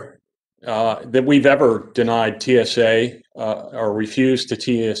aware that we've ever denied TSA or refused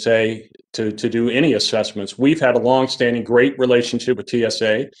to TSA to do any assessments. We've had a long-standing great relationship with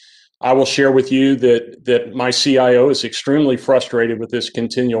TSA. I will share with you that my CIO is extremely frustrated with this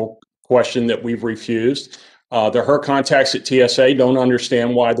continual question that we've refused. Her contacts at TSA don't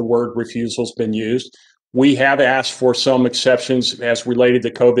understand why the word refusal has been used. We have asked for some exceptions as related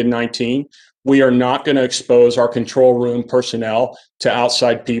to COVID-19. We are not going to expose our control room personnel to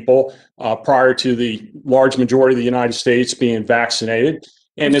outside people prior to the large majority of the United States being vaccinated.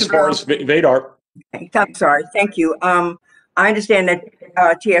 And as far as VADAR. I'm sorry, thank you. I understand that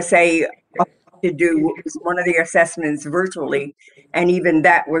TSA to do one of the assessments virtually, and even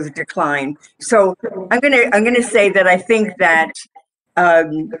that was declined. So I'm gonna say that I think that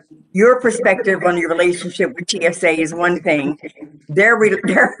your perspective on your relationship with TSA is one thing. Their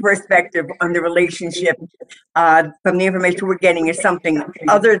perspective on the relationship from the information we're getting is something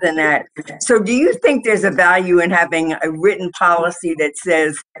other than that. So do you think there's a value in having a written policy that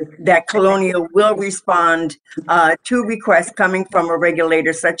says that Colonial will respond to requests coming from a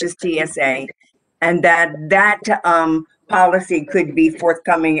regulator such as TSA, and that policy could be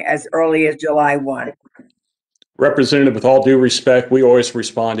forthcoming as early as July 1? Representative, with all due respect, we always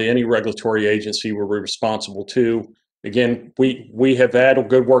respond to any regulatory agency we're responsible to. Again, we have had a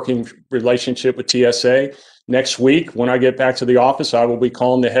good working relationship with TSA. Next week, when I get back to the office, I will be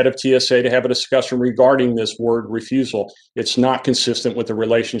calling the head of TSA to have a discussion regarding this word refusal. It's not consistent with the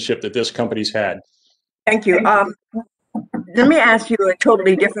relationship that this company's had. Thank you. Let me ask you a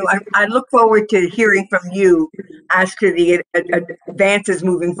totally different one. I look forward to hearing from you as to the advances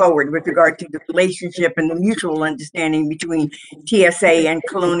moving forward with regard to the relationship and the mutual understanding between TSA and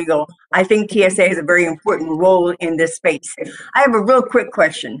Colonial. I think TSA has a very important role in this space. I have a real quick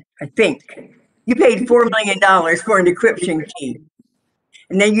question. I think you paid $4 million for an encryption key,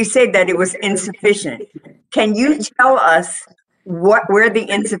 and then you said that it was insufficient. Can you tell us where the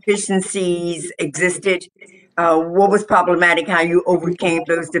insufficiencies existed? What was problematic, how you overcame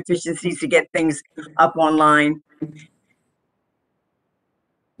those deficiencies to get things up online?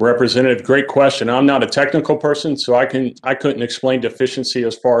 Representative, great question. I'm not a technical person, so I couldn't explain deficiency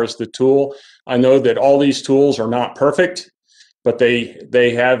as far as the tool. I know that all these tools are not perfect, but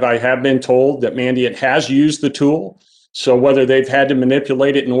I have been told that Mandiant has used the tool. So whether they've had to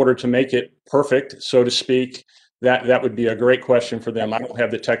manipulate it in order to make it perfect, so to speak, that would be a great question for them. I don't have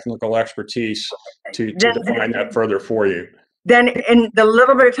the technical expertise to define that further for you. Then in the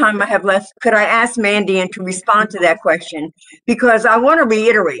little bit of time I have left, could I ask Mandiant to respond to that question? Because I want to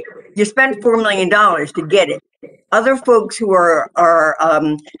reiterate, you spent $4 million to get it. Other folks who have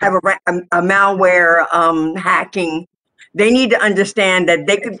a malware hacking, they need to understand that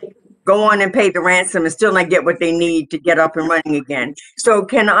they could go on and pay the ransom and still not get what they need to get up and running again. So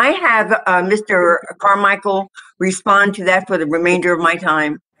can I have Mr. Carmichael respond to that for the remainder of my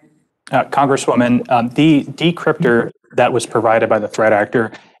time? Congresswoman, the decryptor that was provided by the threat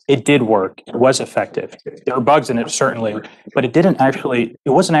actor, it did work. It was effective. There were bugs in it, certainly, but it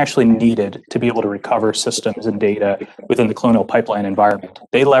wasn't actually needed to be able to recover systems and data within the Colonial pipeline environment.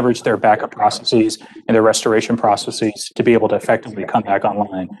 They leveraged their backup processes and their restoration processes to be able to effectively come back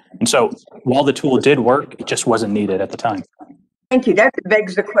online. And so while the tool did work, it just wasn't needed at the time. Thank you. That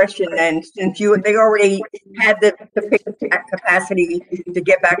begs the question then, since they already had the capacity to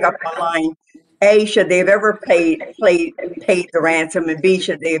get back up online, A, should they have ever paid the ransom, and B,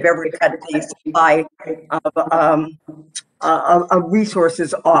 should they have ever cut the supply of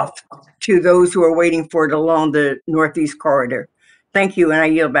resources off to those who are waiting for it along the Northeast corridor? Thank you, and I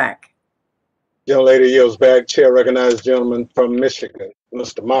yield back. Young lady yields back. Chair recognizes gentleman from Michigan,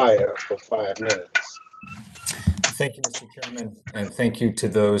 Mr. Meyer, for 5 minutes. Thank you, Mr. Chairman, and thank you to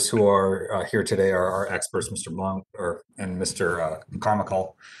those who are here today, our experts, Mr. Blount and Mr.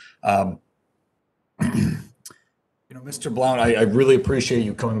 Carmichael. Mr. Blount, I really appreciate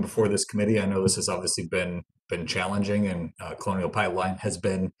you coming before this committee. I know this has obviously been challenging, and Colonial Pipeline has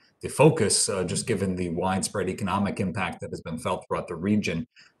been the focus, just given the widespread economic impact that has been felt throughout the region.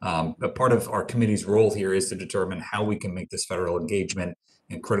 But part of our committee's role here is to determine how we can make this federal engagement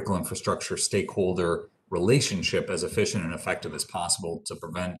in critical infrastructure stakeholder relationship as efficient and effective as possible to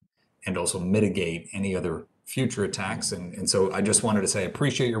prevent and also mitigate any other future attacks. And so I just wanted to say I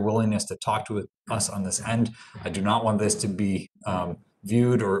appreciate your willingness to talk to us on this end. I do not want this to be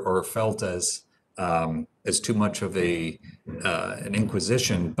viewed or felt as too much of an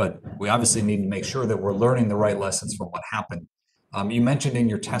inquisition, but we obviously need to make sure that we're learning the right lessons from what happened. You mentioned in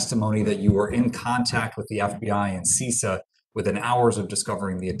your testimony that you were in contact with the FBI and CISA within hours of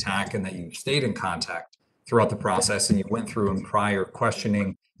discovering the attack, and that you stayed in contact throughout the process, and you went through in prior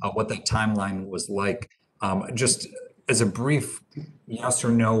questioning what that timeline was like. Just as a brief yes or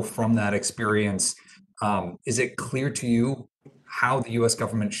no from that experience, is it clear to you how the U.S.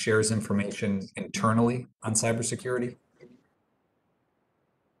 government shares information internally on cybersecurity?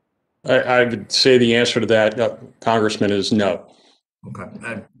 I would say the answer to that, Congressman, is no.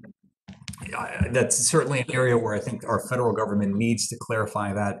 Okay. That's certainly an area where I think our federal government needs to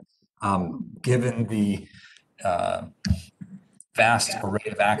clarify that, given the vast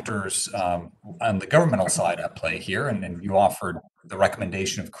array of actors on the governmental side at play here, and you offered the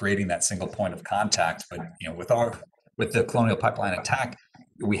recommendation of creating that single point of contact. But with the Colonial Pipeline attack,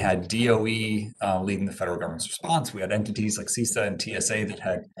 we had DOE leading the federal government's response. We had entities like CISA and TSA that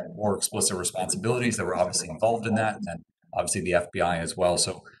had more explicit responsibilities that were obviously involved in that, and then obviously the FBI as well.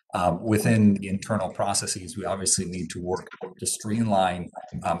 So within the internal processes, we obviously need to work to streamline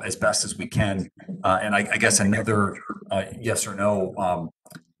as best as we can. And I guess another yes or no,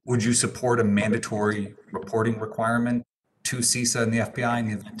 would you support a mandatory reporting requirement to CISA and the FBI in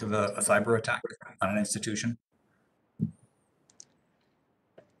the event of a cyber attack on an institution?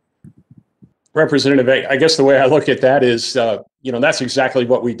 Representative, I guess the way I look at that is, that's exactly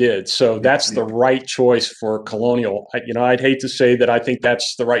what we did. So that's the right choice for Colonial. I'd hate to say that I think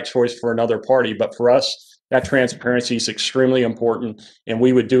that's the right choice for another party, but for us, that transparency is extremely important, and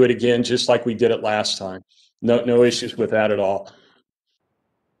we would do it again just like we did it last time. No issues with that at all.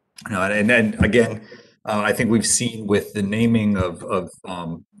 No, and then again, I think we've seen with the naming of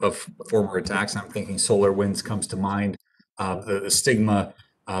former attacks. I'm thinking SolarWinds comes to mind. The stigma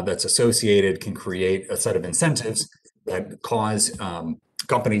that's associated can create a set of incentives that cause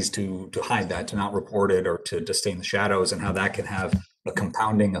companies to hide that, to not report it, or to stay in the shadows, and how that can have a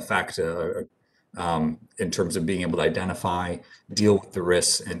compounding effect in terms of being able to identify, deal with the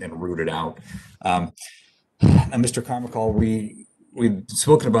risks, and root it out. And Mr. Carmichael, we've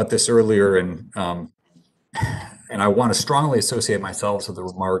spoken about this earlier, and I want to strongly associate myself with the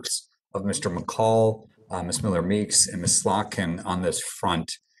remarks of Mr. McCall, Ms. Miller-Meeks, and Ms. Slotkin on this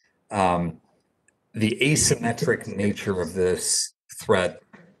front. The asymmetric nature of this threat,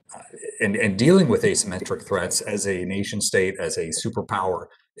 and dealing with asymmetric threats as a nation state, as a superpower,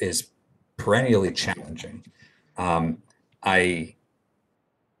 is perennially challenging. I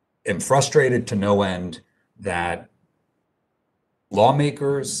am frustrated to no end that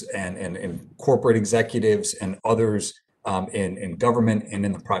lawmakers and corporate executives and others in government and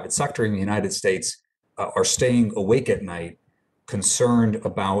in the private sector in the United States are staying awake at night, concerned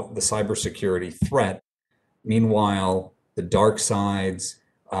about the cybersecurity threat. Meanwhile, the dark sides,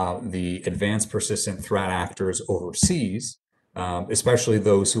 the advanced persistent threat actors overseas, especially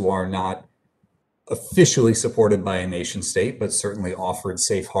those who are not officially supported by a nation state, but certainly offered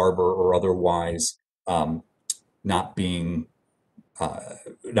safe harbor or otherwise not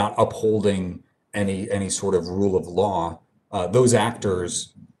upholding any sort of rule of law, those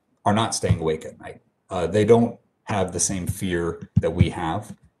actors are not staying awake at night. They don't have the same fear that we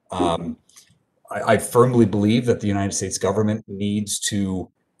have. I firmly believe that the United States government needs to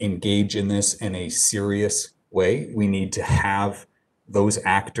engage in this in a serious way. We need to have those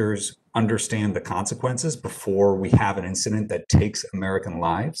actors understand the consequences before we have an incident that takes American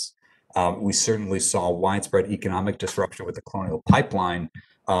lives. We certainly saw widespread economic disruption with the Colonial Pipeline,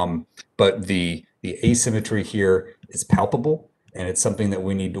 but the asymmetry here is palpable, and it's something that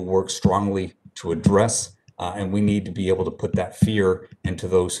we need to work strongly to address. And we need to be able to put that fear into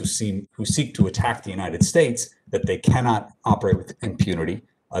those who seek to attack the United States, that they cannot operate with impunity,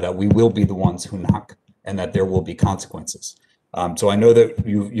 that we will be the ones who knock, and that there will be consequences. So I know that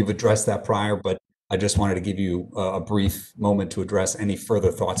you've addressed that prior, but I just wanted to give you a brief moment to address any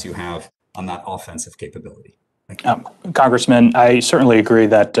further thoughts you have on that offensive capability. Thank you. Congressman, I certainly agree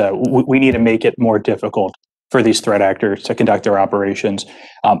that we need to make it more difficult for these threat actors to conduct their operations.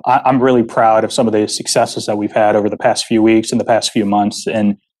 I'm really proud of some of the successes that we've had over the past few weeks and the past few months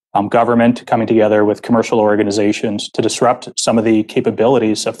in government coming together with commercial organizations to disrupt some of the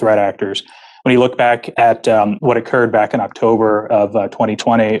capabilities of threat actors. When you look back at what occurred back in October of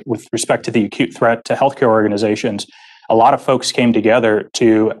 2020 with respect to the acute threat to healthcare organizations, a lot of folks came together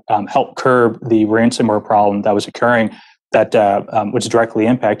to help curb the ransomware problem that was occurring that was directly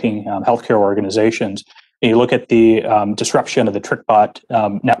impacting healthcare organizations. And you look at the disruption of the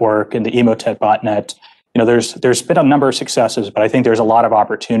TrickBot network and the Emotet botnet. There's been a number of successes, but I think there's a lot of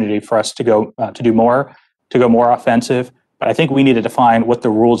opportunity for us to go to go more offensive. But I think we need to define what the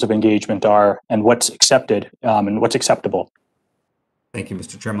rules of engagement are and what's accepted and what's acceptable. Thank you,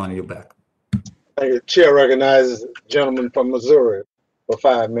 Mr. Chairman. I'll yield back. Thank you. Chair recognizes the gentleman from Missouri for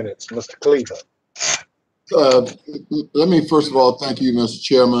 5 minutes, Mr. Cleaver. Let me first of all thank you, Mr.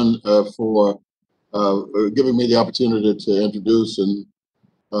 Chairman, for giving me the opportunity to introduce and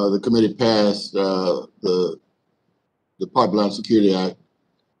the committee passed the Pipeline Security Act,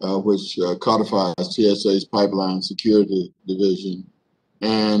 which codifies TSA's Pipeline Security Division,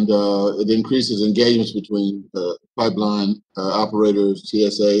 and it increases engagements between pipeline operators,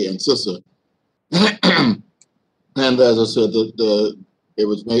 TSA, and CISA. And as I said, it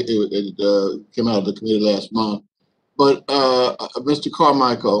came out of the committee last month. But Mr.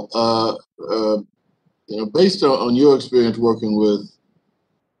 Carmichael, based on your experience working with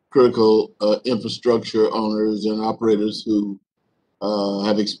critical infrastructure owners and operators who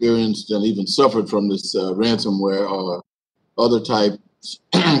have experienced and even suffered from this ransomware or other types,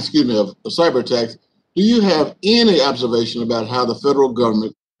 excuse me, of cyber attacks, do you have any observation about how the federal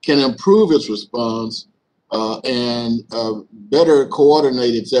government can improve its response and better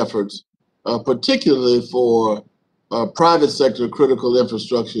coordinate its efforts, particularly for private sector critical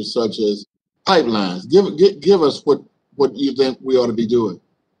infrastructure such as pipelines? Give us what you think we ought to be doing.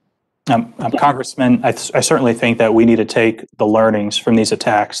 Congressman, I certainly think that we need to take the learnings from these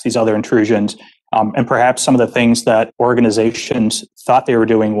attacks, these other intrusions, and perhaps some of the things that organizations thought they were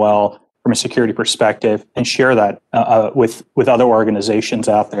doing well from a security perspective, and share that with other organizations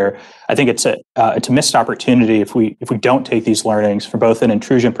out there. I think it's a missed opportunity if we don't take these learnings from both an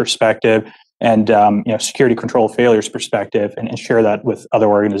intrusion perspective and security control failures perspective and share that with other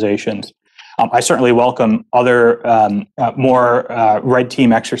organizations. I certainly welcome other more red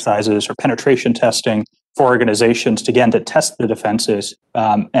team exercises or penetration testing for organizations to test the defenses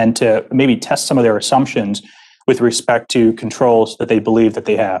and to maybe test some of their assumptions with respect to controls that they believe that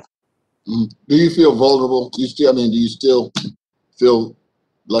they have. Do you feel vulnerable? Do you still feel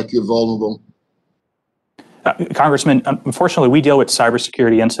like you're vulnerable? Congressman, unfortunately, we deal with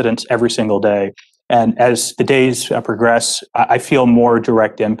cybersecurity incidents every single day. And as the days progress, I feel more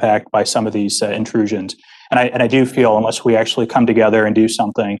direct impact by some of these intrusions. And I do feel, unless we actually come together and do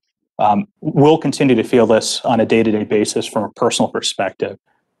something, we'll continue to feel this on a day-to-day basis from a personal perspective.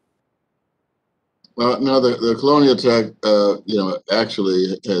 Well, no, the Colonial attack,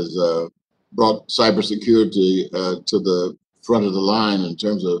 actually has brought cybersecurity to the front of the line in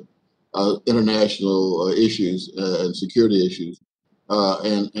terms of international issues and security issues, but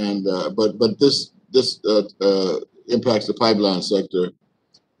this impacts the pipeline sector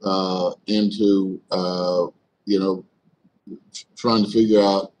into trying to figure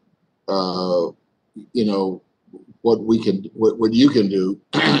out what you can do,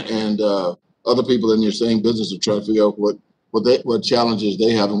 and other people in your same business are trying to figure out what challenges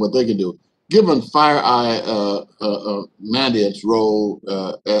they have and what they can do. Given FireEye Mandiant's role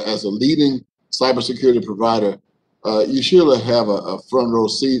as a leading cybersecurity provider, you surely have a front row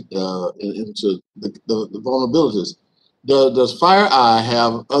seat into the vulnerabilities. Does FireEye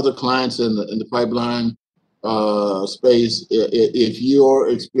have other clients in the pipeline space? If your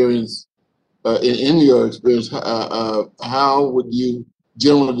experience, in your experience, how would you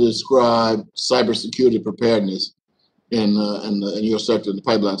generally describe cybersecurity preparedness in your sector, in the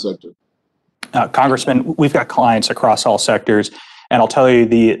pipeline sector? Congressman, we've got clients across all sectors, and I'll tell you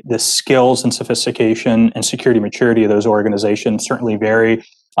the skills and sophistication and security maturity of those organizations certainly vary.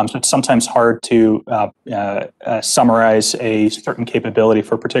 So it's sometimes hard to summarize a certain capability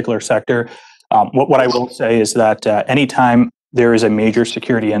for a particular sector. What I will say is that anytime there is a major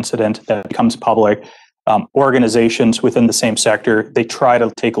security incident that becomes public, organizations within the same sector, they try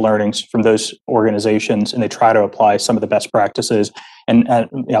to take learnings from those organizations and they try to apply some of the best practices and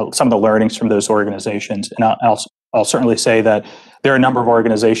some of the learnings from those organizations. And I'll certainly say that there are a number of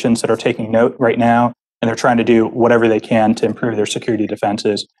organizations that are taking note right now, and they're trying to do whatever they can to improve their security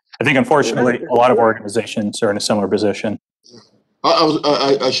defenses. I think, unfortunately, a lot of organizations are in a similar position.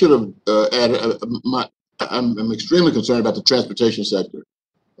 I should have added, I'm extremely concerned about the transportation sector.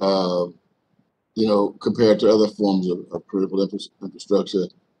 Compared to other forms of critical infrastructure.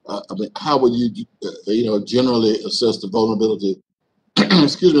 I mean, how would you, generally assess the vulnerability,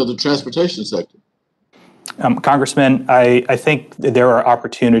 excuse me, of the transportation sector? Congressman, I think that there are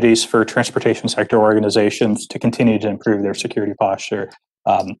opportunities for transportation sector organizations to continue to improve their security posture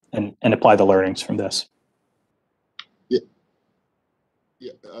and apply the learnings from this.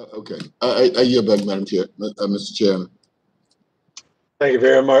 Okay. I yield back, Madam Chair, Mr. Chairman. Thank you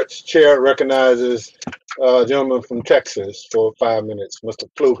very much. Chair recognizes a gentleman from Texas for 5 minutes, Mr.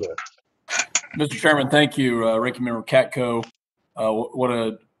 Pfluger. Mr. Chairman, thank you. Ranking Member Katko.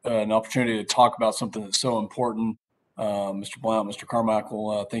 What an opportunity to talk about something that's so important. Mr. Blount, Mr.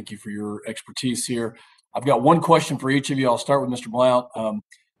 Carmichael, thank you for your expertise here. I've got one question for each of you. I'll start with Mr. Blount.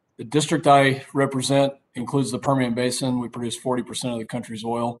 The district I represent includes the Permian Basin. We produce 40% of the country's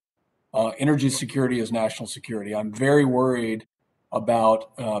oil. Energy security is national security. I'm very worried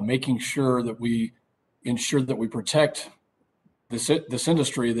about making sure that we ensure that we protect this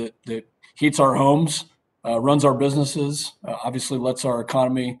industry that heats our homes, runs our businesses, obviously lets our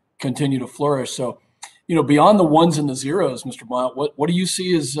economy continue to flourish. So, beyond the ones and the zeros, Mr. Blount, what do you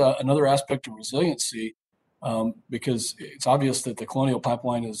see as another aspect of resiliency? Because it's obvious that the Colonial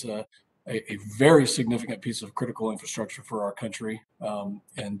Pipeline is a very significant piece of critical infrastructure for our country,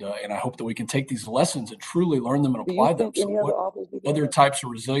 and I hope that we can take these lessons and truly learn them and apply them. So, what other types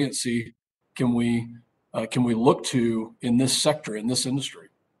of resiliency can we look to in this sector, in this industry?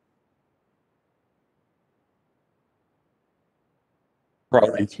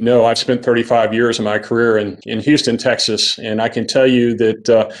 Probably no. I've spent 35 years of my career in Houston, Texas, and I can tell you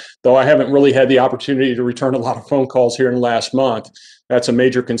that though I haven't really had the opportunity to return a lot of phone calls here in the last month, that's a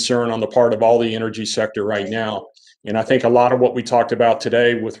major concern on the part of all the energy sector right now. And I think a lot of what we talked about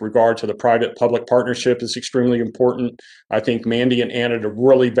today with regard to the private-public partnership is extremely important. I think Mandy and Anna did a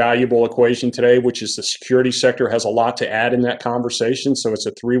really valuable equation today, which is the security sector has a lot to add in that conversation. So it's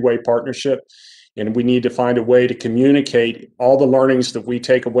a three-way partnership. And we need to find a way to communicate all the learnings that we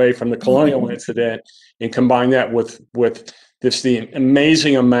take away from the Colonial incident and combine that with the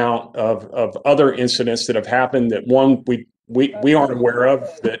amazing amount of other incidents that have happened that we aren't aware of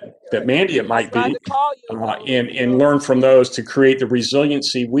that Mandy it might be, and learn from those to create the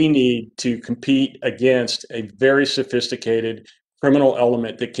resiliency we need to compete against a very sophisticated criminal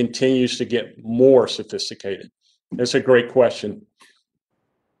element that continues to get more sophisticated. That's a great question.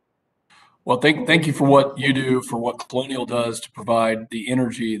 Well, thank you for what you do, for what Colonial does to provide the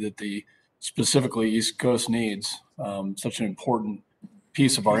energy that the specifically East Coast needs. Such an important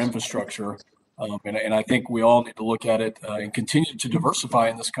piece of our infrastructure. And I think we all need to look at it and continue to diversify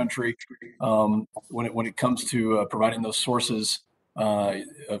in this country when it comes to providing those sources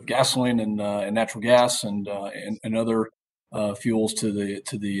of gasoline and natural gas and other fuels to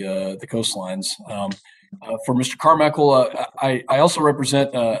the coastlines. For Mr. Carmichael, I also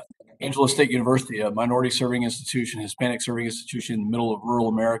represent Angelo State University, a minority serving institution, Hispanic serving institution in the middle of rural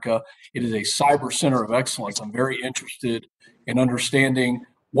America. It is a cyber center of excellence. I'm very interested in understanding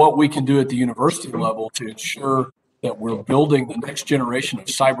what we can do at the university level to ensure that we're building the next generation of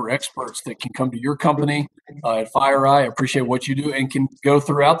cyber experts that can come to your company at FireEye. I appreciate what you do and can go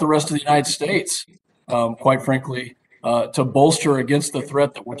throughout the rest of the United States, quite frankly, to bolster against the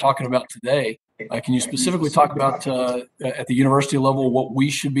threat that we're talking about today. Can you specifically talk about at the university level what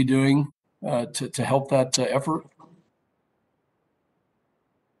we should be doing to help that effort?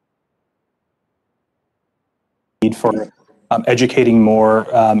 Need for educating more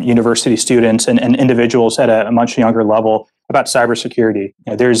university students and individuals at a much younger level about cybersecurity.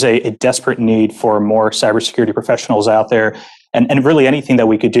 There's a desperate need for more cybersecurity professionals out there, and really anything that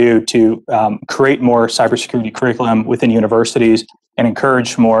we could do to create more cybersecurity curriculum within universities and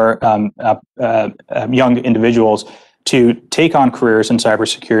encourage more young individuals to take on careers in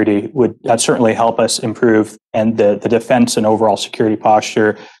cybersecurity would certainly help us improve and the defense and overall security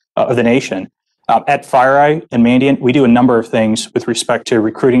posture of the nation. At FireEye and Mandiant, we do a number of things with respect to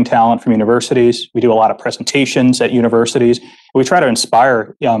recruiting talent from universities. We do a lot of presentations at universities. We try to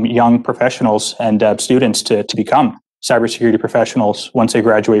inspire young professionals and students to become cybersecurity professionals once they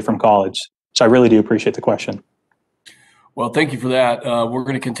graduate from college. So I really do appreciate the question. Well, thank you for that. We're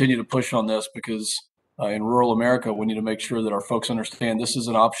going to continue to push on this because in rural America, we need to make sure that our folks understand this is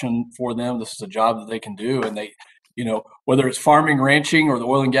an option for them. This is a job that they can do. And they, whether it's farming, ranching, or the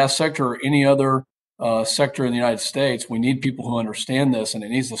oil and gas sector, or any other sector in the United States, we need people who understand this, and it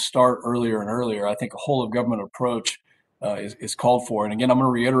needs to start earlier and earlier. I think a whole of government approach is called for. And again, I'm going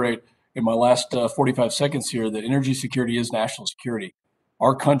to reiterate in my last 45 seconds here that energy security is national security.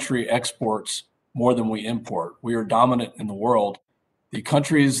 Our country exports more than we import. We are dominant in the world. The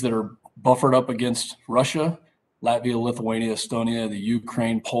countries that are buffered up against Russia, Latvia, Lithuania, Estonia, the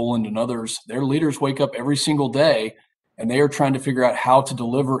Ukraine, Poland, and others, their leaders wake up every single day and they are trying to figure out how to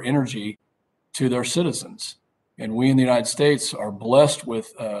deliver energy to their citizens. And we in the United States are blessed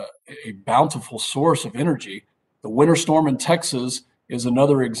with a bountiful source of energy. The winter storm in Texas is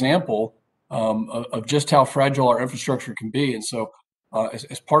another example of just how fragile our infrastructure can be. And so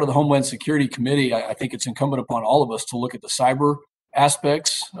as part of the Homeland Security Committee, I think it's incumbent upon all of us to look at the cyber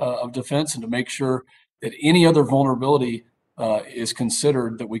aspects of defense and to make sure that any other vulnerability is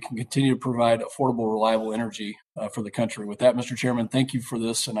considered, that we can continue to provide affordable, reliable energy for the country. With that, Mr. Chairman, thank you for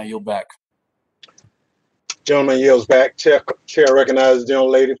this, and I yield back. Gentleman yields back. Chair recognizes the young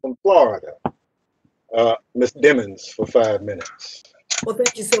lady from Florida, Ms. Dimmons, for 5 minutes. Well,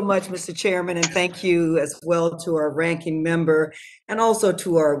 thank you so much, Mr. Chairman, and thank you as well to our ranking member and also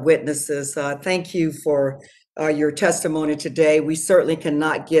to our witnesses. Thank you for your testimony today. We certainly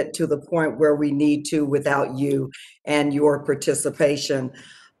cannot get to the point where we need to without you and your participation.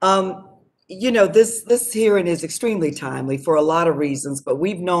 You know, this hearing is extremely timely for a lot of reasons, but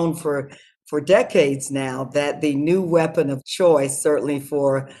we've known for decades now that the new weapon of choice, certainly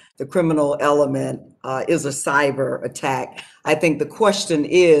for the criminal element, is a cyber attack. I think the question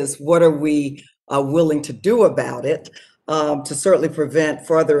is, what are we willing to do about it to certainly prevent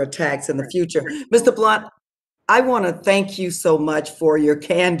further attacks in the future? Mr. Blunt, I want to thank you so much for your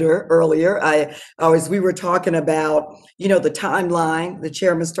candor earlier. As we were talking about, you know, the timeline, the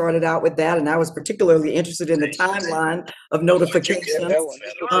chairman started out with that, and I was particularly interested in the timeline of notifications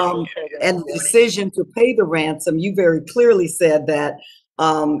and the decision to pay the ransom. You very clearly said that,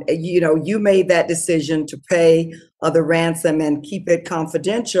 you know, you made that decision to pay the ransom and keep it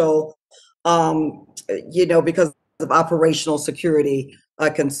confidential, you know, because of operational security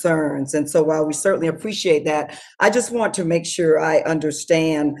concerns. And so while we certainly appreciate that, I just want to make sure I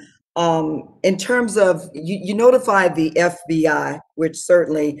understand in terms of, you notified the FBI, which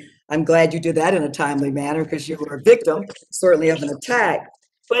certainly I'm glad you did that in a timely manner because you were a victim certainly of an attack.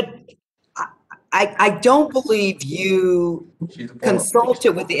 But I don't believe you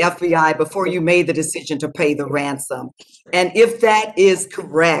consulted with the FBI before you made the decision to pay the ransom. And if that is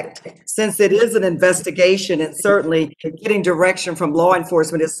correct, since it is an investigation and certainly getting direction from law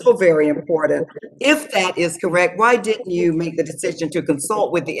enforcement is so very important, if that is correct, why didn't you make the decision to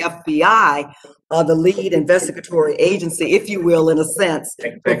consult with the FBI, the lead investigatory agency, if you will, in a sense,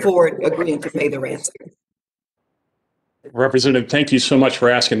 before agreeing to pay the ransom? Representative, thank you so much for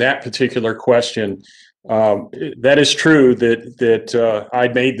asking that particular question. That is true that I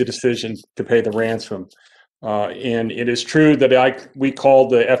made the decision to pay the ransom. And it is true that we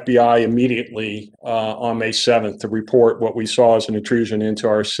called the FBI immediately on May 7th to report what we saw as an intrusion into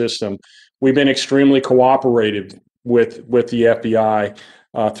our system. We've been extremely cooperative with the FBI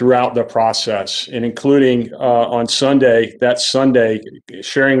throughout the process, and including on Sunday,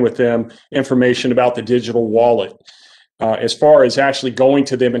 sharing with them information about the digital wallet. As far as actually going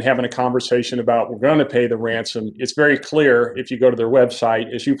to them and having a conversation about we're going to pay the ransom, it's very clear if you go to their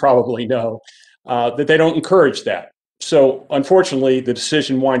website, as you probably know, that they don't encourage that. So unfortunately, the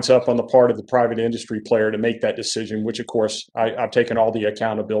decision winds up on the part of the private industry player to make that decision, which of course I've taken all the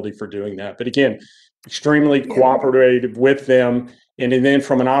accountability for doing that. But again, extremely cooperative with them. And then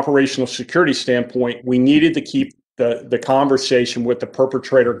from an operational security standpoint, we needed to keep the conversation with the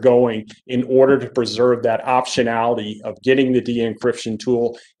perpetrator going in order to preserve that optionality of getting the de-encryption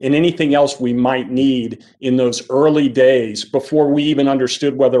tool and anything else we might need in those early days before we even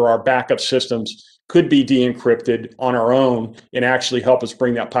understood whether our backup systems could be de-encrypted on our own and actually help us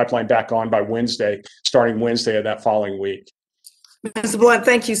bring that pipeline back on by starting Wednesday of that following week. Mr. Blunt,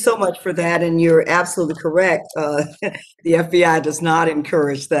 thank you so much for that. And you're absolutely correct. The FBI does not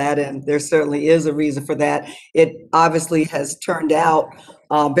encourage that. And there certainly is a reason for that. It obviously has turned out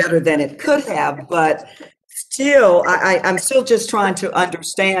better than it could have. But still, I'm still just trying to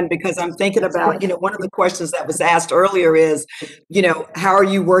understand, because I'm thinking about, you know, one of the questions that was asked earlier is, you know, how are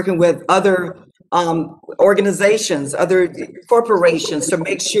you working with other organizations, other corporations to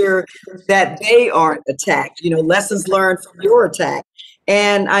make sure that they aren't attacked, you know, lessons learned from your attack.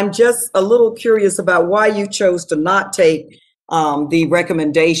 And I'm just a little curious about why you chose to not take the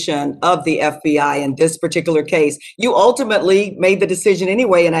recommendation of the FBI in this particular case. You ultimately made the decision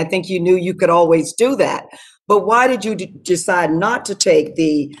anyway, and I think you knew you could always do that. But why did you decide not to take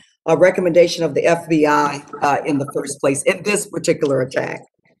the recommendation of the FBI in the first place in this particular attack?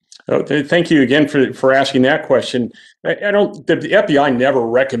 Oh, thank you again for asking that question. The FBI never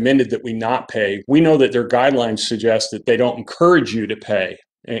recommended that we not pay. We know that their guidelines suggest that they don't encourage you to pay.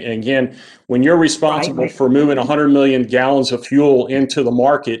 And again, when you're responsible for moving 100 million gallons of fuel into the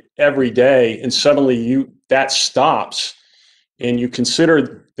market every day, and suddenly that stops, and you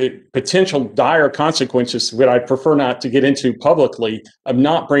consider the potential dire consequences that I prefer not to get into publicly of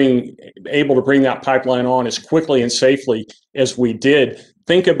not able to bring that pipeline on as quickly and safely as we did.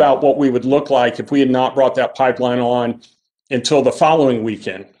 Think about what we would look like if we had not brought that pipeline on until the following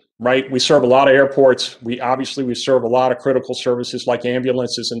weekend, right? We serve a lot of airports. We serve a lot of critical services like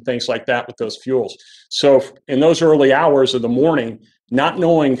ambulances and things like that with those fuels. So in those early hours of the morning, not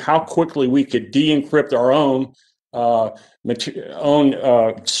knowing how quickly we could de-encrypt our own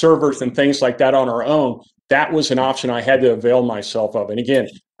servers and things like that on our own, that was an option I had to avail myself of. And again,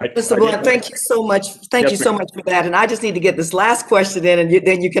 Mr. Blunt, thank you so much. Thank you so much for that. And I just need to get this last question in, and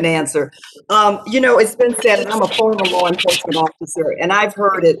then you can answer. It's been said, and I'm a former law enforcement officer, and I've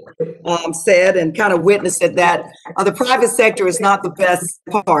heard it said and kind of witnessed it, that the private sector is not the best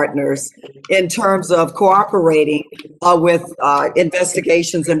partners in terms of cooperating with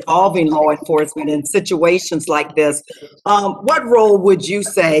investigations involving law enforcement in situations like this. What role would you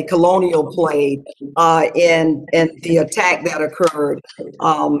say Colonial played in the attack that occurred?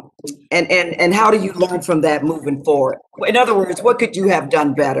 And how do you learn from that moving forward? In other words, what could you have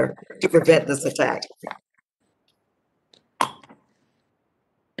done better to prevent this attack?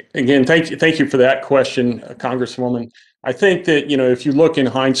 Again, thank you for that question, Congresswoman. I think that, if you look in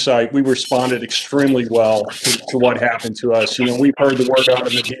hindsight, we responded extremely well to what happened to us. We've heard the word out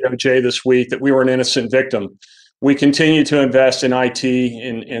of the DOJ this week that we were an innocent victim. We continue to invest in IT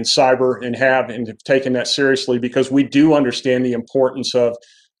and cyber and have taken that seriously because we do understand the importance of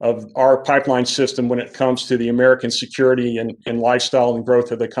our pipeline system when it comes to the American security and lifestyle and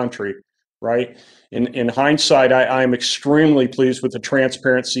growth of the country, right? In hindsight, I am extremely pleased with the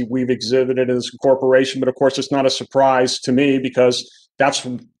transparency we've exhibited as a corporation, but of course it's not a surprise to me because that's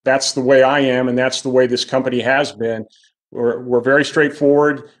the way I am and that's the way this company has been. We're very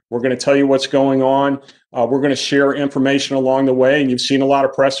straightforward. We're going to tell you what's going on. We're going to share information along the way, and you've seen a lot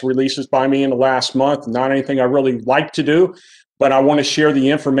of press releases by me in the last month. Not anything I really like to do, but I want to share the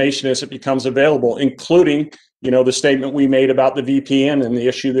information as it becomes available, including, the statement we made about the VPN and the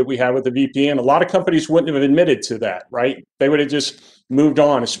issue that we have with the VPN. A lot of companies wouldn't have admitted to that, right? They would have just moved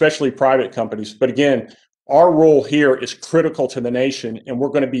on, especially private companies. But again, our role here is critical to the nation, and we're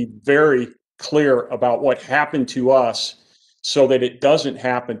going to be very clear about what happened to us so that it doesn't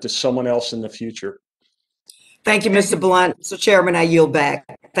happen to someone else in the future. Thank you, Mr. Blunt. So, Chairman, I yield back.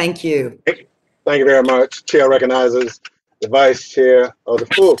 Thank you. Thank you very much. Chair recognizes the Vice Chair of the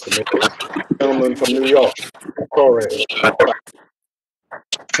full committee, gentleman from New York, Torres.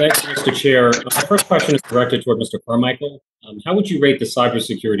 Thanks, Mr. Chair. My first question is directed toward Mr. Carmichael. How would you rate the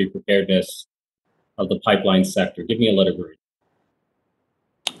cybersecurity preparedness of the pipeline sector? Give me a letter grade.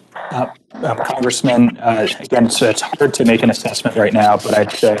 Congressman, again, it's hard to make an assessment right now, but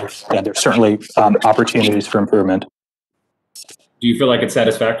I'd say there's certainly opportunities for improvement. Do you feel like it's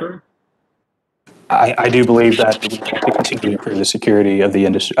satisfactory? I do believe that we have to continue to improve the security of the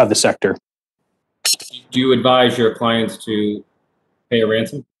industry, of the sector. Do you advise your clients to pay a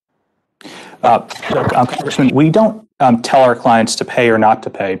ransom? Congressman, we don't tell our clients to pay or not to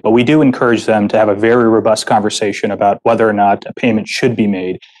pay, but we do encourage them to have a very robust conversation about whether or not a payment should be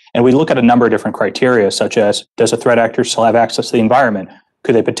made. And we look at a number of different criteria, such as, does a threat actor still have access to the environment?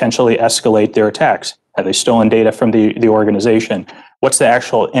 Could they potentially escalate their attacks? Have they stolen data from the organization? What's the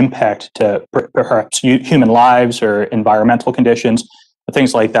actual impact to perhaps human lives or environmental conditions,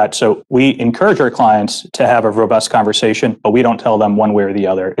 things like that? So we encourage our clients to have a robust conversation, but we don't tell them one way or the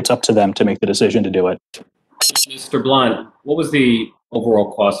other. It's up to them to make the decision to do it. Mr. Blunt, what was the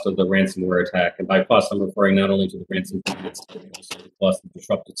overall cost of the ransomware attack? And by cost, I'm referring not only to the ransom payments, but also the cost of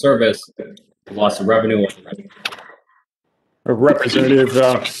disrupted service, the loss of revenue. Representative,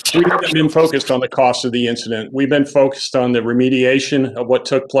 we haven't been focused on the cost of the incident. We've been focused on the remediation of what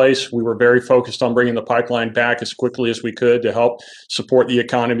took place. We were very focused on bringing the pipeline back as quickly as we could to help support the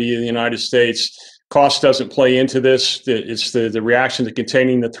economy of the United States. Cost doesn't play into this. It's the reaction to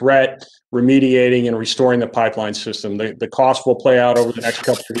containing the threat, remediating, and restoring the pipeline system. The cost will play out over the next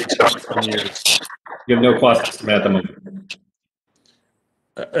couple of weeks and years. You have no cost estimate at the moment?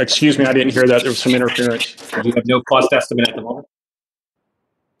 Excuse me, I didn't hear that. There was some interference. You have no cost estimate at the moment?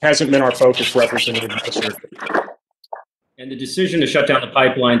 Hasn't been our focus, Representative. No, sir. And the decision to shut down the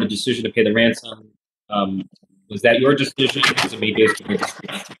pipeline, the decision to pay the ransom, was that your decision? Was it made based on your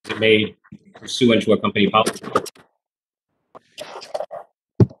discretion? Was it made pursuant to a company policy?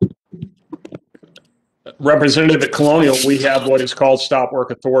 Representative at Colonial, we have what is called stop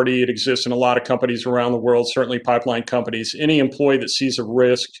work authority. It exists in a lot of companies around the world, certainly pipeline companies. Any employee that sees a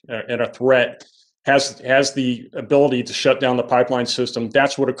risk and a threat has the ability to shut down the pipeline system.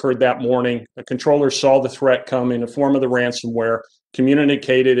 That's what occurred that morning. The controller saw the threat come in the form of the ransomware,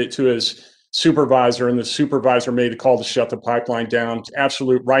 communicated it to his supervisor, and the supervisor made the call to shut the pipeline down. It's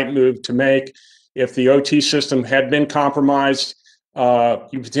absolute right move to make. If the OT system had been compromised,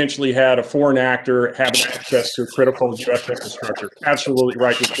 you potentially had a foreign actor having access to critical U.S. infrastructure. Absolutely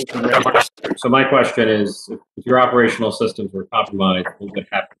right. So my question is, if your operational systems were compromised, what would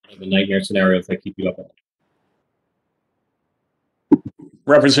happen in the nightmare scenarios that keep you up at night?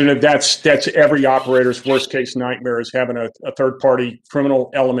 Representative, that's every operator's worst case nightmare, is having a third party criminal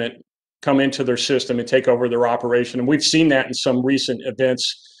element come into their system and take over their operation. And we've seen that in some recent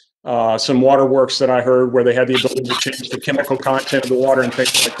events, some waterworks that I heard where they had the ability to change the chemical content of the water and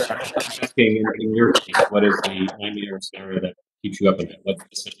things like that. Asking in your case, what is the nightmare scenario that keeps you up at night? What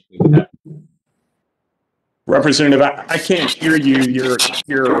specifically would happen? Representative, I can't hear you.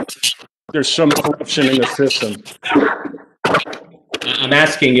 There's some corruption in the system. I'm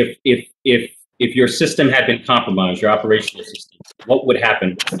asking if your system had been compromised, your operational system, what would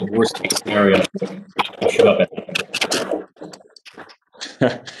happen? What's the worst case scenario that keeps you up at night?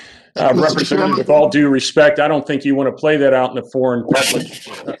 Representative, with all due respect, I don't think you want to play that out in the foreign public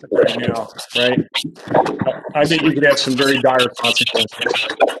right now, right? I think you could have some very dire consequences.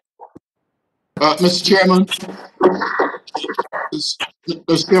 Mr. Chairman,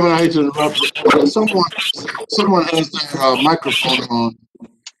 Mr. Chairman, I hate to interrupt, but someone has their microphone on.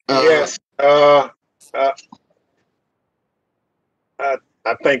 Yes. I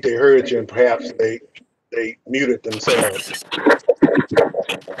think they heard you, and perhaps they muted themselves.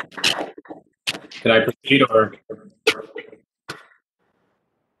 Can I proceed, or?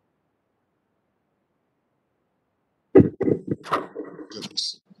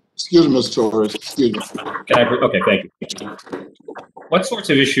 Excuse me, Mr. Torres. Excuse me. Okay, thank you. What sorts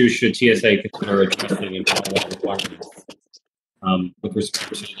of issues should TSA consider addressing in requirements with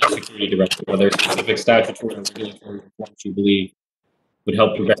respect to the security directive? Are there specific statutory and regulatory reforms you believe would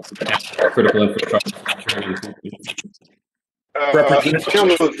help prevent critical infrastructure from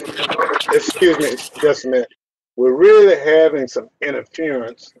Excuse me, just a minute. We're really having some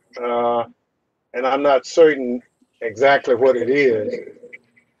interference, and I'm not certain exactly what it is.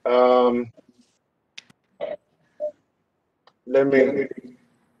 Let me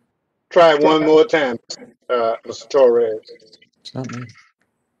try one more time, Mr. Torres. It's not me.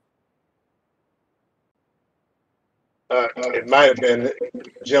 It might have been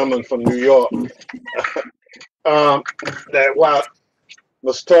a gentleman from New York. That while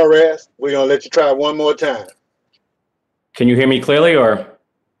Mr. Torres, we're gonna let you try one more time. Can you hear me clearly, or?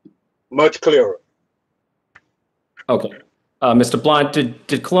 Much clearer. Okay. Mr. Blunt,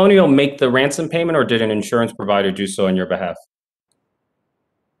 did Colonial make the ransom payment, or did an insurance provider do so on your behalf?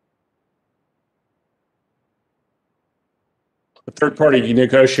 The third-party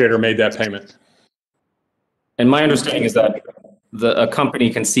negotiator made that payment. And my understanding is that a company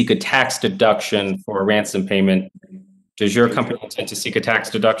can seek a tax deduction for a ransom payment. Does your company intend to seek a tax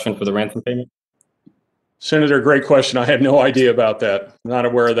deduction for the ransom payment? Senator, great question. I have no idea about that. Not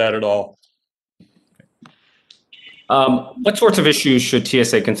aware of that at all. What sorts of issues should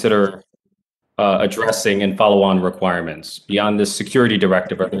TSA consider addressing in follow-on requirements? Beyond this security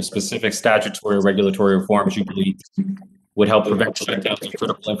directive, are there specific statutory or regulatory reforms you believe would help prevent shutdowns of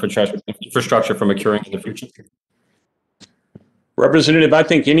critical infrastructure from occurring in the future? Representative, I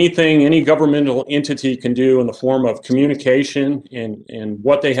think anything any governmental entity can do in the form of communication and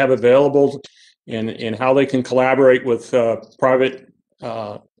what they have available and how they can collaborate with private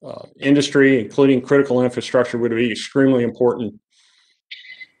industry, including critical infrastructure, would be extremely important.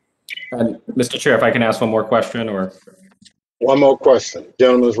 And Mr. Chair, if I can ask one more question, or? One more question.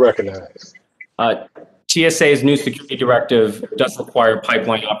 Gentleman is recognized. TSA's new security directive does require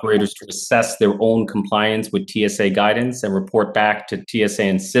pipeline operators to assess their own compliance with TSA guidance and report back to TSA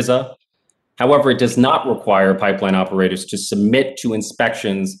and CISA. However, it does not require pipeline operators to submit to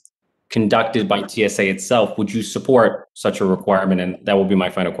inspections conducted by TSA itself. Would you support such a requirement? And that will be my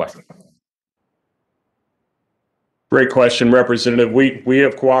final question. Great question, Representative. We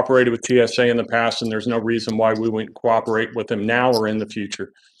have cooperated with TSA in the past, and there's no reason why we wouldn't cooperate with them now or in the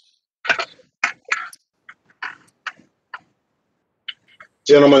future.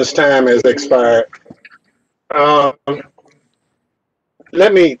 Gentleman's time has expired.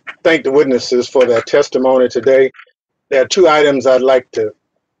 Let me thank the witnesses for their testimony today. There are two items I'd like to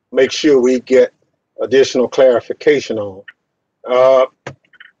make sure we get additional clarification on.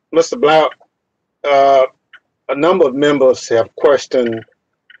 Mr. Blount, a number of members have questioned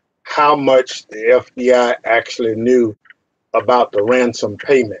how much the FBI actually knew about the ransom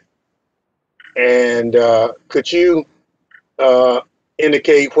payment. And could you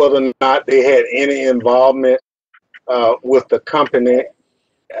indicate whether or not they had any involvement with the company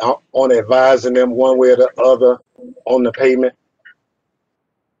on advising them one way or the other on the payment?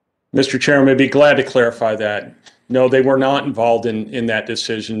 Mr. Chairman, I'd be glad to clarify that. No, they were not involved in that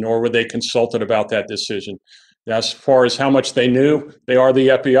decision, nor were they consulted about that decision. As far as how much they knew, they are the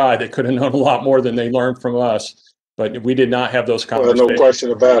FBI. They could have known a lot more than they learned from us, but we did not have those conversations. Well, no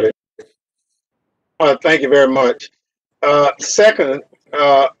question about it. Thank you very much. Second,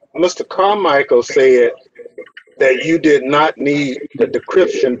 Mr. Carmichael said that you did not need the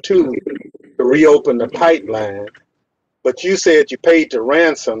decryption tool to reopen the pipeline, but you said you paid the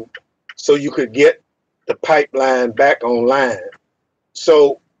ransom so you could get the pipeline back online.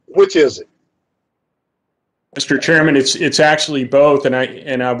 So which is it? Mr. Chairman, it's actually both, and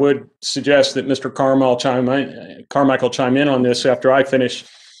I would suggest that Mr. Carmichael chime in on this after I finish.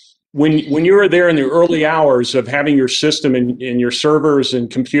 When you are there in the early hours of having your system and your servers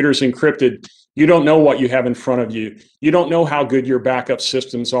and computers encrypted, you don't know what you have in front of you. You don't know how good your backup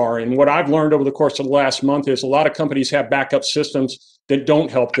systems are. And what I've learned over the course of the last month is a lot of companies have backup systems that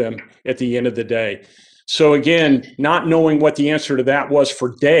don't help them at the end of the day. So again, not knowing what the answer to that was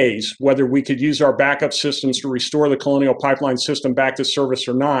for days, whether we could use our backup systems to restore the Colonial pipeline system back to service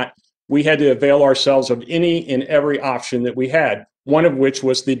or not, we had to avail ourselves of any and every option that we had, one of which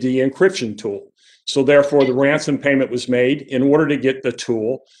was the de-encryption tool. So therefore, the ransom payment was made in order to get the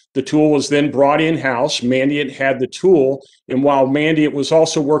tool. The tool was then brought in-house. Mandiant had the tool, and while Mandiant was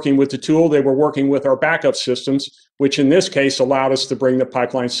also working with the tool, they were working with our backup systems, which in this case allowed us to bring the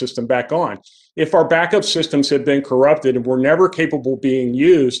pipeline system back on. If our backup systems had been corrupted and were never capable of being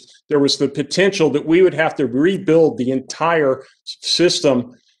used, there was the potential that we would have to rebuild the entire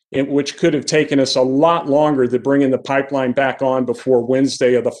system, which could have taken us a lot longer to bring in the pipeline back on before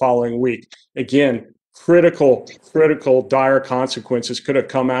Wednesday of the following week. Again, critical, dire consequences could have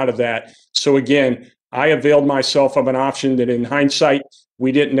come out of that. So again, I availed myself of an option that in hindsight,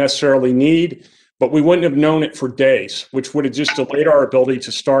 we didn't necessarily need, but we wouldn't have known it for days, which would have just delayed our ability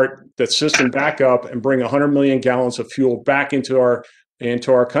to start the system back up and bring 100 million gallons of fuel back into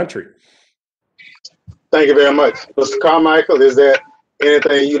our country. Thank you very much. Mr. Carmichael, is there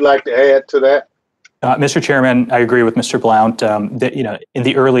anything you'd like to add to that? Mr. Chairman, I agree with Mr. Blount that, in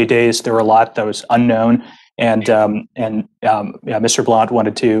the early days, there were a lot that was unknown, and Mr. Blount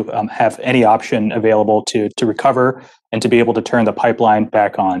wanted to have any option available to recover and to be able to turn the pipeline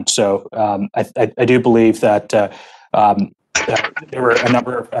back on. So I do believe that there were a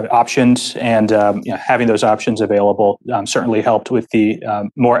number of options, and having those options available certainly helped with the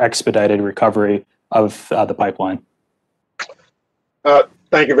more expedited recovery of the pipeline.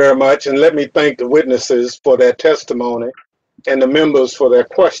 Thank you very much, and let me thank the witnesses for their testimony and the members for their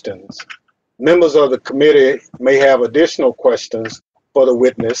questions. Members of the committee may have additional questions for the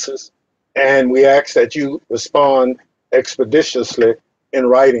witnesses, and we ask that you respond expeditiously in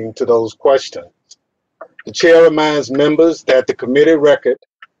writing to those questions. The chair reminds members that the committee record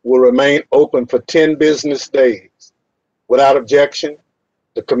will remain open for 10 business days. Without objection,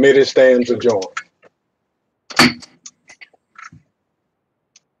 the committee stands adjourned.